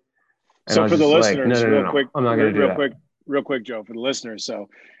shit. And so for the listeners, like, no, quick, I'm not going to do that. Real quick, Joe, for the listeners. So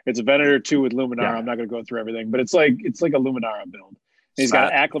it's a Venator 2 with Luminara. Yeah. I'm not going to go through everything, but it's like a Luminara build. And he's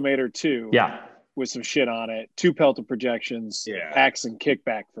got Acclimator 2 with some shit on it, 2 Pelta projections, axe and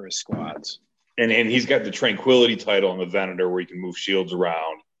kickback for his squads. And he's got the Tranquility title on the Venator where he can move shields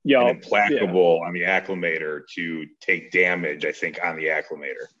around. Yeah, and Implacable on the Acclimator to take damage, I think, on the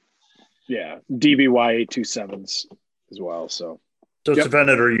Acclimator. Yeah, DBY 827s as well. So it's a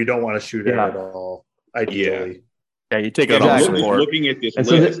Venator you don't want to shoot at all, ideally. Yeah, you take out all the support. Looking at this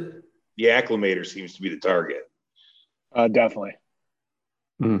list, the Acclimator seems to be the target. Definitely.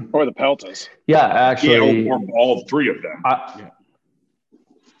 Or the Peltas. Yeah, actually. Or all 3 of them.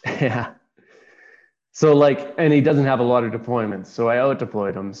 Yeah. So and he doesn't have a lot of deployments, so I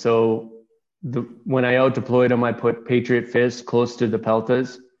out-deployed him. So when I out-deployed him, I put Patriot Fist close to the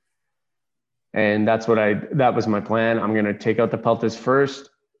Peltas. And that was my plan. I'm going to take out the Peltas first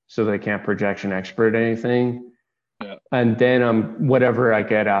so they can't projection expert anything. Yeah. And then whatever I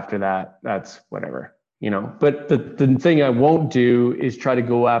get after that, that's whatever, But the thing I won't do is try to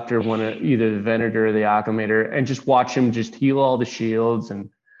go after either the Venator or the Acclimator and just watch him just heal all the shields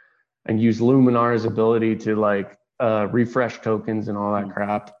and use Luminar's ability to refresh tokens and all that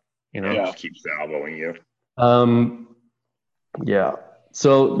crap, Just keep salvoing you. Yeah.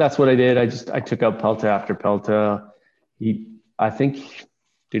 So that's what I did. I took out Pelta after Pelta. I think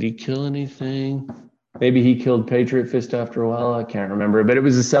Did he kill anything? Maybe he killed Patriot Fist after a while. I can't remember, but it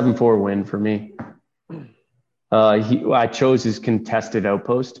was a 7-4 win for me. I chose his contested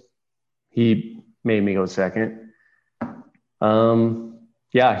outpost. He made me go second. He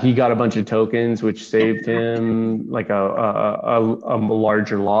got a bunch of tokens, which saved him like a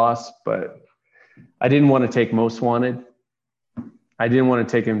larger loss, but I didn't want to take Most Wanted. I didn't want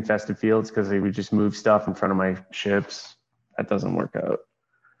to take Infested Fields because they would just move stuff in front of my ships. That doesn't work out.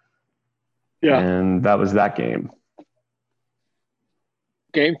 Yeah. And that was that game.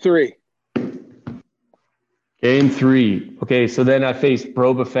 Game 3. Game 3. Okay, so then I faced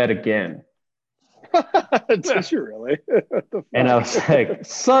Boba Fett again. Did you really? And I was like,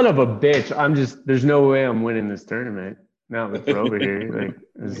 son of a bitch. There's no way I'm winning this tournament. Not with Boba here. Like,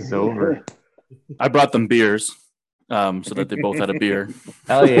 this is over. I brought them beers so that they both had a beer.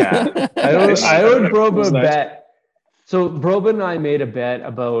 Hell yeah. I owed Boba a bet. So Boba and I made a bet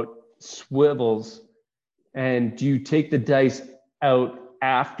about swivels. And do you take the dice out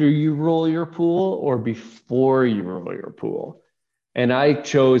after you roll your pool or before you roll your pool? And I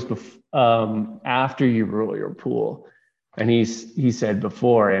chose after you roll your pool. And he said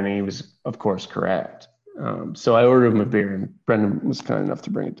before, and he was, of course, correct. So I ordered him a beer, and Brendan was kind enough to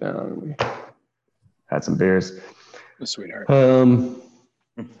bring it down. And we had some beers. Sweetheart.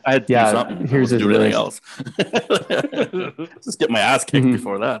 I had to do something. Here's his do anything else. Just get my ass kicked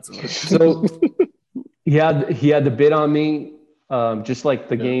before that. So he had the bid on me, just like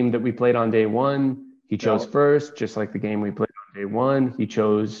the game that we played on day one. He chose first, just like the game we played on day one. He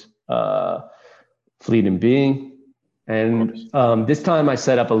chose Fleet and Being. And this time I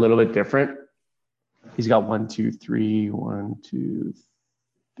set up a little bit different. He's got 1, 2, 3, 1, 2,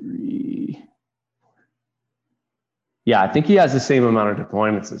 3. Yeah, I think he has the same amount of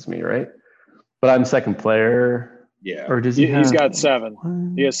deployments as me, right? But I'm second player. Yeah. Or does he have? He's got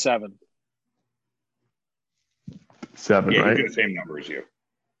 7. He has 7. 7, yeah, right? He's got the same number as you.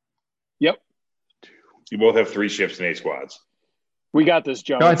 Yep. You both have 3 ships and 8 squads. We got this,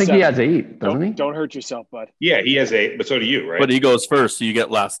 Joe. No, I think he has 8, doesn't he? Don't hurt yourself, bud. Yeah, he has 8, but so do you, right? But he goes first, so you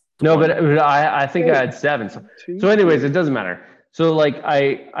get last. No, but I think I had 7. So anyways, it doesn't matter. So like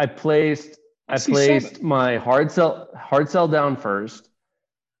I placed my hard sell down first.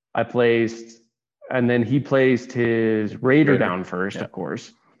 And then he placed his Raider down first, of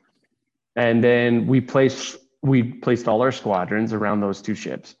course. And then we placed all our squadrons around those 2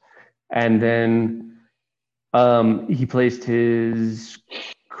 ships. And then he placed his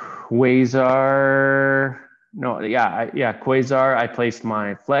Quasar. Quasar. I placed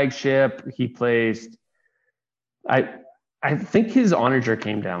my flagship. He placed. I think his Onager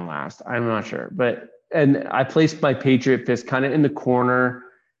came down last. I'm not sure, and I placed my Patriot Fist kind of in the corner,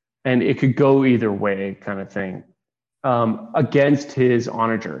 and it could go either way, kind of thing, against his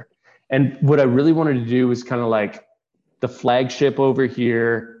Onager. And what I really wanted to do was kind of like the flagship over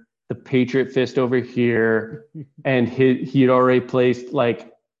here, the Patriot Fist over here, and he had already placed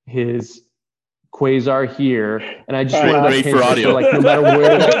like his Quasar here, and I just wanted to for audio. So, like,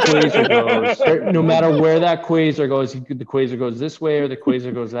 no matter where that Quasar goes, the Quasar goes this way or the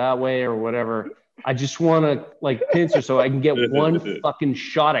Quasar goes that way or whatever. I just want to like pincer so I can get one fucking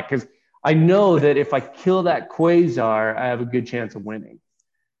shot at, because I know that if I kill that Quasar, I have a good chance of winning.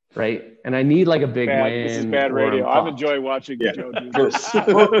 Right, and I need like a big win. This is bad radio. I'm enjoying watching Joe do this.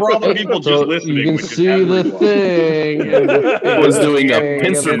 For all the people just listening, you can see the thing. Was doing a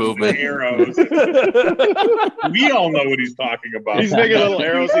pincer movement. Arrows. We all know what he's talking about. He's making little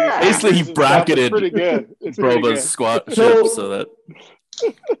arrows. Basically, he bracketed pretty good. It's Proba's squad ship so that.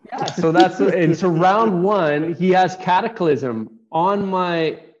 Yeah, so so round 1, he has Cataclysm on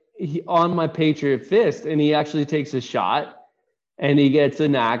my Patriot Fist, and he actually takes a shot. And he gets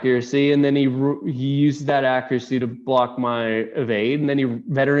an accuracy, and then he uses that accuracy to block my evade, and then he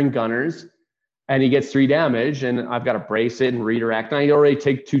veteran gunners, and he gets 3 damage, and I've got to brace it and redirect. And I already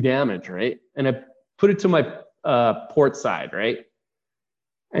take 2 damage, right? And I put it to my port side, right?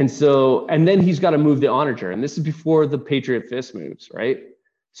 And then he's got to move the Onager, and this is before the Patriot Fist moves, right?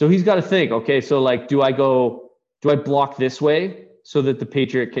 So he's got to think, okay, so like, do I block this way so that the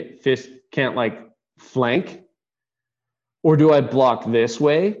Patriot Fist can't like flank? Or do I block this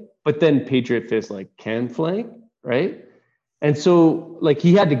way, but then Patriot Fist like can flank, right? And so like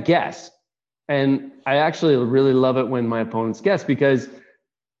he had to guess. And I actually really love it when my opponents guess, because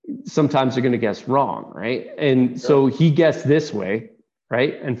sometimes they're going to guess wrong, right? And so he guessed this way,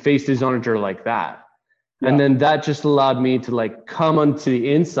 right? And faced his Onager like that. Yeah. And then that just allowed me to like come onto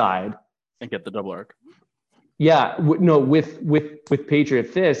the inside. And get the double arc. Yeah, with Patriot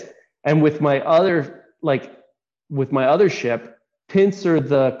Fist, and with my other ship, pincer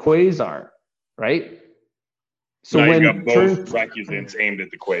the quasar, right? So now when you got both recusants aimed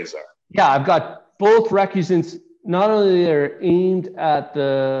at the quasar. Yeah, I've got both recusants. Not only they're aimed at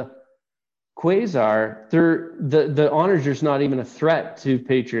the quasar, the Onager's not even a threat to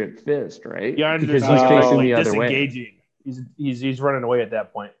Patriot Fist, right? Yeah, because he's facing like the other way. disengaging. He's running away at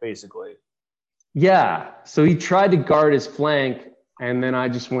that point, basically. Yeah, so he tried to guard his flank, and then I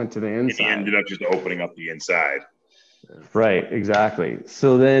just went to the inside. And he ended up just opening up the inside. Right, exactly.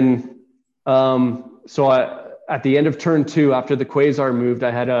 So then, at the end of turn 2, after the quasar moved,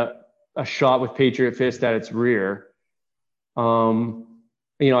 I had a shot with Patriot Fist at its rear.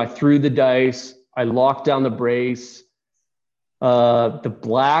 I threw the dice. I locked down the brace. The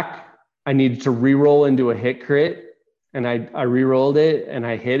black, I needed to re-roll into a hit crit, and I re-rolled it, and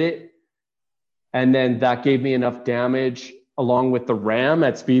I hit it. And then that gave me enough damage along with the ram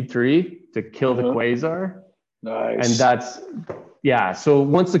at speed 3 to kill the quasar. Nice. And so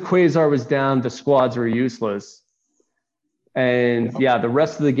once the quasar was down, the squads were useless. And the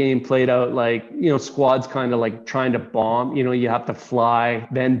rest of the game played out like, squads kind of like trying to bomb, you have to fly,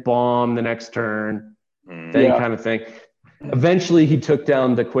 then bomb the next turn, then kind of thing. Eventually he took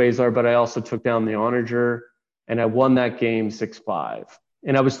down the quasar, but I also took down the Onager, and I won that game 6-5.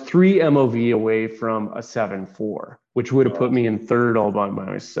 And I was 3 MOV away from a 7-4, which would have put me in third all by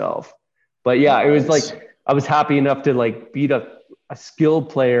myself. But it was like, I was happy enough to like beat a skilled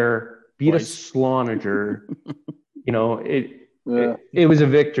player, beat a Slonager. It was a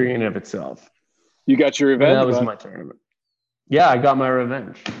victory in of itself. You got your revenge. And that was my tournament. Yeah, I got my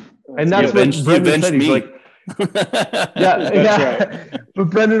revenge. And that's what Brendan said. He's like, right.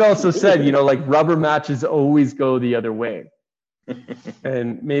 But Brendan also said, like rubber matches always go the other way.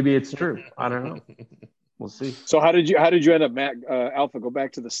 And maybe it's true. I don't know. We'll see. So how did you end up, Matt? Alpha, go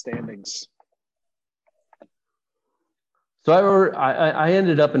back to the standings. So I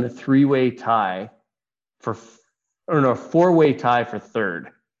ended up in a 3-way tie a 4-way tie for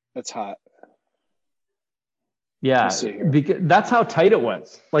third. That's hot. Yeah, because that's how tight it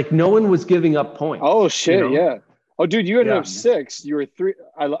was. Like no one was giving up points. Oh shit, yeah. Oh, dude, you ended up 6. You were 3.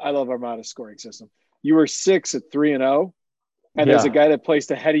 I love Armada's scoring system. You were 6 at 3-0, and there's a guy that placed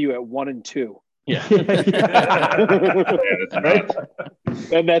ahead of you at 1-2. Yeah. Right?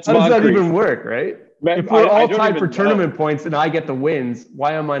 And that's how does that even work, right? Man, if we're all tied for tournament points and I get the wins,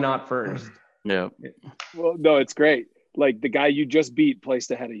 why am I not first? Yeah. Well, no, it's great. Like the guy you just beat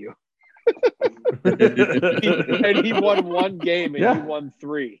placed ahead of you. And he won 1 game and you won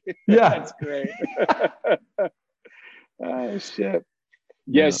 3. Yeah. That's great. Oh shit.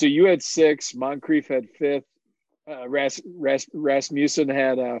 Yeah, so you had 6, Moncrief had 5th, Rasmussen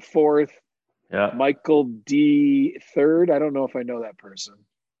had 4th. Yeah. Michael D 3rd. I don't know if I know that person.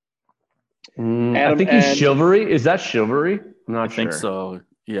 I think he's Chivalry. Is that Chivalry? I'm not sure. I think so.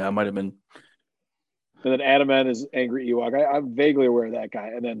 Yeah, it might have been. And then Adam N is Angry Ewok. I'm vaguely aware of that guy.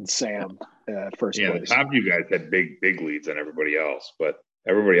 And then Sam, first place. The top of you guys had big leads on everybody else, but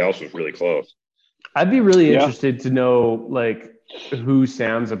everybody else was really close. I'd be really interested to know like who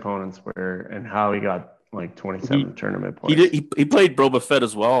Sam's opponents were and how he got like 27 tournament points. He played Boba Fett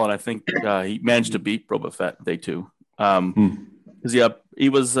as well, and I think he managed to beat Boba Fett day 2. Because he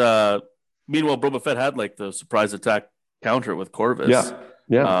was. Meanwhile, Boba Fett had like the surprise attack counter with Corvus.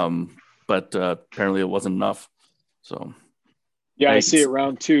 Yeah. But apparently it wasn't enough. So. Yeah, I see it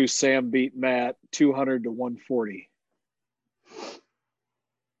round 2. Sam beat Matt 200 to 140.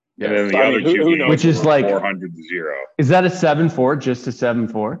 Yeah, and then the other two, which is like 400 to 0. Is that a 7-4? Just a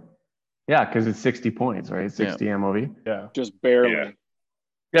 7-4? Yeah, because it's 60 points, right? 60 MOV. Yeah, just barely.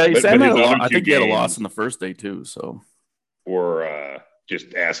 Yeah, Sam had I think he had a loss in the first day too. So, or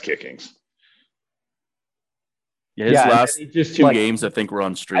just ass kickings. Yeah, his last 2 games I think were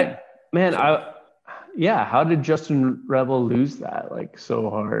on stream. How did Justin Rebel lose that like so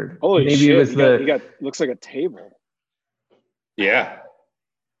hard? Holy shit! It was he got looks like a table. Yeah.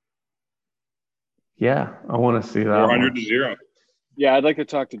 Yeah, I want to see that. 400 to 0. Yeah, I'd like to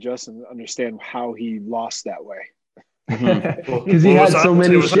talk to Justin to understand how he lost that way. Because he had so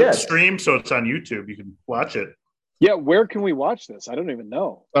many shit. On stream, so it's on YouTube. You can watch it. Yeah, where can we watch this? I don't even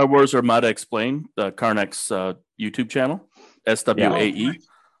know. Where's Armada Explained, Karnak's YouTube channel, SWAE.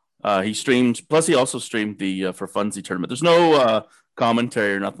 He streamed, plus he also streamed the For Funzy tournament. There's no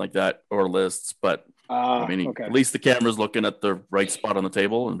commentary or nothing like that or lists, but at least the camera's looking at the right spot on the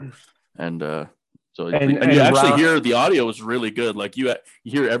table, and you actually hear the audio is really good. Like you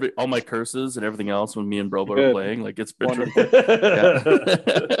hear all my curses and everything else when me and Brobo are playing. Like it's been really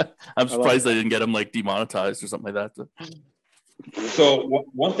good. I'm surprised I didn't get him like demonetized or something like that. So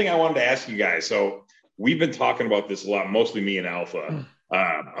one thing I wanted to ask you guys. So we've been talking about this a lot, mostly me and Alpha,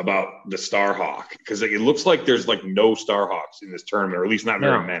 about the Starhawk, because it looks like there's like no Starhawks in this tournament, or at least not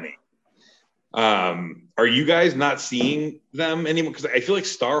very many. Are you guys not seeing them anymore? Because I feel like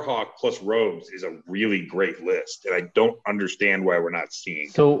Starhawk plus Rogues is a really great list, and I don't understand why we're not seeing.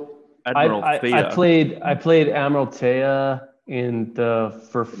 So I played Admiral Thea in the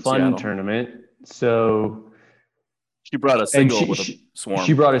For Fun tournament. So she brought a single with a swarm.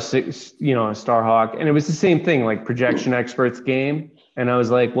 She brought a Starhawk, and it was the same thing, like projection experts game. And I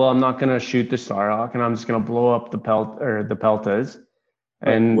was like, well, I'm not going to shoot the Starhawk, and I'm just going to blow up the Peltas.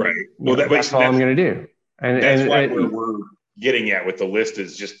 And well, that's all I'm going to do. And that's why we're getting at with the list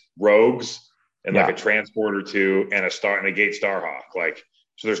is just Rogues and like a transport or two and a Gate Starhawk. Like,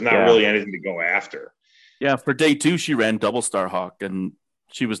 so there's not really anything to go after. Yeah, for day 2, she ran double Starhawk, and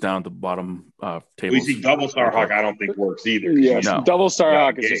she was down at the bottom table. We see double Starhawk, I don't think works either. Yes, double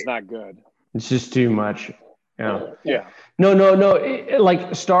Starhawk is just not good. It's just too much. Yeah. No.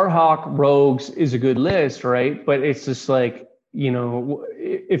 Like Starhawk Rogues is a good list, right? But it's just like,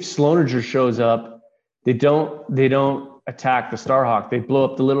 if Sloaninger shows up, they don't attack the Starhawk. They blow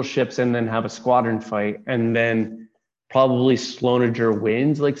up the little ships and then have a squadron fight, and then probably Sloaninger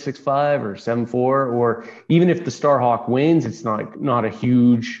wins like 6-5 or 7-4, or even if the Starhawk wins, it's not a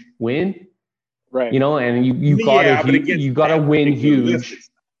huge win, right? And you gotta win huge.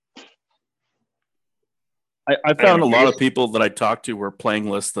 I found a lot of people that I talked to were playing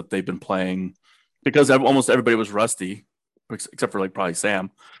lists that they've been playing because almost everybody was rusty, except for like probably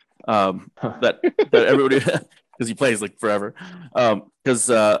Sam. That everybody, because he plays like forever. Because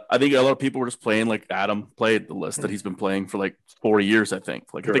I think a lot of people were just playing, like Adam played the list that he's been playing for like 4 years, I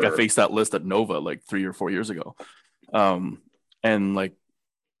think. Like I think I faced that list at Nova like 3 or 4 years ago. And like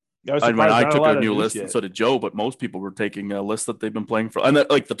I took a new list, and so did Joe, but most people were taking a list that they've been playing for, and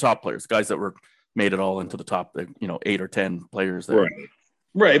like the top players, guys that were made it all into the top, 8 or 10 players there.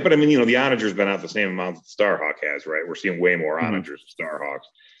 Right. But I mean, the Onager's been out the same amount that Starhawk has, right? We're seeing way more Onagers than Starhawks.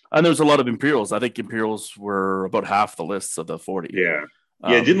 And there's a lot of Imperials. I think Imperials were about half the lists of the 40. Yeah.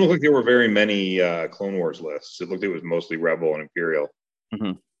 It didn't look like there were very many Clone Wars lists. It looked like it was mostly Rebel and Imperial.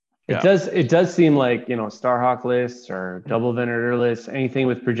 Mm-hmm. It does seem like, Starhawk lists or double Venator lists, anything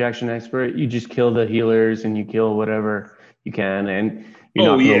with projection expert, you just kill the healers and you kill whatever you can, and you're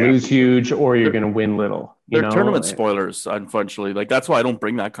not going to lose huge, or you're going to win little. They're tournament spoilers, unfortunately. Like that's why I don't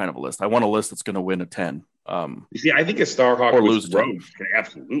bring that kind of a list. I want a list that's going to win a 10. You see, I think a Starhawk or lose Rogues can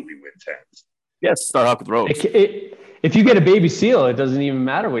absolutely win 10s. Yes, Starhawk with Rogues. If you get a baby seal, it doesn't even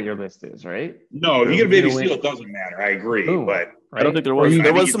matter what your list is, right? No, if you get a baby seal, it doesn't matter. I agree, but I don't think there was.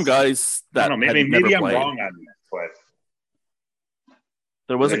 There was some guys that maybe I'm wrong on that, but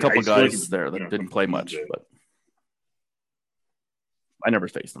there was a couple guys there that didn't play much, but I never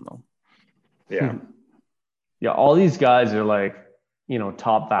faced them though. Yeah. Yeah, all these guys are like,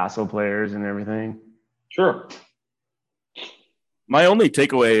 top vassal players and everything. Sure. My only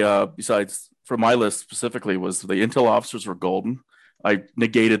takeaway, besides for my list specifically, was the intel officers were golden. I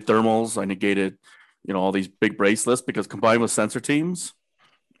negated thermals. I negated, all these big brace lists, because combined with sensor teams,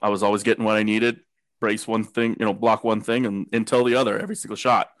 I was always getting what I needed. Brace one thing, block one thing, and intel the other every single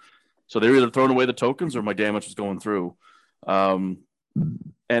shot. So they were either throwing away the tokens or my damage was going through.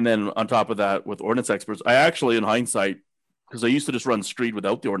 And then on top of that, with ordnance experts, I actually, in hindsight, because I used to just run Screed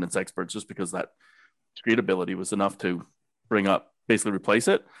without the ordnance experts, just because that Screed ability was enough to basically replace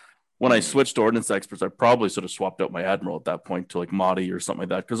it. When I switched to ordnance experts, I probably sort of swapped out my Admiral at that point to like Mahdi or something like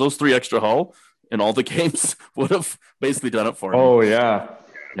that, because those 3 extra hull in all the games would have basically done it for me. Oh, yeah.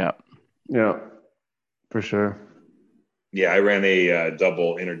 Yeah, for sure. Yeah, I ran a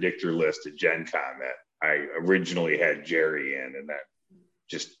double interdictor list at Gen Con that I originally had Jerry in, and that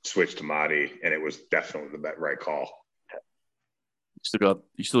just switched to Mahdi, and it was definitely the right call.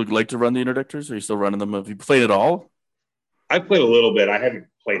 You still like to run the interdictors? Or are you still running them? Have you played it all? I played a little bit. I haven't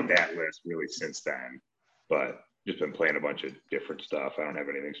played that list really since then, but just been playing a bunch of different stuff. I don't have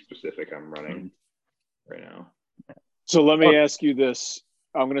anything specific I'm running right now. So let me ask you this.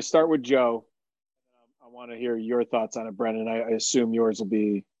 I'm going to start with Joe. I want to hear your thoughts on it, Brendan. I assume yours will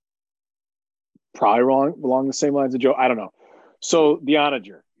be probably along the same lines of Joe. I don't know. So the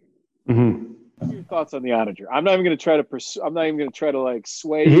Onager. Mm-hmm. What are your thoughts on the Onager? I'm not even going to try to I'm not even going to try to like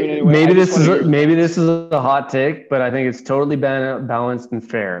sway you in any way. Maybe this is a hot take, but I think it's totally balanced and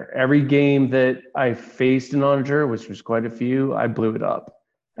fair. Every game that I faced an Onager, which was quite a few, I blew it up,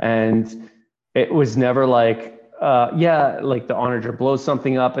 and it was never like, like the Onager blows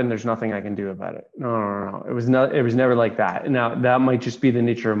something up and there's nothing I can do about it. No. It was never like that. Now that might just be the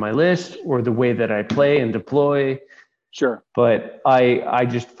nature of my list or the way that I play and deploy. Sure. But I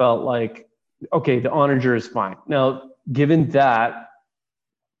just felt like, okay, the onager is fine. Now, given that,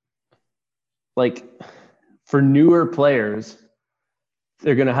 like for newer players,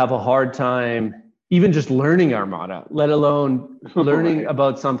 they're going to have a hard time even just learning Armada, let alone learning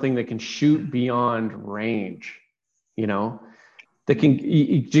about something that can shoot beyond range, you know, that can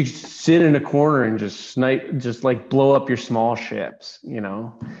you just sit in a corner and just snipe, just like blow up your small ships, you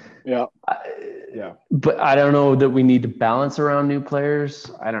know? Yeah. But I don't know that we need to balance around new players.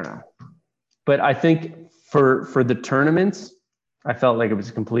 I don't know. But I think for the tournaments, I felt like it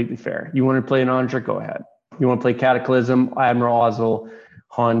was completely fair. You want to play an Onager, go ahead. You want to play Cataclysm, Admiral Ozzel,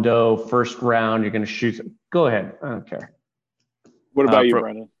 Hondo, first round, you're going to shoot. Go ahead. I don't care. What about you,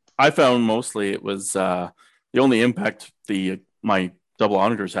 Brendan? I found mostly it was the only impact my double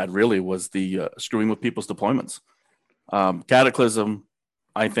onagers had really was the screwing with people's deployments. Cataclysm,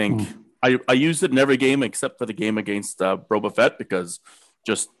 I think I used it in every game except for the game against Boba Fett because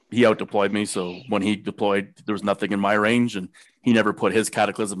just he out deployed me. So when he deployed, there was nothing in my range, and he never put his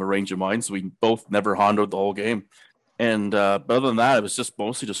Cataclysm in range of mine. So we both never hondoed the whole game. And but other than that, it was just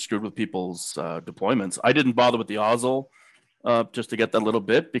mostly just screwed with people's deployments. I didn't bother with the Ozzel just to get that little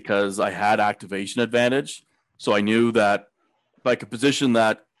bit because I had activation advantage. So I knew that if I could position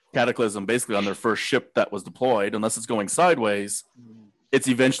that Cataclysm basically on their first ship that was deployed, unless it's going sideways, it's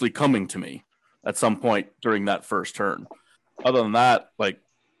eventually coming to me at some point during that first turn. Other than that, like,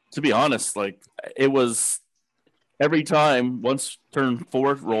 to be honest, like it was every time once turn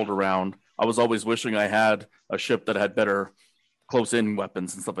 4 rolled around, I was always wishing I had a ship that had better close in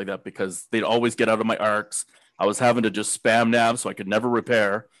weapons and stuff like that because they'd always get out of my arcs. I was having to just spam nav so I could never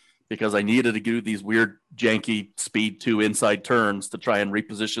repair because I needed to do these weird janky speed 2 inside turns to try and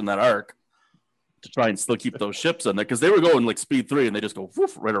reposition that arc to try and still keep those ships in there because they were going like speed 3 and they just go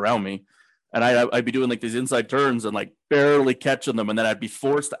woof, right around me. And I'd be doing like these inside turns and like barely catching them. And then I'd be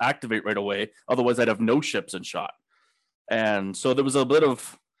forced to activate right away. Otherwise I'd have no ships in shot. And so there was a bit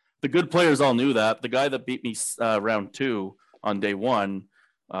of, the good players all knew that. The guy that beat me round 2 on day 1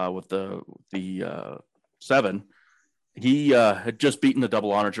 with the 7, he had just beaten the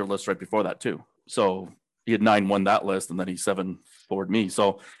double onager list right before that too. So he had 9 won that list, and then he 7 forward me.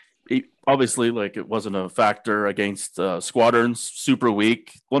 So he, obviously, like it wasn't a factor against squadrons. Super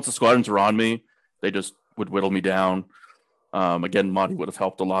weak. Once the squadrons were on me, they just would whittle me down. Again, Monty would have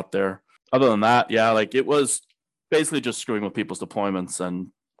helped a lot there. Other than that, yeah, like it was basically just screwing with people's deployments and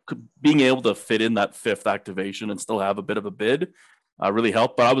being able to fit in that 5th activation and still have a bit of a bid really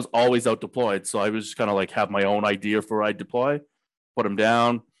helped. But I was always out deployed, so I was just kind of like have my own idea for where I deploy, put them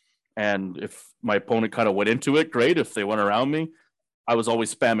down, and if my opponent kind of went into it, great. If they went around me, I was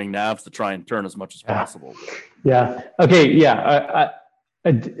always spamming navs to try and turn as much as possible. Yeah. Okay. Yeah.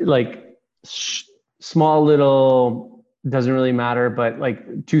 Like small little doesn't really matter, but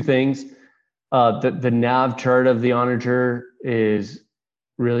like 2 things. The nav chart of the onager is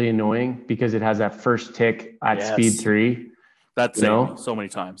really annoying because it has that first tick at speed 3. That's so many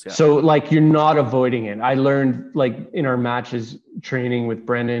times. Yeah. So like you're not avoiding it. I learned like in our matches training with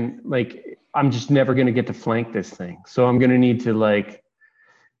Brendan, like I'm just never going to get to flank this thing. So I'm going to need to like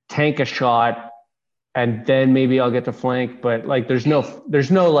tank a shot and then maybe I'll get to flank, but like there's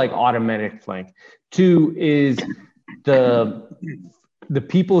no like automatic flank. 2 is the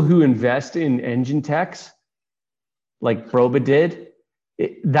people who invest in engine techs like Broba did,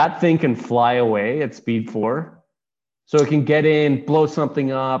 that thing can fly away at speed 4. So it can get in, blow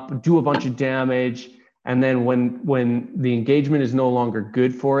something up, do a bunch of damage. And then when the engagement is no longer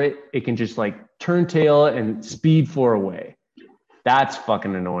good for it, it can just like turn tail and speed 4 away. That's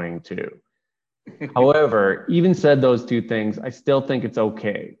fucking annoying too. However, even said those 2 things, I still think it's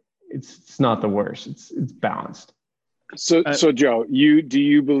okay. It's not the worst. It's balanced. So Joe, do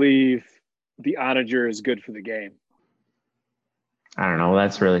you believe the onager is good for the game? I don't know.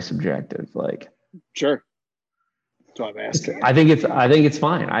 That's really subjective. Like, sure. That's what I'm asking. I think it's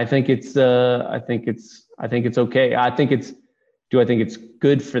fine. I think it's okay. Do I think it's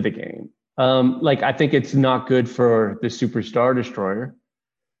good for the game? Like I think it's not good for the Superstar Destroyer.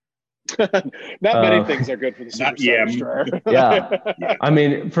 Not many things are good for the Superstar Destroyer. Yeah. I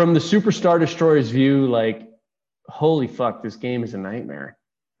mean, from the Superstar Destroyer's view, like, holy fuck, this game is a nightmare,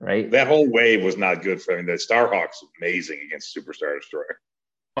 right? That whole wave was not good for him. The Starhawk's amazing against Superstar Destroyer.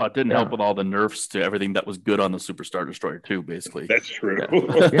 Well, it didn't help with all the nerfs to everything that was good on the Superstar Destroyer too, basically. That's true.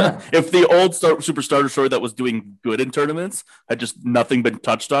 Yeah. If the old Superstar Destroyer that was doing good in tournaments had just nothing been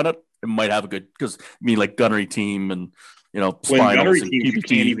touched on it, it might have a good, because I mean, like gunnery team and when gunnery team, you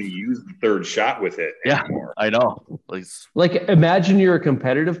can't even use the 3rd shot with it anymore. I know. Please. Like imagine you're a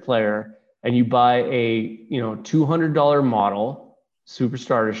competitive player and you buy a $200 model,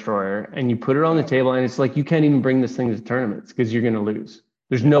 Superstar Destroyer and you put it on the table, and it's like you can't even bring this thing to tournaments because you're going to lose.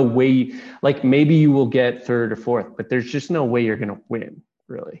 There's no way. Like maybe you will get third or fourth, but there's just no way you're going to win.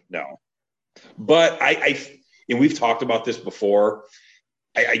 Really, no. But and we've talked about this before.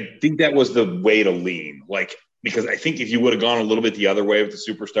 I think that was the way to lean, like, because I think if you would have gone a little bit the other way with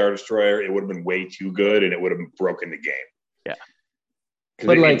the Superstar Destroyer, it would have been way too good and it would have broken the game. Yeah.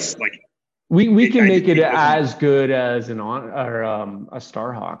 But we can make it as good as a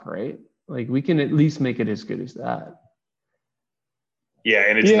Starhawk, right? Like we can at least make it as good as that. Yeah,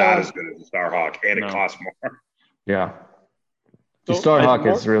 and it's not as good as the Starhawk, and it costs more. Yeah. The Starhawk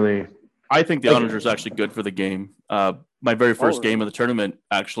is really... I think the Onager is actually good for the game. My very first game of the tournament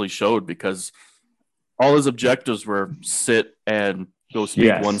actually showed, because all his objectives were sit and go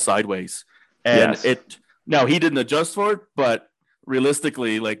speed one sideways. And now he didn't adjust for it, but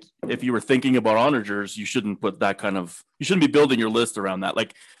realistically, like if you were thinking about Onagers, you shouldn't be building your list around that.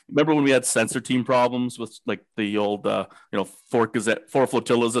 Like, remember when we had sensor team problems with like the old, four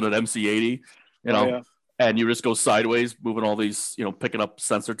flotillas and an MC80, and you just go sideways, moving all these, picking up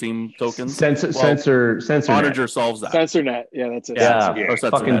sensor team tokens. Sensor Onager solves that. Sensor net. Yeah, that's it. Yeah.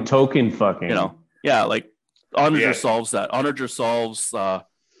 Fucking net. Token fucking. Like Onager solves that. Onager solves,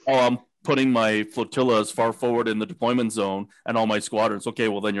 I'm putting my flotilla as far forward in the deployment zone and all my squadrons. Okay,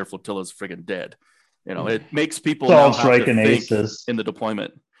 well then your flotilla is friggin' dead. It makes people now have to think aces in the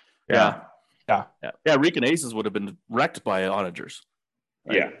deployment. Yeah. Reek and Aces would have been wrecked by Onagers.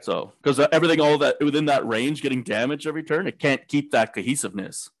 Right? Yeah. So because everything, all that within that range, getting damaged every turn, it can't keep that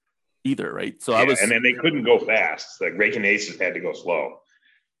cohesiveness either, right? So and then they couldn't go fast. Like Reek and Aces had to go slow.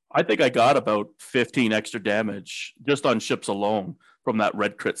 I think I got about 15 extra damage just on ships alone from that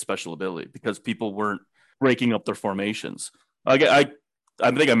red crit special ability, because people weren't breaking up their formations. I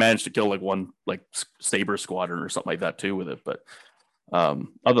think I managed to kill like one like Saber squadron or something like that too with it. But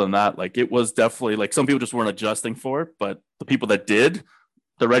other than that, like it was definitely like some people just weren't adjusting for it, but the people that did,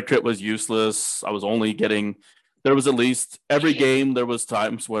 the red crit was useless. I was only getting, there was at least every game there was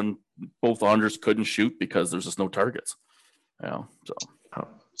times when both Onagers couldn't shoot because there's just no targets.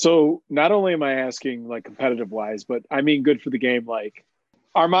 So not only am I asking like competitive wise, but I mean good for the game. Like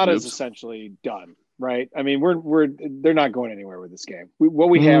Armada is essentially done, right? I mean they're not going anywhere with this game. What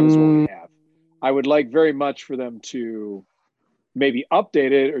we have is what we have. I would like very much for them to maybe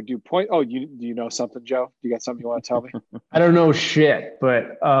update it or do point. Oh, do you know something, Joe? You got something you want to tell me? I don't know shit,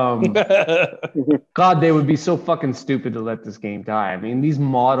 but God, they would be so fucking stupid to let this game die. I mean, these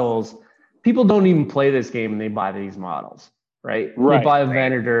models, people don't even play this game and they buy these models. Right. They buy a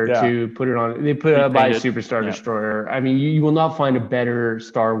Venator to put it on. They buy a Superstar Destroyer. I mean, you will not find a better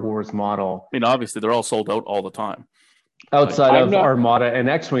Star Wars model. I mean, obviously, they're all sold out all the time. Outside of Armada and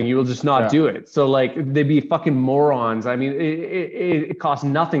X-Wing, you will just not do it. So, like, they'd be fucking morons. I mean, it costs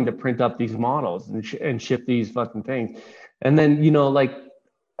nothing to print up these models and ship these fucking things. And then,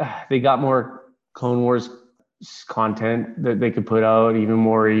 they got more Clone Wars content that they could put out, even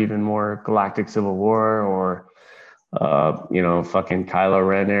more Galactic Civil War or fucking Kylo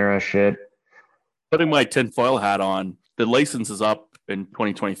Ren era shit. Putting my tinfoil hat on, the license is up in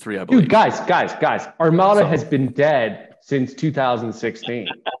 2023, I believe. Dude, guys, Armada has been dead since 2016.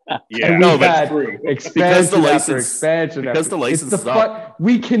 That's true. Expansion after expansion. Because the license is up.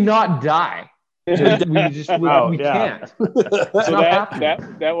 We cannot die. We can't. So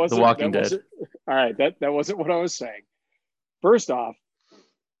that wasn't The Walking Dead. All right, that wasn't what I was saying. First off,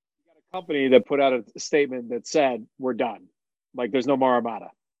 company that put out a statement that said we're done, like there's no more Armada.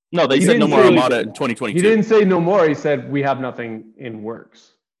 No, they said no more Armada in 2022. He didn't say no more. He said we have nothing in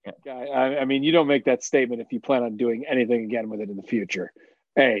works. I mean, you don't make that statement if you plan on doing anything again with it in the future.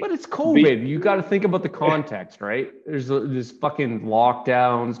 Hey, but it's COVID. You got to think about the context, right? There's fucking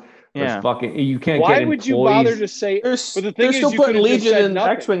lockdowns. There's fucking you can't. Why get would you bother to say? But the thing is, still putting Legion and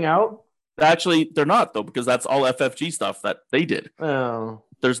X-Wing out. Actually, they're not though, because that's all FFG stuff that they did. Oh.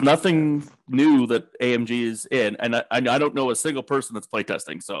 There's nothing new that AMG is in, and I don't know a single person that's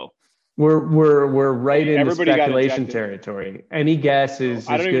playtesting. So we're right in the speculation territory. Any guess is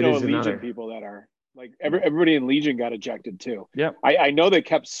I don't as even good know as Legion another. People that are like everybody in Legion got ejected too. Yeah, I know they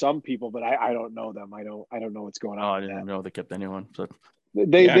kept some people, but I don't know them. I don't know what's going on. Oh, I didn't know they kept anyone. So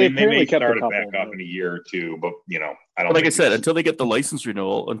they apparently kept started a couple back up in a year or two, but I don't. Like I said, until they get the license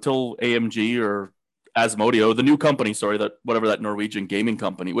renewal, until AMG or Asmodio, the new company, that Norwegian gaming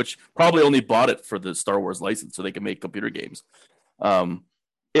company, which probably only bought it for the Star Wars license so they can make computer games.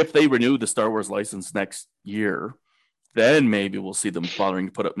 If they renew the Star Wars license next year, then maybe we'll see them bothering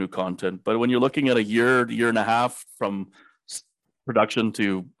to put up new content. But when you're looking at a year and a half from production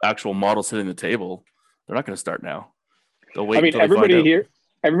to actual models hitting the table, they're not going to start now. They'll wait I mean, until they find out.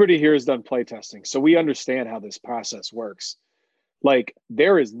 everybody here has done playtesting, so we understand how this process works. Like,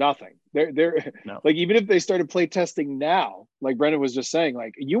 there is nothing there. No. Like, even if they started playtesting now, like Brendan was just saying,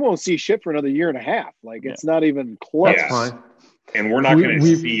 like, you won't see shit for another year and a half. Like, it's not even close. Yes. Fine. And we're not going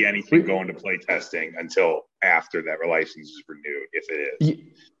to see anything going to play testing until after that license is renewed, if it is.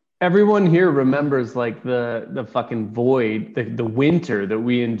 Everyone here remembers like the fucking void, the winter that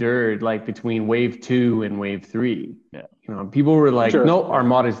we endured, like between wave 2 and wave 3. Yeah. You know, people were like, Sure. no,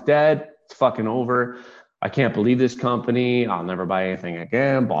 Armada's dead. It's fucking over. I can't believe this company. I'll never buy anything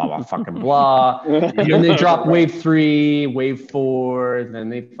again. Blah, blah, fucking blah. And then they dropped wave 3, wave 4. Then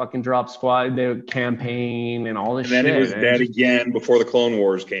they fucking dropped squad, the campaign and all this shit. And then it was dead again before the Clone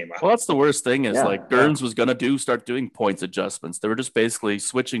Wars came out. Well, that's the worst thing is like Gerns was going to start doing points adjustments. They were just basically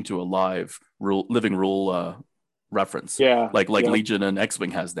switching to a live living rule reference. Yeah. Like Legion and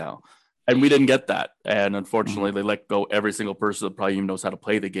X-Wing has now. And we didn't get that. And unfortunately, they let go every single person that probably even knows how to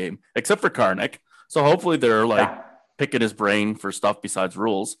play the game, except for Karnak. So hopefully they're like picking his brain for stuff besides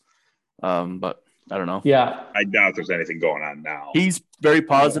rules. But I don't know. Yeah. I doubt there's anything going on now. He's very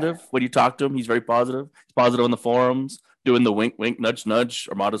positive. When you talk to him, he's very positive. He's positive on the forums, doing the wink, wink, nudge, nudge.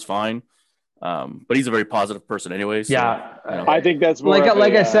 Armada's fine. But he's a very positive person anyway. So, Yeah. you know. I think that's more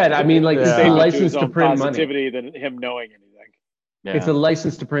like I said, I mean, like it's a license to print money. Positivity than him knowing anything. Yeah. It's a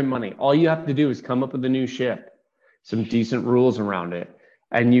license to print money. All you have to do is come up with a new ship, some decent rules around it,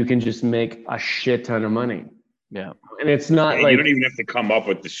 and you can just make a shit ton of money. Yeah. And it's not And like you don't even have to come up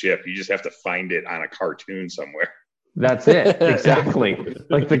with the ship. You just have to find it on a cartoon somewhere. that's it. Exactly.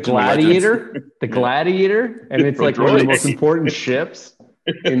 Like the Gladiator, and it's like one of the most important ships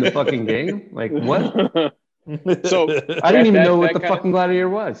in the fucking game. Like what? So I didn't even know what the fucking Gladiator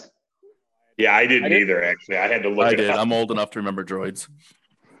was. Yeah, I didn't either, actually. I had to look it up. I'm old enough to remember droids.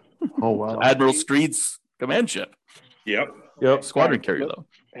 Oh, wow. Admiral Street's command ship. Yep. Squadron carrier, though.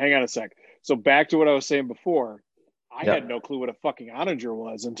 Hang on a sec. So back to what I was saying before. I had no clue what a fucking onager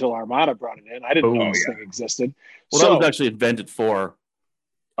was until Armada brought it in. I didn't know this thing existed. Well, that was actually invented for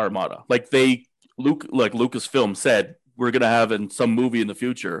Armada. Like Lucasfilm said, we're going to have in some movie in the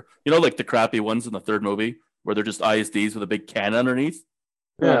future, you know, like the crappy ones in the third movie where they're just ISDs with a big cannon underneath.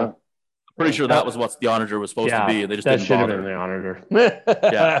 Yeah. Pretty sure that was what the onager was supposed to be, and they just didn't bother. Been the onager.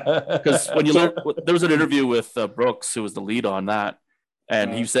 Yeah, because when you look, there was an interview with Brooks, who was the lead on that,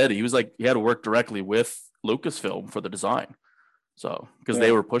 and he said he had to work directly with Lucasfilm for the design, so because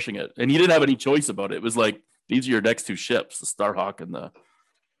they were pushing it, and he didn't have any choice about it. It was like, these are your next two ships, the Starhawk and the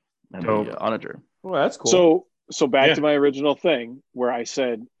onager. Well, that's cool. So back to my original thing where I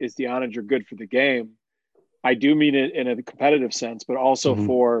said, is the onager good for the game? I do mean it in a competitive sense, but also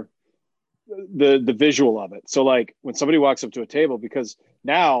for the visual of it. So like when somebody walks up to a table, because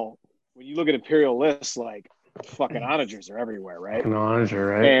now when you look at Imperial lists, like fucking onagers are everywhere, right? An onager,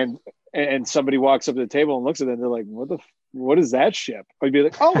 right? And somebody walks up to the table and looks at it and they're like, what is that ship? I'd be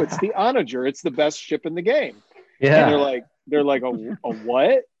like, oh, it's the onager. It's the best ship in the game. Yeah. And they're like, a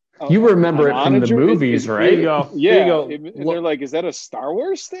what? You remember it from the movies, right? There you go. Yeah. There you go. And they're like, is that a Star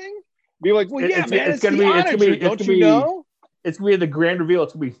Wars thing? Be like, well, It's the gonna onager. Don't you know? It's gonna be the grand reveal.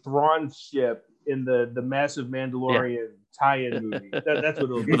 It's gonna be Thrawn's ship in the massive Mandalorian tie-in movie. That's what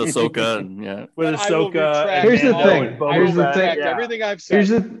it'll be. With Ahsoka and with Ahsoka. Here's the thing. Here's the thing. Everything I've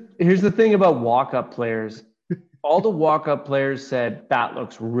said. Here's the thing about walk-up players. All the walk-up players said that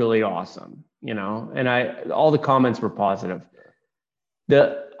looks really awesome, you know, and all the comments were positive.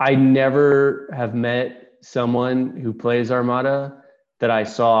 I never have met someone who plays Armada that I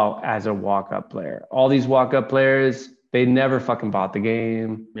saw as a walk-up player. All these walk-up players, they never fucking bought the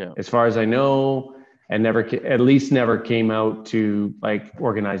game, as far as I know, and never came out to like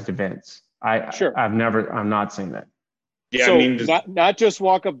organized events. I'm not saying that. Yeah, so I mean, not just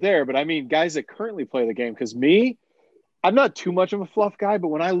walk up there, but I mean guys that currently play the game. Because I'm not too much of a fluff guy, but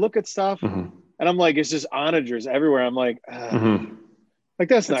when I look at stuff and I'm like, it's just onagers everywhere. I'm like, like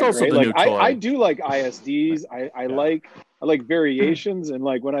that's not great. Like I do like ISDs. I like variations, and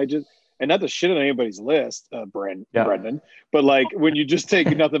like when and not to shit on anybody's list, Brendan, but like when you just take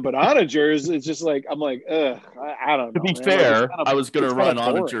nothing but onagers, it's just like I'm like, I don't know. To be fair, I was going to run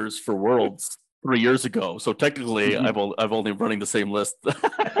onagers for Worlds 3 years ago, so technically I've only running the same list. I'm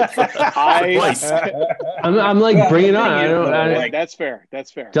like, bring it on. I don't. That's fair.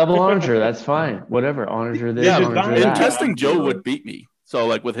 Double onager, that's fine. Whatever, onager this. Onager in that. testing, Joe would beat me. So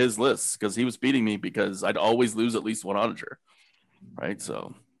like with his lists, because he was beating me because I'd always lose at least one onager, right?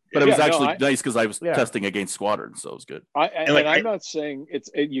 So. But it was actually nice because I was testing against Squadron, so it was good. I'm not saying it's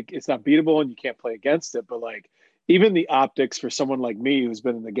not beatable and you can't play against it, but like even the optics for someone like me who's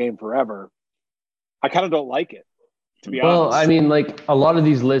been in the game forever, I kind of don't like it. To be Well, honest. I mean, like a lot of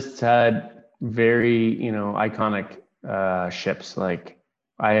these lists had very, iconic ships like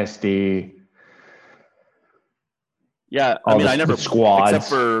ISD. Yeah, I All mean, the I never, squads. except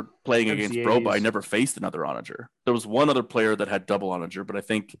for playing against MCAs. Broba, I never faced another onager. There was one other player that had double onager, but I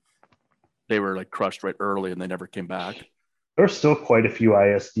think they were like crushed right early and they never came back. There's still quite a few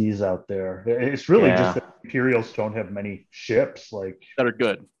ISDs out there. It's really Yeah. just that Imperials don't have many ships like That are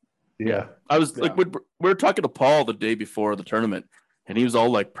good. yeah. I was like, we were talking to Paul the day before the tournament, and he was all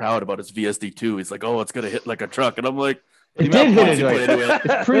like proud about his VSD2. He's like, "Oh, it's gonna hit like a truck," and I'm like, It did hit it.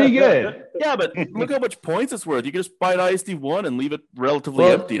 It's pretty good. Yeah, but look how much points it's worth. You can just buy an ISD1 and leave it relatively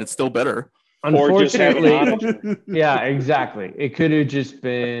empty, and it's still better. Or just have an Unfortunately, onager. yeah, exactly. It could have just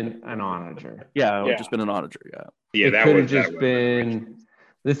been an onager. Yeah, it would have just been an onager. Yeah, It that could was have just that been.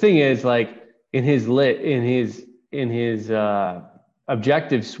 The thing is, like in his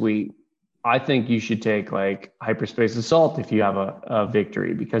objective suite, I think you should take like hyperspace assault if you have a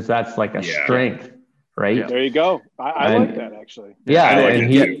victory, because that's like a strength, right? Yeah. There you go. I like that actually. Yeah, I like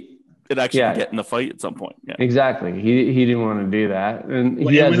and it actually can get in the fight at some point. Yeah, exactly. He didn't want to do that, and Well,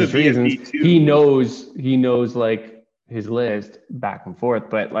 he and has with his the reasons. VSD too. He knows like his list back and forth.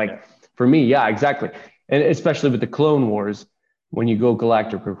 But like for me, yeah, exactly, and especially with the Clone Wars. When you go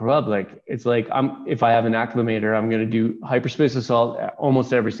Galactic Republic, it's like if I have an acclimator, I'm going to do hyperspace assault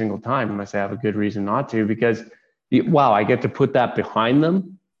almost every single time, unless I have a good reason not to, because I get to put that behind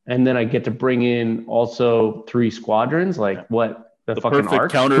them, and then I get to bring in also 3 squadrons. Like what the fucking perfect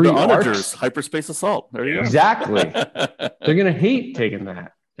arcs? counter 3 to onagers, arcs? hyperspace assault. There you go. Exactly. They're going to hate taking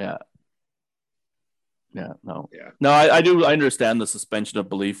that. Yeah. No. I do. I understand the suspension of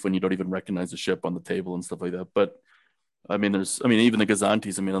belief when you don't even recognize the ship on the table and stuff like that, but. I mean, even the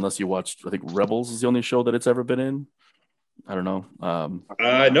Gazantes. I mean, unless you watched, I think Rebels is the only show that it's ever been in. I don't know.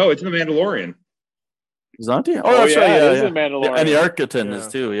 No, it's The Mandalorian. Gazanti? Oh, that's yeah, right. it is The Mandalorian. And the Arquetan is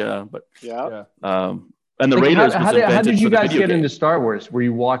too. Yeah, but yeah. and the Like, Raiders. how did you guys get game. into Star Wars? Were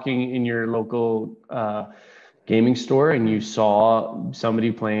you walking in your local gaming store and you saw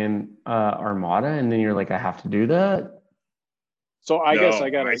somebody playing Armada, and then you're like, I have to do that? So I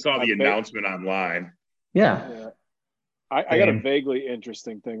saw the announcement online. Yeah. I got a vaguely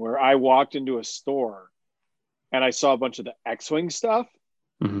interesting thing where I walked into a store and I saw a bunch of the X-Wing stuff.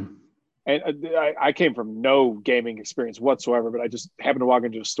 Mm-hmm. And I came from no gaming experience whatsoever, but I just happened to walk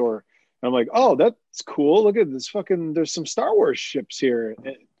into a store and I'm like, oh, that's cool. Look at this there's some Star Wars ships here.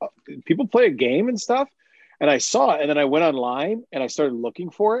 And people play a game and stuff. And I saw it, and then I went online and I started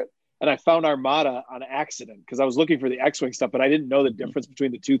looking for it. And I found Armada on accident because I was looking for the X-Wing stuff, but I didn't know the difference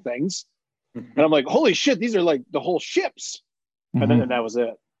between the two things. And I'm like, holy shit, these are like the whole ships. Mm-hmm. And then that was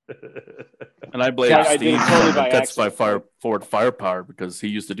it. And I blame Steve totally from Testify Forward Firepower because he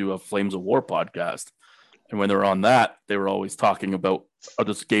used to do a Flames of War podcast. And when they were on that, they were always talking about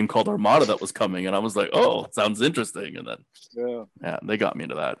this game called Armada that was coming. And I was like, oh, sounds interesting. And then, they got me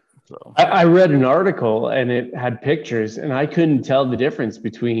into that. So I read an article and it had pictures, and I couldn't tell the difference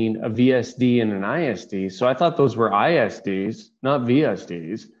between a VSD and an ISD. So I thought those were ISDs, not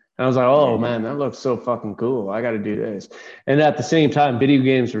VSDs. And I was like, oh man, that looks so fucking cool. I got to do this. And at the same time, video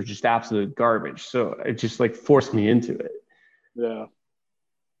games were just absolute garbage. So it just like forced me into it. Yeah.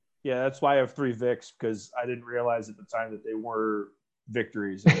 Yeah, that's why I have 3 Vics, because I didn't realize at the time that they were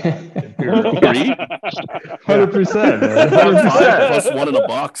victories. 100%. 100%. Plus 1 in a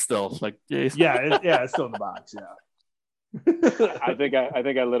box still. Like, geez. Yeah, it's still in the box. Yeah. I think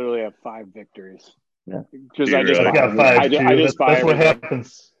I literally have 5 victories. Yeah, because I just got 5 too. That's what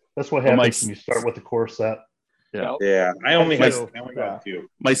happens. That's what happens when you start with the core set. Yeah. I only got 2.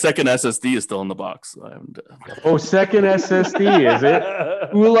 My second SSD is still in the box. Second SSD, is it?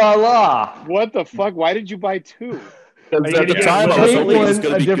 Ooh la la. What the fuck? Why did you buy 2? At the time, I was hoping it was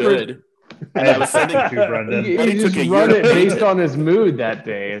going to be good. And I was sending to Brendan. He just run it based on his mood that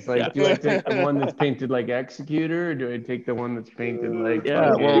day. It's like, do I take the one that's painted like Executor, or do I take the one that's painted like?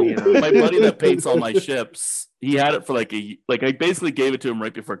 My buddy that paints all my ships, he had it for I basically gave it to him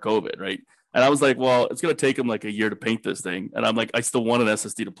right before COVID, right? And I was like, well, it's going to take him like a year to paint this thing. And I'm like, I still want an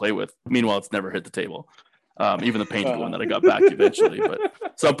SSD to play with. Meanwhile, it's never hit the table. Even the painted one that I got back eventually. But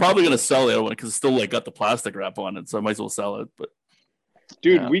so I'm probably going to sell the other one because it's still got the plastic wrap on it. So I might as well sell it. But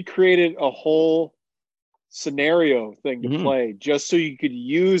dude, we created a whole scenario thing to play just so you could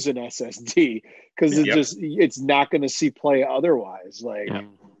use an SSD because it's not going to see play otherwise.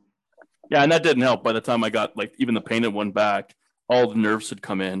 And that didn't help. By the time I got even the painted one back, all the nerfs had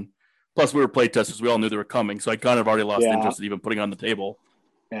come in. Plus, we were play testers. We all knew they were coming. So I kind of already lost interest in even putting it on the table.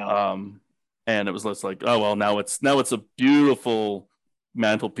 Yeah. And it was less like, oh, well, now it's a beautiful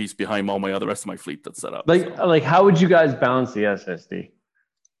mantelpiece behind all my rest of my fleet that's set up. Like how would you guys balance the SSD?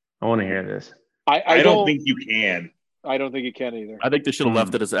 I want to hear this. I don't think you can. I don't think you can either. I think they should have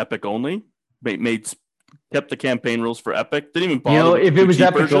left it as Epic only. Kept the campaign rules for Epic. Didn't even bother. If it was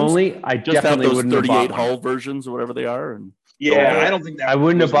Epic versions. only, I Just definitely have those wouldn't have 38 bought hull versions or whatever they are. And I don't think that I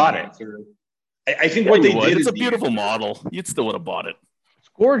wouldn't have bought it. I think what they did is a beautiful model. You'd still would have bought it. It's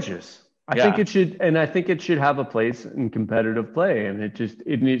gorgeous. I think it should, and I think it should have a place in competitive play, and it just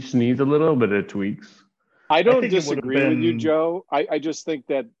needs a little bit of tweaks. I don't disagree with you, Joe. I just think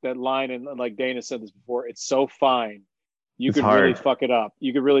that line, and like Dana said this before, it's so fine. You could really fuck it up.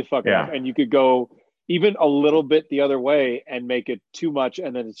 You could really fuck it up, and you could go even a little bit the other way and make it too much,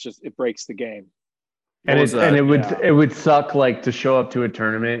 and then it breaks the game. And it would suck like to show up to a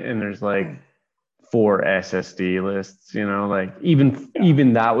tournament and there's like 4 SSD lists, like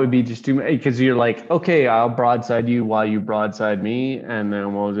even that would be just too much, because you're like, okay, I'll broadside you while you broadside me, and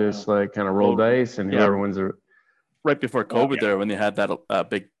then we'll just like kind of roll dice, and whoever wins right before COVID there, when they had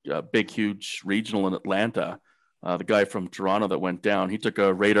that big huge regional in Atlanta, the guy from Toronto that went down, he took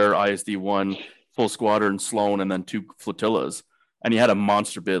a Radar ISD-1 full squadron Sloan and then 2 flotillas, and he had a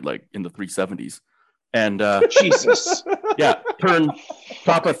monster bid like in the 370s. And Jesus, turn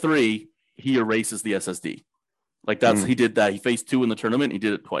top of 3, he erases the SSD. Like he did that. He faced 2 in the tournament. He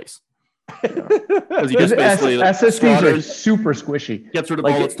did it twice. Because he just basically SSDs are super squishy. Gets rid of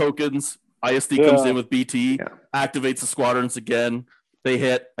all its tokens. ISD comes in with BT, activates the squadrons again. They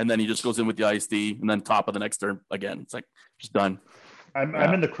hit, and then he just goes in with the ISD, and then top of the next turn again. It's like just done. I'm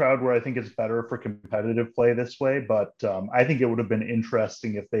in the crowd where I think it's better for competitive play this way, but I think it would have been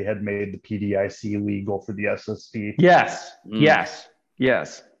interesting if they had made the PDIC legal for the SSD. Yes.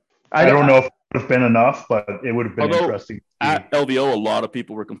 I don't know if it would have been enough, but it would have been interesting. At LVO, a lot of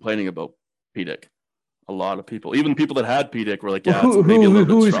people were complaining about PDIC. A lot of people, even people that had PDIC, were like,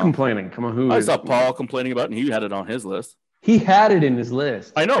 who is complaining? Come on, I saw Paul complaining about it, and he had it on his list. He had it in his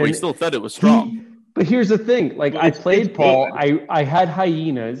list. I know, he still said it was strong. But here's the thing, like I played Paul, I had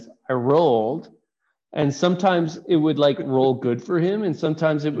hyenas, I rolled, and sometimes it would like roll good for him, and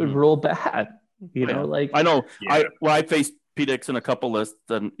sometimes it would roll bad. Like I know. Yeah. I faced PDX in a couple lists,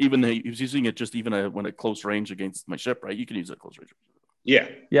 and even he was using it just even when at close range against my ship, right? You can use it at close range. Yeah.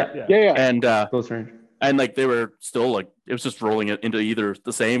 And close range. And like they were still like it was just rolling it into either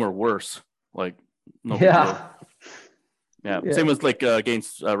the same or worse. Like Same as like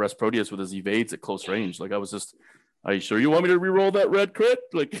against Res Proteus with his evades at close range. Like I was just, are you sure you want me to re-roll that red crit?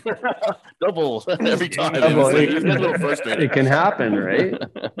 Like double every time. It can happen, right?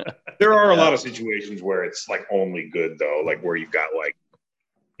 There are a lot of situations where it's like only good though, like where you've got like,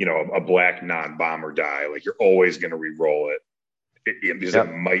 a black non-bomber die. Like you're always going to re-roll it because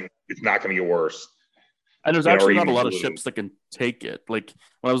it's not going to get worse. And there's actually not a lot of ships that can take it. Like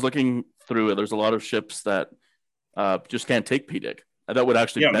when I was looking through it, there's a lot of ships that just can't take PDIC. And that would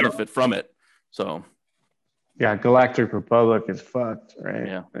actually benefit from it. So, Galactic Republic is fucked, right?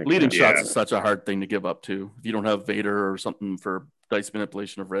 Yeah, leading shots is such a hard thing to give up to if you don't have Vader or something for dice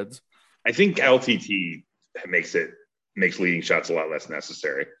manipulation of reds. I think LTT makes leading shots a lot less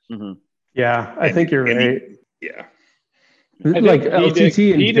necessary. Mm-hmm. Yeah, I think you're right. Like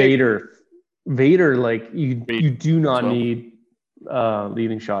LTT and Vader, like you do not need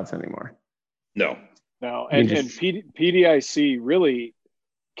leading shots anymore. No, and PDIC really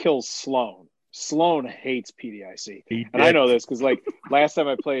kills Sloan. Sloan hates PDIC, and I know this because like last time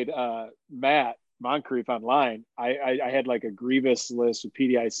I played Matt Moncrief online, I had like a Grievous list with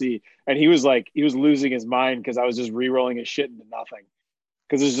PDIC, and he was losing his mind because I was just re-rolling his shit into nothing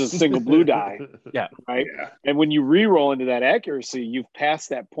because it's just a single blue die. Right. Yeah. And when you re-roll into that accuracy, you've passed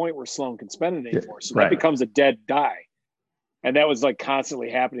that point where Sloan can spend an A4, so that becomes a dead die. And that was like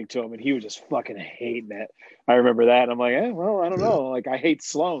constantly happening to him, and he was just fucking hating it. I remember that, and I'm like, well, I don't know. Like, I hate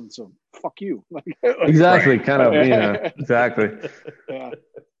Sloan, so fuck you. Exactly, kind of, exactly. Yeah.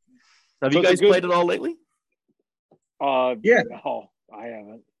 Have you guys played it all lately? No, I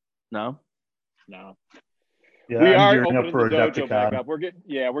haven't. No. Yeah, we are opening up for the dojo back up. We're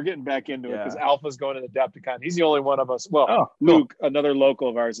getting back into it because Alpha's going to the Adepticon. He's the only one of us. Well, Luke, another local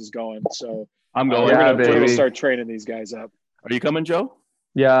of ours, is going. So I'm going. We're gonna start training these guys up. Are you coming, Joe?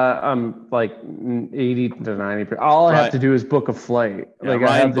 Yeah, I'm like 80 to 90%. All I have to do is book a flight. Yeah, like Ryan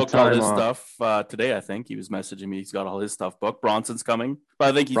I have booked all his stuff today. I think he was messaging me. He's got all his stuff booked. Bronson's coming, but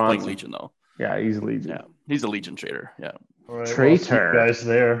I think he's playing Legion though. Yeah, he's Legion. Yeah, he's a Legion trader. Yeah, right, traitor guys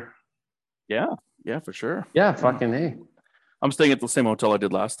there. Yeah, for sure. Yeah, fucking A. I'm staying at the same hotel I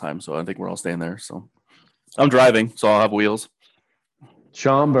did last time, so I think we're all staying there. So I'm driving, so I'll have wheels.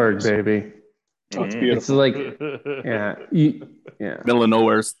 Schaumburg, baby. Oh, it's beautiful. It's like, middle of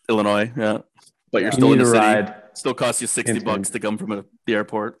nowhere, Illinois. Yeah, but you're still in the city. Ride. Still costs you $60 to come from the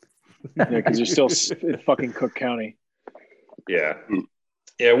airport. Yeah, because you're still in fucking Cook County. Yeah,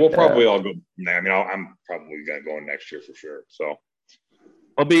 we'll probably all go. I mean, I'm probably gonna go next year for sure. So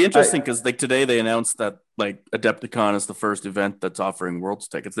it'll be interesting because like today they announced that like Adepticon is the first event that's offering Worlds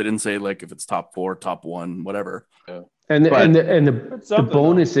tickets. They didn't say like if it's top 4, top 1, whatever. Yeah. And the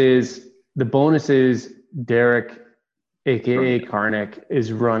bonus is Derek, aka Karnik,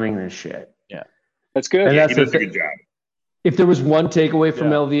 is running this shit. Yeah, that's good. And he does a good job. If there was one takeaway from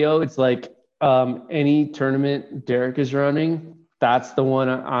LVO, it's like any tournament Derek is running, that's the one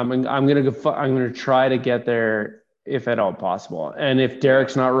I'm gonna try to get there if at all possible. And if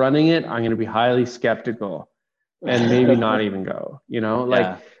Derek's not running it, I'm gonna be highly skeptical and maybe not even go. You know,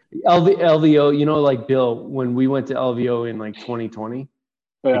 like LVO. You know, like Bill, when we went to LVO in like 2020,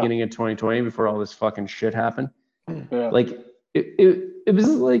 beginning of 2020, before all this fucking shit happened, like it was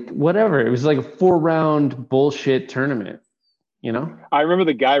like whatever. It was like a 4-round bullshit tournament. You know, I remember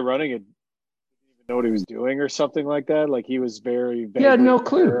the guy running it didn't even know what he was doing or something like that. Like he was very he had no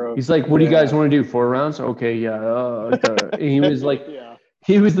clue. He's like, "What do you guys want to do? 4 rounds? Okay, yeah." And he was like,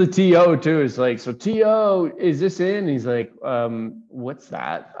 he was the TO too. It's like, so TO, is this in? And he's like, what's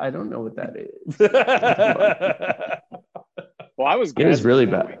that? I don't know what that is. Well, I was. It was really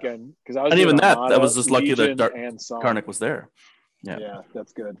bad because I was. And even Armada, that was just lucky Legion, that Karnik was there. Yeah,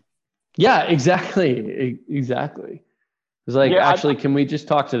 that's good. Yeah, exactly. It's like, actually, can we just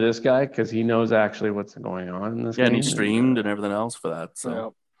talk to this guy because he knows actually what's going on in this game? And he streamed and everything else for that.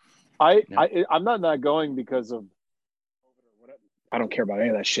 So, I'm not going because of. I don't care about any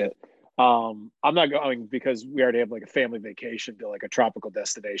of that shit. I'm not going because we already have like a family vacation to like a tropical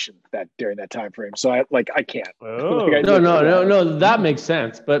destination that during that time frame. So I can't. Oh. Like, no, that makes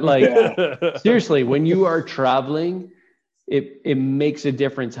sense. But like seriously, when you are traveling, it makes a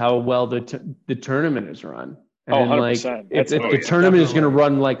difference how well the tournament is run. And 100%. If the tournament is going to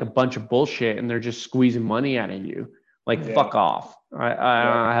run like a bunch of bullshit and they're just squeezing money out of you, like fuck off.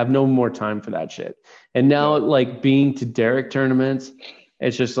 I have no more time for that shit. And now like being to Derek tournaments,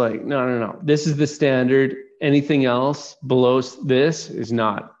 it's just like, no. This is the standard. Anything else below this is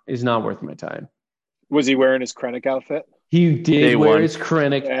not worth my time. Was he wearing his Krennic outfit? He did wear his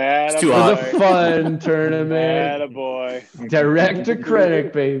Krennic for the fun tournament. Attaboy. Direct to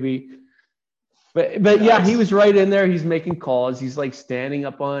Krennic, baby. But yeah, he was right in there. He's making calls. He's like standing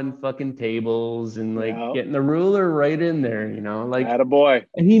up on fucking tables and like getting the ruler right in there, you know, like attaboy.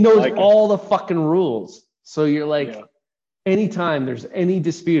 And he knows all the fucking rules. So you're like, anytime there's any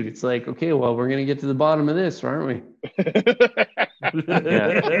dispute, it's like, okay, well, we're gonna get to the bottom of this, aren't we?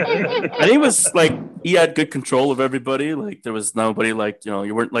 And he was like, he had good control of everybody. Like there was nobody like, you know,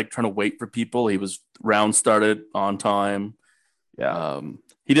 you weren't like trying to wait for people. He was round started on time.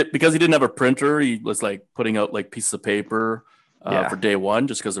 He did, because he didn't have a printer, he was like putting out like pieces of paper for day 1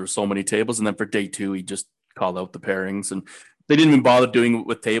 just because there were so many tables. And then for day 2, he just called out the pairings. And they didn't even bother doing it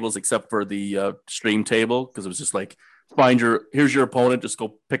with tables except for the stream table because it was just like, here's your opponent, just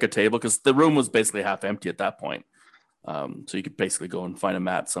go pick a table because the room was basically half empty at that point. So you could basically go and find a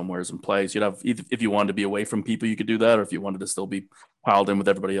mat somewhere and play. So you'd have, if you wanted to be away from people, you could do that. Or if you wanted to still be piled in with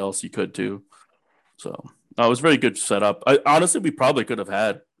everybody else, you could too. So it was a very good setup. Honestly, we probably could have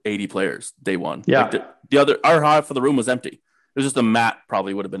had 80 players day 1. Yeah. Like the other, our half of the room was empty. It was just a mat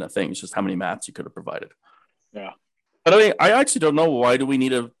probably would have been a thing. It's just how many mats you could have provided. Yeah. But I mean, I actually don't know, why do we need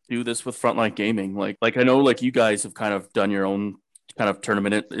to do this with Frontline Gaming? Like I know like you guys have kind of done your own kind of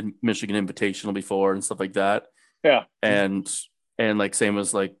tournament in Michigan Invitational before and stuff like that. Yeah. And like same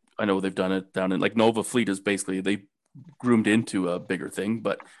as like, I know they've done it down in like Nova Fleet is basically, they groomed into a bigger thing,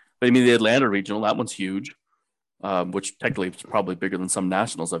 but I mean, the Atlanta regional, that one's huge, which technically is probably bigger than some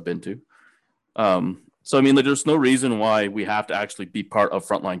nationals I've been to. So, I mean, there's no reason why we have to actually be part of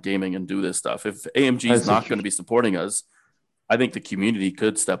Frontline Gaming and do this stuff. If AMG is not going to be supporting us, I think the community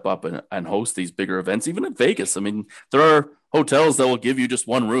could step up and host these bigger events, even in Vegas. I mean, there are hotels that will give you just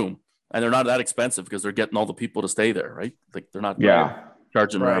one room, and they're not that expensive because they're getting all the people to stay there, right? Like they're not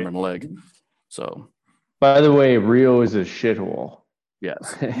charging an arm and a leg. So, by the way, Rio is a shithole.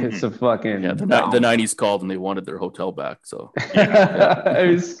 Yes, it's a fucking the 90s called and they wanted their hotel back. So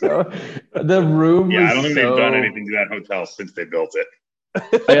it was the room. I don't think they've done anything to that hotel since they built it.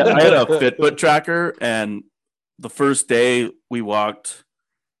 I had a Fitbit tracker, and the first day we walked,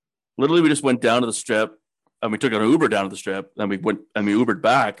 literally we just went down to the strip and we took an Uber down to the strip. Then we went and we Ubered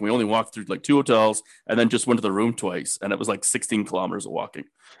back, and we only walked through like 2 hotels and then just went to the room twice, and it was like 16 kilometers of walking.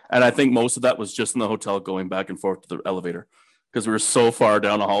 And I think most of that was just in the hotel going back and forth to the elevator. because we were so far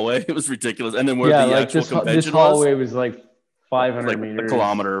down the hallway. It was ridiculous. And then where the like actual convention this hallway was like 500 like meters, a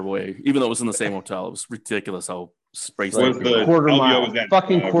kilometer away, even though it was in the same hotel. It was ridiculous how spaced Was out. the quarter LVO mile, was that,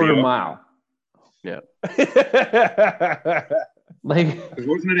 fucking quarter Rio? mile. Yeah. Like,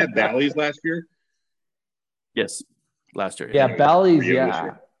 Wasn't it at Bally's last year? Yes, last year. yeah, Bally's, Rio this yeah.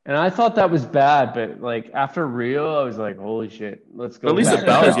 year. And I thought that was bad, but like after Rio, I was like, holy shit, let's go. But at least back at to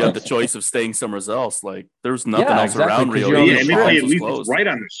Bally's, you have the Bally's. choice of staying somewhere else. Like there's nothing Yeah, else exactly, around 'cause Rio. you're on the Yeah, strip. at least closed. it's right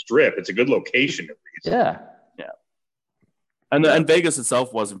on the strip. It's a good location at least. Yeah. And Vegas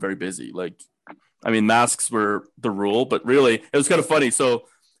itself wasn't very busy. Like, I mean, masks were the rule, but really, it was kind of funny. So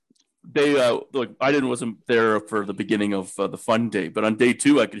they, look, I wasn't there for the beginning of the fun day, but on day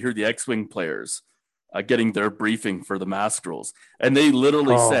 2, I could hear the X-Wing players getting their briefing for the mask rules, and they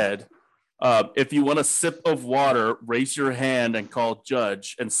literally said, if you want a sip of water, raise your hand and call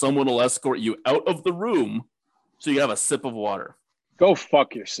judge, and someone will escort you out of the room so you have a sip of water. Go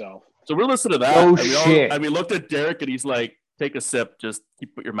fuck yourself. So we're listening to that. Oh, and shit. We looked at Derek, and he's like, take a sip, just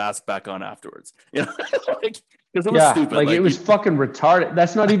put your mask back on afterwards. You know, because it was stupid. Like it was fucking retarded.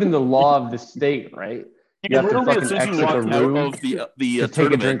 That's not even the law of the state, right? You have to fucking exit the room of the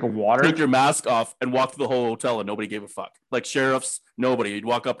take a drink of water, take your mask off, and walk through the whole hotel, and nobody gave a fuck. Like sheriffs, nobody. You'd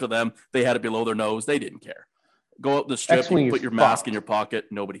walk up to them, they had it below their nose, they didn't care. Go up the strip, you put your mask in your pocket,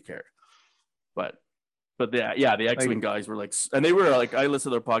 nobody cared. But the X-Wing guys were like, and they were like, I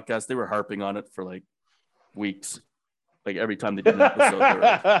listened to their podcast, they were harping on it for like weeks. Like every time they did an episode,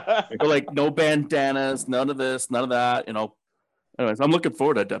 they're like, no bandanas, none of this, none of that. You know. Anyways, I'm looking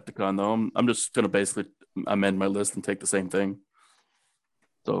forward to Adepticon though. I'm just gonna basically amend my list and take the same thing.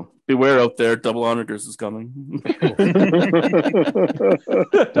 So beware out there, double onagers is coming.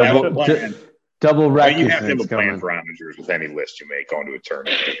 double rack. You have to have a plan for onagers with any list you make going to a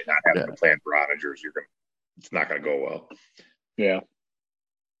tournament. I mean, not having a plan for onagers, it's not gonna go well. Yeah.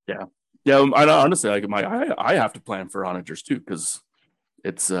 I honestly, like I have to plan for onagers too, because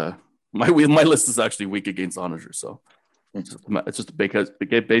it's my list is actually weak against onagers, so it's just because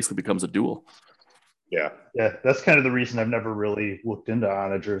it basically becomes a duel. Yeah, that's kind of the reason I've never really looked into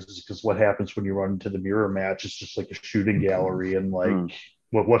onagers, is because what happens when you run into the mirror match? It's just like a shooting gallery, and like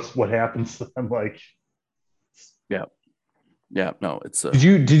what happens? I'm like, no, it's.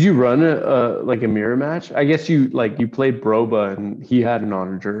 Did you run a mirror match? I guess you played Broba and he had an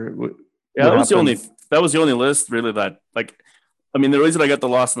onager. That was the only list really that, like, I mean, the reason I got the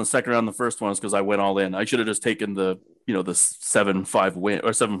loss in the second round, the first one, is because I went all in. I should have just taken the 7-5 win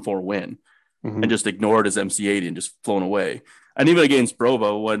or 7-4 win, and just ignored his MC80 and just flown away. And even against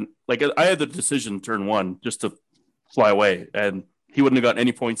Broba, when like I had the decision turn 1 just to fly away, and he wouldn't have gotten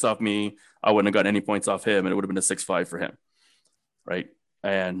any points off me. I wouldn't have gotten any points off him, and it would have been a 6-5 for him, right?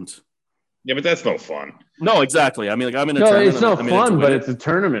 And yeah, but that's no fun. No, exactly. I mean, like, I'm in a tournament. It's no fun, but it's a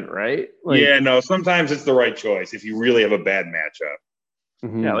tournament, right? Like, sometimes it's the right choice if you really have a bad matchup.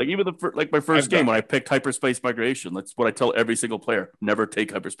 Mm-hmm. Yeah, like even my first game when I picked hyperspace migration, that's what I tell every single player: never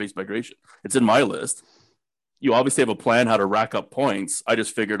take hyperspace migration. It's in my list. You obviously have a plan how to rack up points. I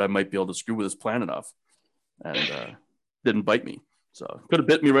just figured I might be able to screw with this plan enough, and didn't bite me. So could have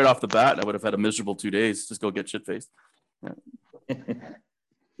bit me right off the bat, and I would have had a miserable 2 days. Just go get shit faced. Yeah.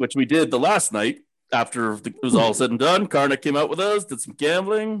 Which we did the last night after it was all said and done. Karnak came out with us, did some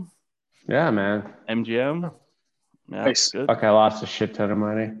gambling. Yeah, man. MGM. Yeah, nice. good. Fuck, I lost a shit ton of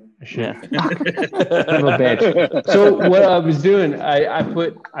money. Yeah. I'm a bitch. So what I was doing, I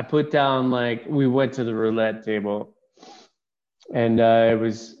put down, like, we went to the roulette table, and it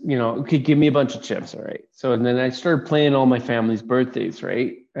was, okay, give me a bunch of chips, all right. So and then I started playing all my family's birthdays,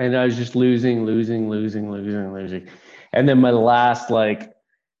 right, and I was just losing, and then my last, like,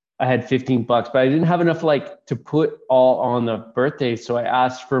 I had $15, but I didn't have enough, like, to put all on the birthday, so I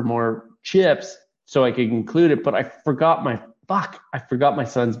asked for more chips so I could include it, but I forgot my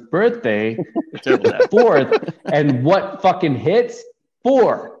son's birthday, the 4th, and what fucking hits?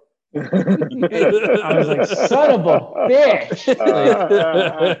 4. I was like, son of a bitch.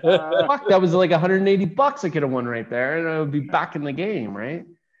 Fuck, that was like $180 I could have won right there, and I would be back in the game, right?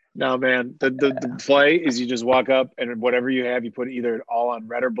 No, man. The play is you just walk up and whatever you have, you put either all on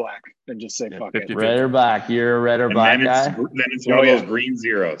red or black and just say fuck 50, it. Red or black. You're a red or black guy. Then it's one of those green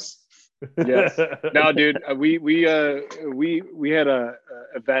zeros. Yes. No, dude. We had a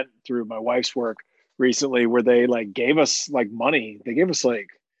event through my wife's work recently where they like gave us like money. They gave us like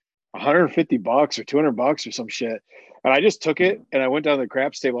 $150 or $200 or some shit, and I just took it and I went down to the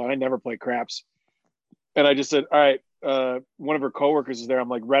craps table. And I never play craps, and I just said, all right. One of her coworkers is there. I'm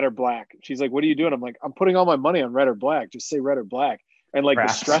like, red or black. She's like, what are you doing? I'm like, I'm putting all my money on red or black. Just say red or black. And like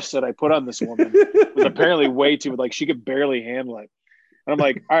Rats. the stress that I put on this woman was apparently way too, like she could barely handle it. And I'm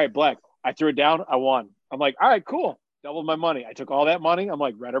like, all right, black. I threw it down. I won. I'm like, all right, cool. Doubled my money. I took all that money. I'm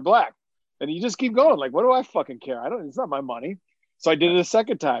like, red or black. And you just keep going. Like, what do I fucking care? It's not my money. So I did it a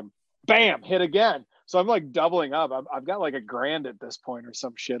second time. Bam, hit again. So I'm like doubling up. I've got like $1,000 at this point or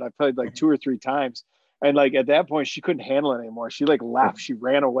some shit. I played like 2 or 3 times. And like at that point, she couldn't handle it anymore. She like left. She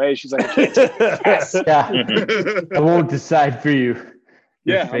ran away. She's like, I can't take this. I won't decide for you.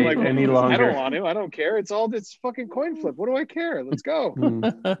 Yeah, I'm like, any longer. I don't want to. I don't care. It's fucking coin flip. What do I care? Let's go.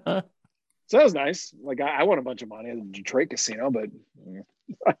 So that was nice. Like I won a bunch of money at the Detroit casino, but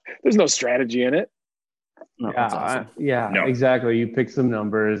there's no strategy in it. No, Yeah, awesome. No. Exactly. You pick some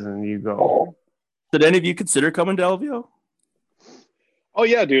numbers and you go. Did any of you consider coming to LVO? Oh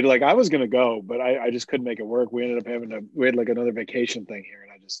yeah, dude. Like I was gonna go, but I just couldn't make it work. We ended up we had like another vacation thing here,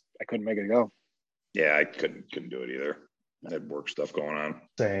 and I couldn't make it go. Yeah, I couldn't do it either. I had work stuff going on.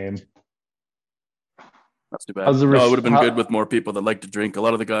 Same. That's too bad. It would have been good with more people that like to drink. A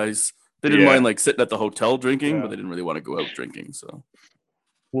lot of the guys, they didn't mind like sitting at the hotel drinking, but they didn't really want to go out drinking. So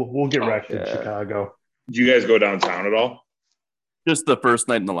we'll get wrecked in Chicago. Did you guys go downtown at all? Just the first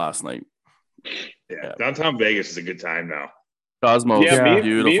night and the last night. Yeah. Downtown Vegas is a good time now. Cosmos,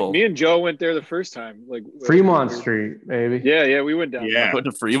 beautiful. Me and Joe went there the first time. Like Fremont Street, baby. Yeah, we went down. Yeah, I went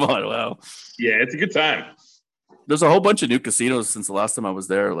to Fremont. Wow. Yeah, it's a good time. There's a whole bunch of new casinos since the last time I was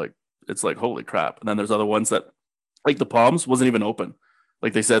there. Like it's like holy crap. And then there's other ones that, like the Palms, wasn't even open.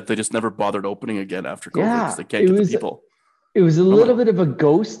 Like they said, they just never bothered opening again after COVID because they can't get the people. It was a little bit of a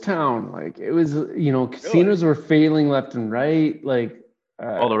ghost town. Like it was, casinos were failing left and right. Like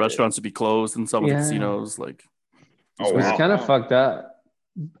all the restaurants would be closed and some of the casinos. Like it was kind of fucked up.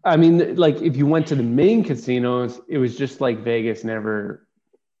 I mean, like if you went to the main casinos, it was just like Vegas never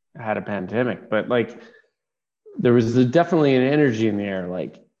had a pandemic. But like there was definitely an energy in the air.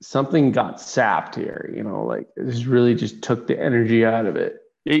 Like something got sapped here. Like this really just took the energy out of it.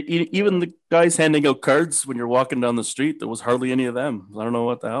 Even the guys handing out cards when you're walking down the street, there was hardly any of them. I don't know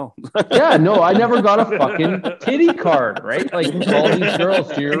what the hell. Yeah, no, I never got a fucking kitty card, right? Like all these girls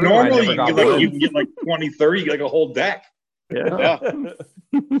to your room. Normally you can get like 20, 30, you get like a whole deck. Yeah,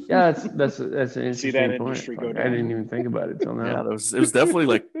 that's an interesting See that point. industry go I down. didn't even think about it till now. Yeah, it was definitely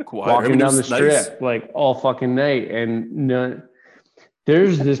like quiet. Walking down the strip nice. like all fucking night, and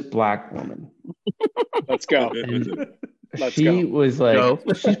there's this black woman. Let's go. She was like,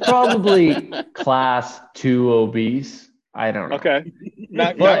 she's probably class 2 obese. I don't know. Okay.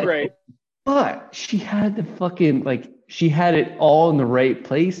 Not great. But she had the fucking, she had it all in the right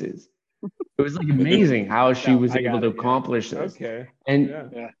places. It was like amazing how she was able to accomplish this. Okay.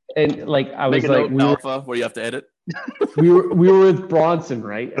 And like, I was like, Alpha, where you have to edit. we were with Bronson,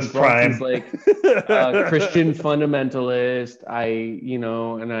 right? And Bronson's like a Christian fundamentalist.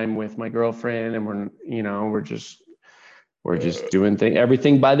 And I'm with my girlfriend, and we're just doing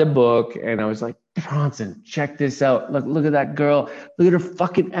everything by the book. And I was like, Bronson, check this out. Look at that girl. Look at her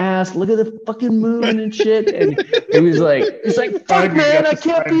fucking ass. Look at the fucking moon and shit. And he's like, fuck man, I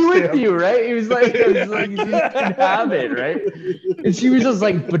can't be with you, right? He was like, you just can't have it, right? And she was just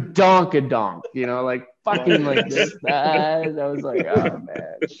like, badonkadonk, like fucking like this, that. I was like, oh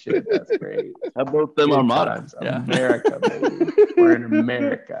man, shit, that's great. How about them Armada? Yeah. America, baby. We're in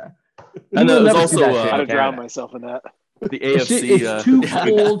America. And then there's also how to drown myself in that. The AFC. It's too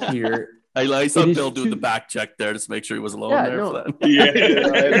cold here. I saw Bill do the back check there just to make sure he was alone for that.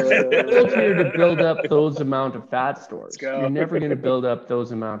 It's cold here to build up those amount of fat stores. You're never going to build up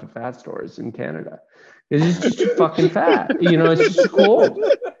those amount of fat stores in Canada. It's just too fucking fat. It's just cold.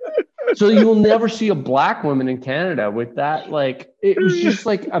 So you'll never see a black woman in Canada with that. Like it was just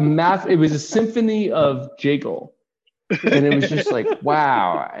like it was a symphony of Jiggle. And it was just like,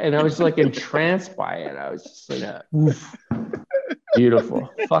 wow. And I was like entranced by it. I was just like, oof. Beautiful.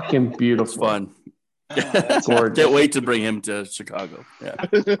 Fucking beautiful. It's fun. Can't wait to bring him to Chicago. Yeah.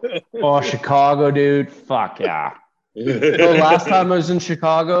 Oh, Chicago, dude. Fuck yeah. Last time I was in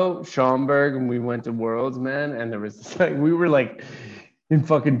Chicago, Schaumburg, and we went to Worlds, man. And there was we were like in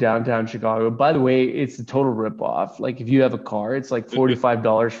fucking downtown Chicago. By the way, it's a total ripoff. Like if you have a car, it's like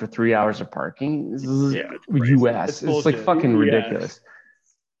 $45 for 3 hours of parking. This is US. It's like fucking ridiculous.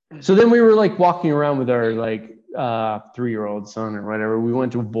 So then we were like walking around with our 3-year-old son or whatever. We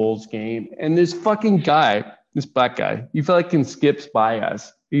went to a Bulls game, and this fucking guy, this black guy, he fucking skips by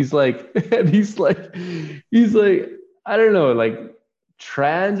us. He's like, I don't know, like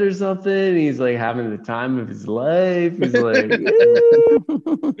trans or something. He's like having the time of his life. He's like,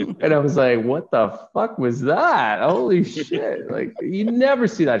 and I was like, what the fuck was that? Holy shit. Like you never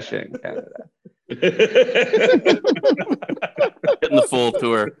see that shit in Canada. Getting the full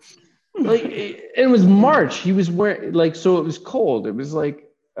tour. Like it was March. He was wearing like, so it was cold. It was like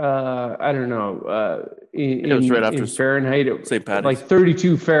I don't know. It was right after in Fahrenheit, it was St. Patty's. like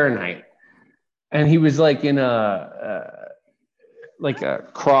 32 Fahrenheit, and he was like in a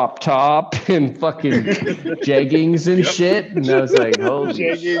crop top and fucking jeggings and shit. And I was like, holy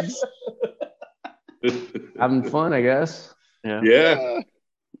jeggings. Having fun, I guess. Yeah.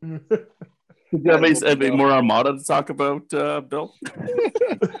 You have any more Armada to talk about, Bill?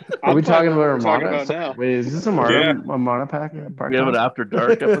 Are we talking about Armada? Talking about now. Wait, is this Armada pack? We have an After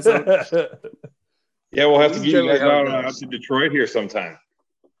Dark episode. Yeah, we'll have to get you guys out to Detroit here sometime.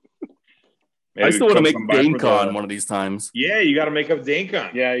 Maybe I still want to make come by Dane for Con one of these times. Yeah, you got to make up Dane Con.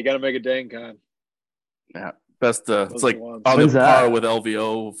 Yeah, you got to make a Dane Con. Yeah, best. It's like on When's the that? par with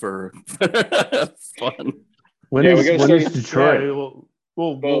LVO for fun. When is Detroit? Yeah,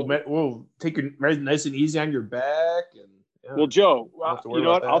 we'll take it nice and easy on your back. And well, Joe, you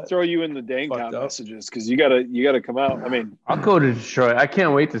know what? I'll throw you in the Dane Con messages because you gotta come out. I mean, I'll go to Detroit. I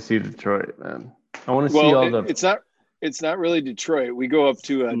can't wait to see Detroit, man. I want to see all the. It's not really Detroit. We go up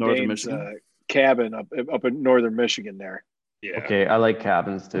to Dane's cabin up in northern Michigan there. Yeah. Okay, I like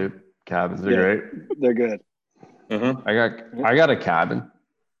cabins too. Cabins are great. They're good. Uh-huh. I got a cabin.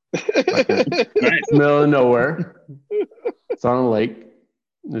 Nice. Middle of nowhere. It's on a lake.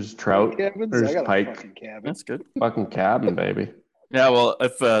 There's trout. Cabins? There's I got pike. a fucking cabin. That's good. Fucking cabin, baby. Yeah, well,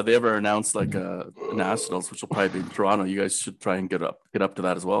 if they ever announce like Nationals, which will probably be in Toronto, you guys should try and get up to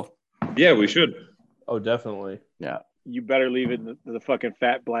that as well. Yeah, we should. Oh, definitely. Yeah. You better leave it the fucking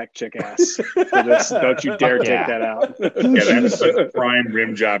fat black chick ass for this. Don't you dare take that out. Yeah, that's like prime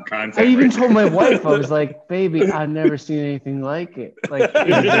rim job content. I even told my wife, I was like, baby, I've never seen anything like it. Like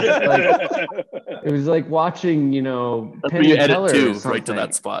it was like watching, That's Penn you and Teller edit or too, right to something.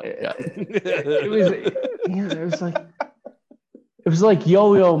 that spot. Yeah. It was like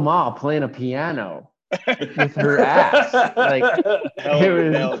Yo-Yo Ma playing a piano with her ass. Like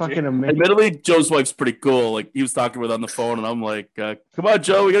it was fucking amazing. Admittedly, Joe's wife's pretty cool. Like he was talking with on the phone, and I'm like, "Come on,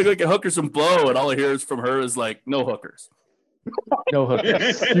 Joe, we gotta go get hookers some blow." And all I hear is from her is like, "No hookers." No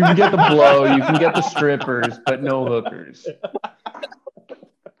hookers. You can get the blow, you can get the strippers, but no hookers.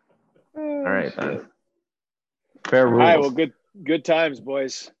 All right, then. Fair rules. All right, well, good times,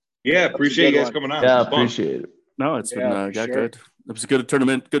 boys. Yeah, appreciate you guys coming on. Yeah, appreciate it. No, it's been sure. good. It was a good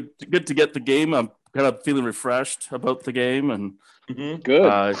tournament. Good to get the game. I'm kind of feeling refreshed about the game, and Mm-hmm.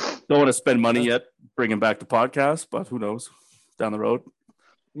 Good. don't want to spend money yet bringing back the podcast, but who knows down the road.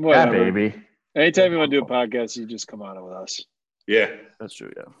 Whatever. Yeah, baby. Anytime you want to do a podcast, you just come on it with us. Yeah. That's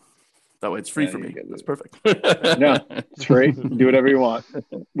true. Yeah, that way it's free for me. That's perfect. No, it's free. Do whatever you want.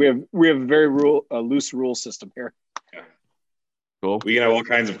 We have a very loose rule system here. Cool. We can have all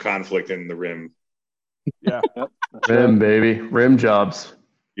kinds of conflict in the rim. Yeah. Rim, baby. Rim jobs.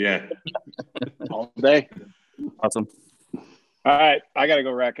 Yeah. All day. Awesome. All right, I gotta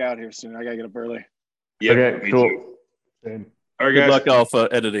go rack out here soon. I gotta get up early. Yeah. Okay, me cool. too. Same. All right, Good guys. luck off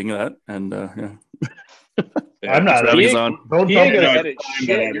editing that, and yeah. I'm not. That is on. Don't He tell ain't me. gonna no, edit I'm shit.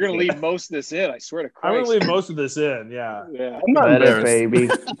 not You're gonna editing. leave most of this in. I swear to Christ. I'm gonna leave most of this in. Yeah. Yeah. I'm not Let it, embarrassed. baby.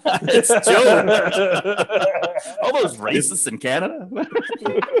 It's Joe. All those racists in Canada.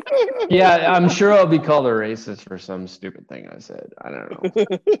 Yeah, I'm sure I'll be called a racist for some stupid thing I said. I don't know.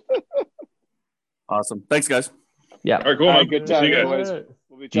 Awesome. Thanks, guys. Yeah. All right, cool. All man. right, good See time, you guys. boys.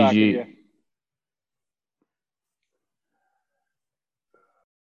 We'll be talking to GG. you.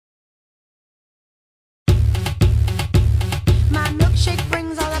 My milkshake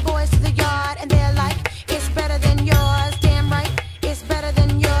brings all the boys to the yard, and they're like, it's better than yours. Damn right, it's better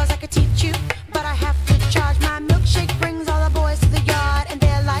than yours. I could teach you, but I have to charge. My milkshake brings all the boys to the yard, and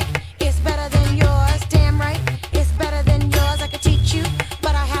they're like, it's better than yours. Damn right, it's better than yours. I could teach you,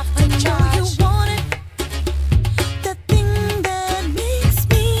 but I have to charge. You want it, the thing that makes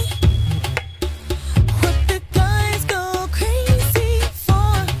me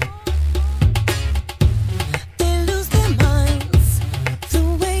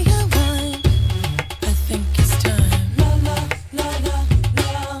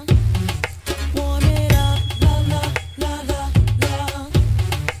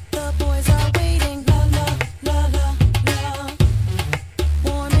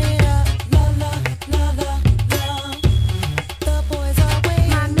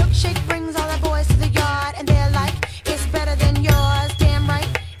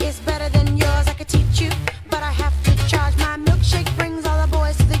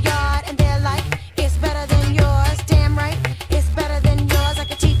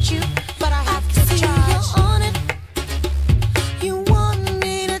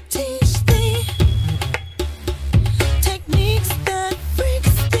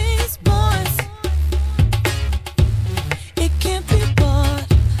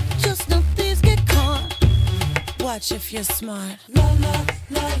if you're smart. La la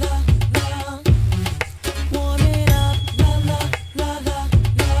la